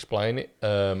try to explain it,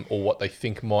 or what they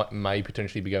think may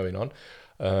potentially be going on.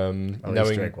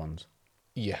 Easter egg ones.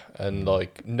 Yeah, and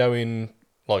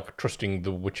trusting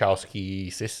the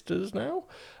Wachowski sisters now.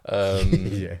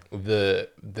 Yeah.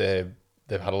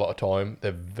 They've had a lot of time.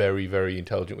 They're very, very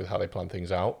intelligent with how they plan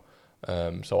things out.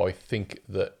 So I think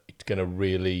that it's going to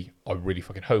really, I really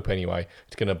fucking hope anyway,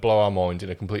 it's going to blow our minds in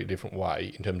a completely different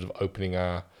way in terms of opening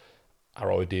our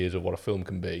ideas of what a film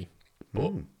can be.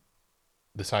 But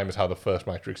the same as how the first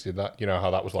Matrix did that. You know,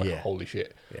 how that was like, holy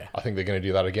shit. Yeah. I think they're going to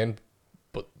do that again.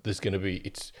 But there's going to be,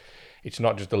 it's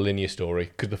not just a linear story.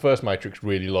 Because the first Matrix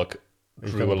really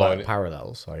drew a line.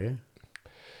 Parallels, are you?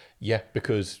 Yeah,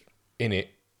 because in it,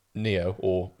 Neo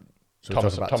or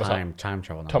Thomas time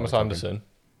travel. Thomas Anderson,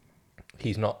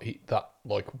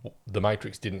 the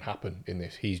Matrix didn't happen in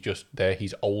this. He's just there.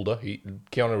 He's older.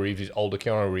 Keanu Reeves is older.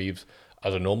 Keanu Reeves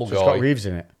as a normal guy. It's got Reeves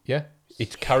in it. Yeah,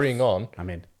 it's carrying on. I'm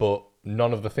in. But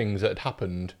none of the things that had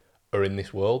happened are in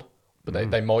this world. But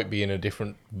they might be in a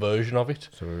different version of it.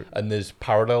 And there's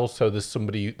parallels. So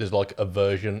there's like a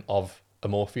version of a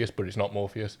Morpheus, but it's not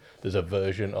Morpheus. There's a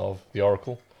version of the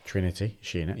Oracle. Trinity, is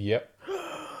she in it? Yep.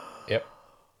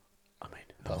 I mean,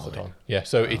 that's the time. Yeah,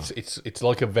 so it's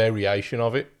like a variation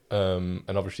of it, and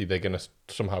obviously they're going to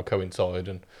somehow coincide,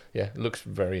 and yeah, it looks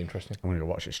very interesting. I'm going to go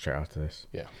watch it straight after this.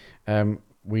 Yeah.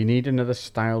 We need another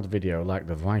styled video like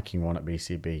the Viking one at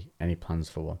BCB. Any plans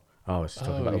for one? Oh, I was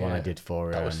talking about the one I did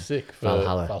for that was sick for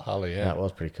Valhalla. Yeah, that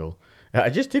was pretty cool. I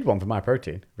just did one for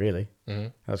MyProtein. Really,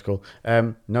 That's cool.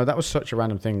 No, that was such a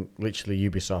random thing. Literally,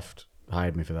 Ubisoft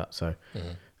hired me for that, so.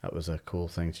 That was a cool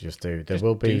thing to just do. There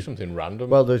will be do something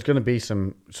random. Well, there's going to be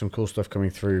some cool stuff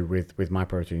coming through with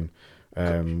MyProtein.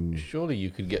 Surely you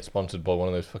could get sponsored by one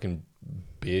of those fucking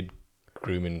beard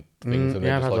grooming things.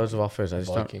 Yeah, I've had loads of offers. I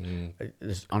just don't.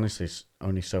 There's honestly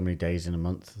only so many days in a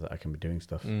month that I can be doing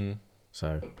stuff.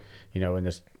 So, and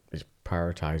it's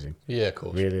prioritizing. Yeah, of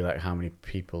course. Really, like how many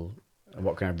people and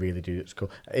what can I really do that's cool.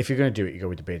 If you're going to do it, you go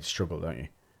with the Beard Struggle, don't you?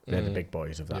 They're the big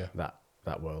boys of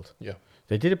that world. Yeah.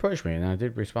 They did approach me and I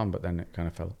did respond, but then it kind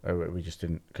of fell. We just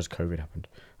didn't because COVID happened.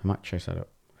 I might chase that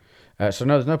up. So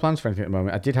no, there's no plans for anything at the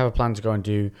moment. I did have a plan to go and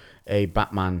do a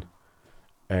Batman,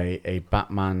 a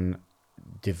Batman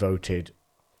devoted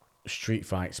street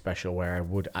fight special where I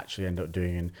would actually end up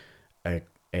doing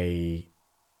a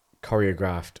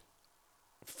choreographed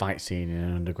fight scene in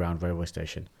an underground railway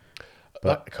station.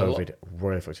 But COVID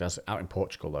really fucked. That's out in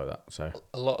Portugal though.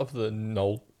 A lot of the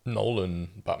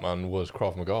Nolan Batman was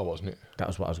Krav Maga, wasn't it? That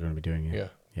was what I was going to be doing. Yeah.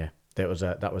 That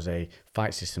was a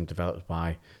fight system developed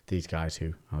by these guys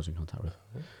who I was in contact with.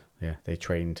 Yeah, they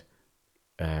trained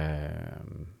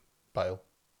Bale.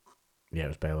 Yeah, it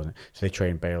was Bale, wasn't it? So they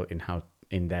trained Bale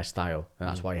in their style, and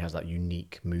that's why he has that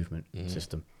unique movement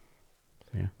system.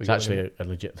 Yeah, it's actually a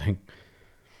legit thing.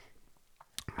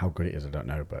 How good it is, I don't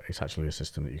know, but it's actually a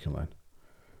system that you can learn.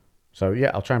 So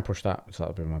yeah, I'll try and push that. So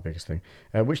that'll be my biggest thing.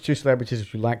 Which two celebrities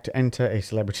would you like to enter a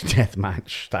celebrity death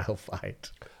match style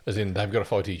fight? As in, they've got to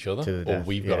fight each other, or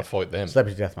we've got to fight them.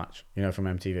 Celebrity death match, from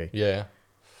MTV. Yeah.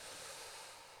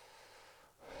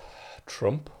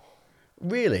 Trump.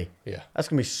 Really? Yeah. That's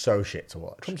gonna be so shit to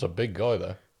watch. Trump's a big guy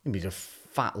though. He's a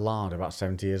fat lard about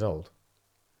 70 years old.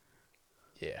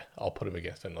 Yeah, I'll put him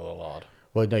against another lard.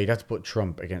 Well, no, you'd have to put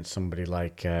Trump against somebody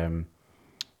like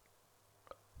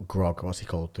Grog. What's he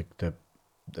called? The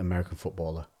American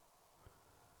footballer.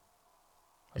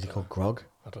 Is he called Grog?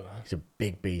 I don't know. He's a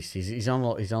big beast. He's on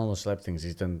all the celeb things.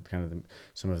 He's done kind of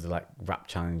some of the like rap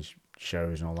challenge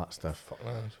shows and all that stuff. Fuck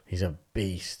knows. He's a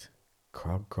beast.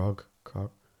 Grog.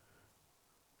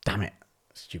 Damn it.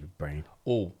 Stupid brain.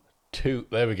 Oh,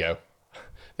 there we go.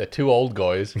 They're two old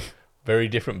guys. Very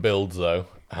different builds though.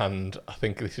 And I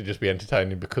think this would just be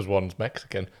entertaining because one's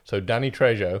Mexican. So Danny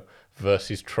Trejo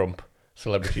versus Trump.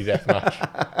 Celebrity death match.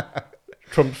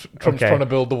 Trump's trying to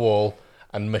build the wall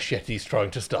and Machete's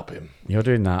trying to stop him. You're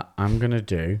doing that. I'm going to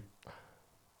do...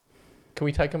 Can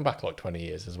we take them back like 20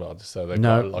 years as well, just so they've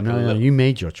no, got like no, a little... no. You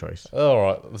made your choice. All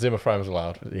right, Zimmer frame's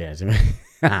allowed. Yeah, Zimmer.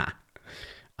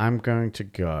 I'm going to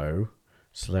go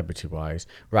celebrity-wise.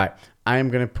 Right, I am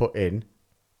going to put in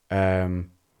the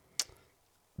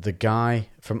guy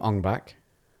from Ong Bak.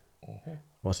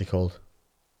 What's he called?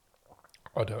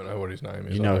 I don't know what his name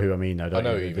is. You know who I mean, though, don't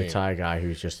I know you? who you The mean. Thai guy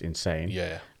who's just insane.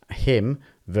 Yeah. Him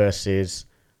versus,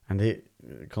 and he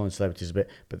calling celebrities a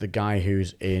bit, but the guy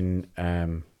who's in.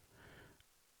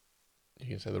 You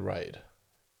can say The Raid.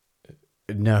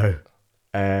 No.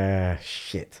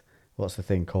 Shit. What's the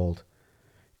thing called?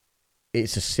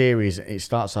 It's a series. It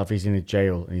starts off, he's in a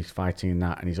jail and he's fighting in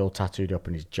that, and he's all tattooed up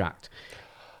and he's jacked.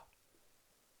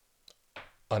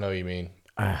 I know what you mean.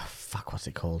 Fuck, what's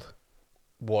it called?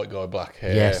 White guy, black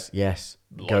hair. Yes.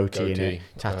 Goatee in it.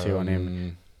 Tattoo on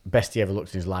him. Best he ever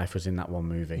looked in his life was in that one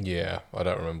movie. Yeah, I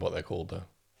don't remember what they're called though.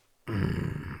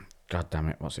 God damn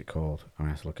it, what's it called? I'm going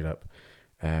to have to look it up.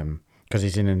 Because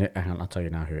he's in a... Hang on, I'll tell you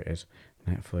now who it is.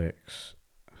 Netflix...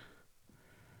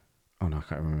 Oh no, I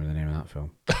can't remember the name of that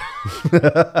film.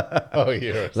 Oh,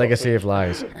 yeah. Legacy of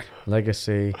Lies.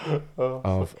 Legacy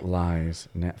of Lies.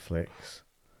 Netflix.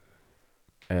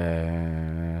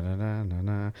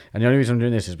 And the only reason I'm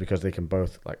doing this is because they can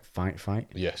both like fight.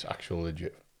 Yes, actual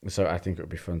legit. So I think it would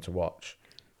be fun to watch.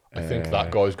 I think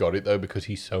that guy's got it though because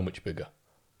he's so much bigger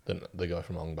than the guy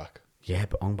from Ong Bak. Yeah,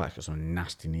 but Ong Bak's got some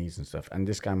nasty knees and stuff, and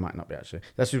this guy might not be actually.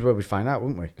 That's just where we find out,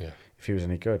 wouldn't we? Yeah. If he was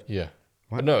any good. Yeah.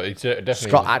 What? No, it's definitely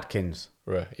Scott Adkins.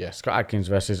 Right. Yeah. Scott Adkins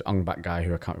versus Ong Bak guy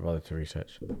who I can't be bothered to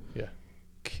research. Yeah.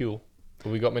 Cool.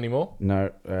 Have we got many more?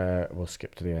 No, we'll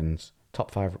skip to the ends.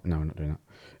 Top 5. No, we're not doing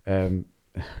that.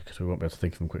 Because we won't be able to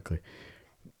think of them quickly.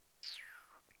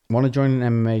 Want to join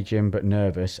an MMA gym but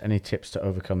nervous? Any tips to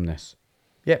overcome this?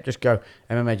 Yep, just go.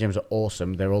 MMA gyms are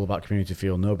awesome. They're all about community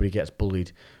feel. Nobody gets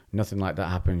bullied. Nothing like that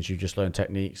happens. You just learn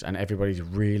techniques, and everybody's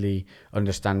really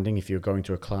understanding. If you're going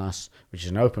to a class, which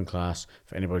is an open class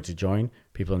for anybody to join,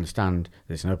 people understand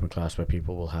that it's an open class where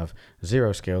people will have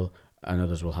zero skill and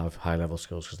others will have high-level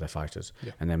skills because they're fighters.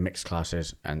 Yeah. And they're mixed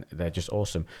classes, and they're just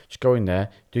awesome. Just go in there,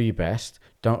 do your best.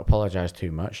 Don't apologize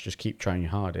too much. Just keep trying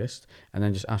your hardest, and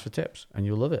then just ask for tips, and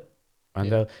you'll love it.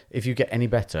 And if you get any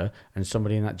better, and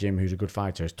somebody in that gym who's a good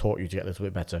fighter has taught you to get a little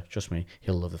bit better, trust me,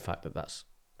 he'll love the fact that that's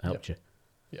helped you.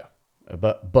 Yeah.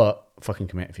 But fucking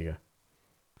commit if you go,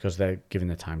 because they're giving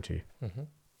their time to you. Mm-hmm.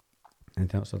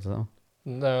 Anything else to that on?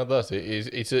 No, that's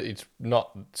it. It's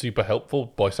not super helpful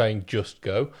by saying just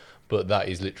go, but that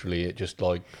is literally it. Just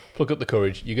like pluck up the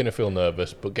courage. You're going to feel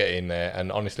nervous, but get in there.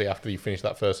 And honestly, after you finish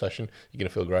that first session, you're going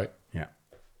to feel great. Yeah,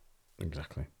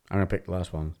 exactly. I'm going to pick the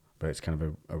last one, but it's kind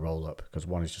of a roll up because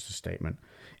one is just a statement.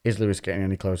 Is Lewis getting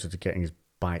any closer to getting his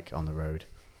bike on the road?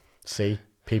 See,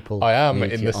 people. I am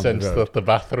in the sense that the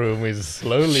bathroom is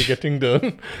slowly getting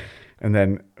done. And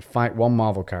then fight one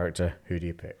Marvel character. Who do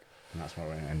you pick? And that's what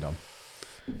we're going to end on.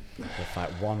 We'll fight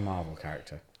one Marvel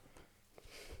character.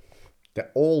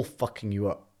 They're all fucking you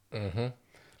up. Mm-hmm.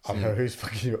 So who's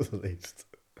fucking you up the least?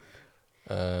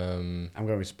 I'm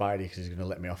going with Spidey because he's going to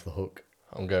let me off the hook.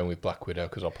 I'm going with Black Widow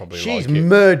because I'll probably She's like it.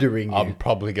 Murdering you. I'm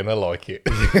probably going to like it.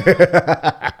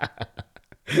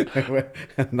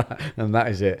 and that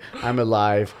is it. I'm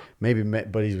alive. Maybe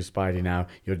met buddies with Spidey now.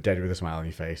 You're dead with a smile on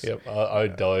your face. Yep, I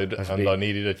died and I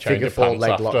needed a change of four pants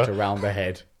leg after. locked around the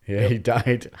head. Yeah, He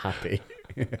died happy.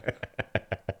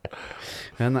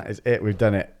 And that is it. We've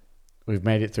done it. We've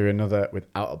made it through another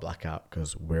without a blackout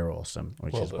because we're awesome,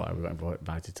 which is why we got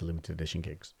invited to limited edition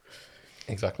gigs.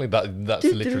 Exactly. That's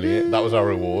literally it. That was our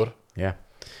reward. Yeah,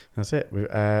 that's it.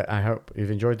 I hope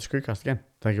you've enjoyed the Screwcast again.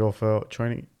 Thank you all for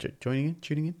tuning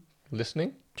in,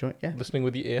 listening, yeah, listening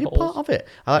with the ear You're holes. part of it.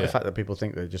 I like the fact that people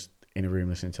think they're just in a room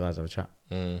listening to us have a chat.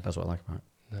 That's what I like about it.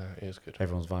 No, it is good.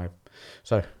 Everyone's vibe.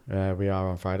 So we are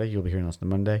on Friday. You'll be hearing us on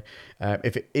Monday.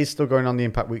 If it is still going on the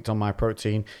Impact Week on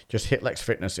MyProtein, just hit Lex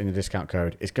Fitness in the discount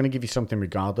code. It's going to give you something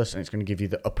regardless, and it's going to give you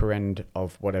the upper end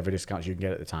of whatever discounts you can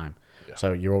get at the time. Yeah.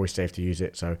 So you're always safe to use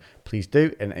it. So please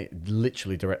do. And it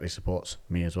literally directly supports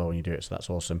me as well when you do it. So that's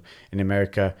awesome. In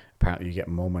America, apparently you get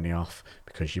more money off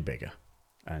because you're bigger.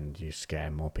 And you scare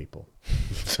more people.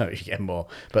 So you get more.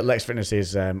 But Lex Fitness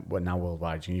is now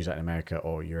worldwide. You can use that in America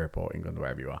or Europe or England,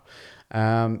 wherever you are.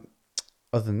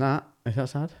 Other than that, is that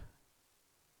sad?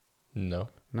 No.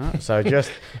 So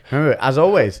just remember, as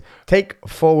always, take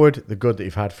forward the good that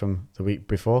you've had from the week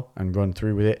before and run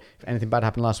through with it. If anything bad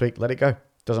happened last week, let it go.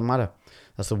 Doesn't matter.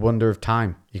 That's the wonder of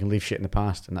time. You can leave shit in the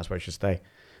past, and that's where it should stay.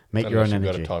 Make your own energy.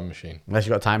 Unless you've got a time machine. Unless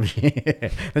you've got a time machine.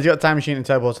 Unless you've got a time machine and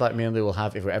turbots like me and Lou will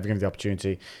have if we're ever given the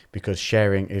opportunity, because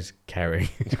sharing is caring.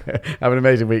 Have an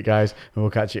amazing week, guys, and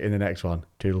we'll catch you in the next one.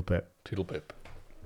 Toodle pip. Toodle pip.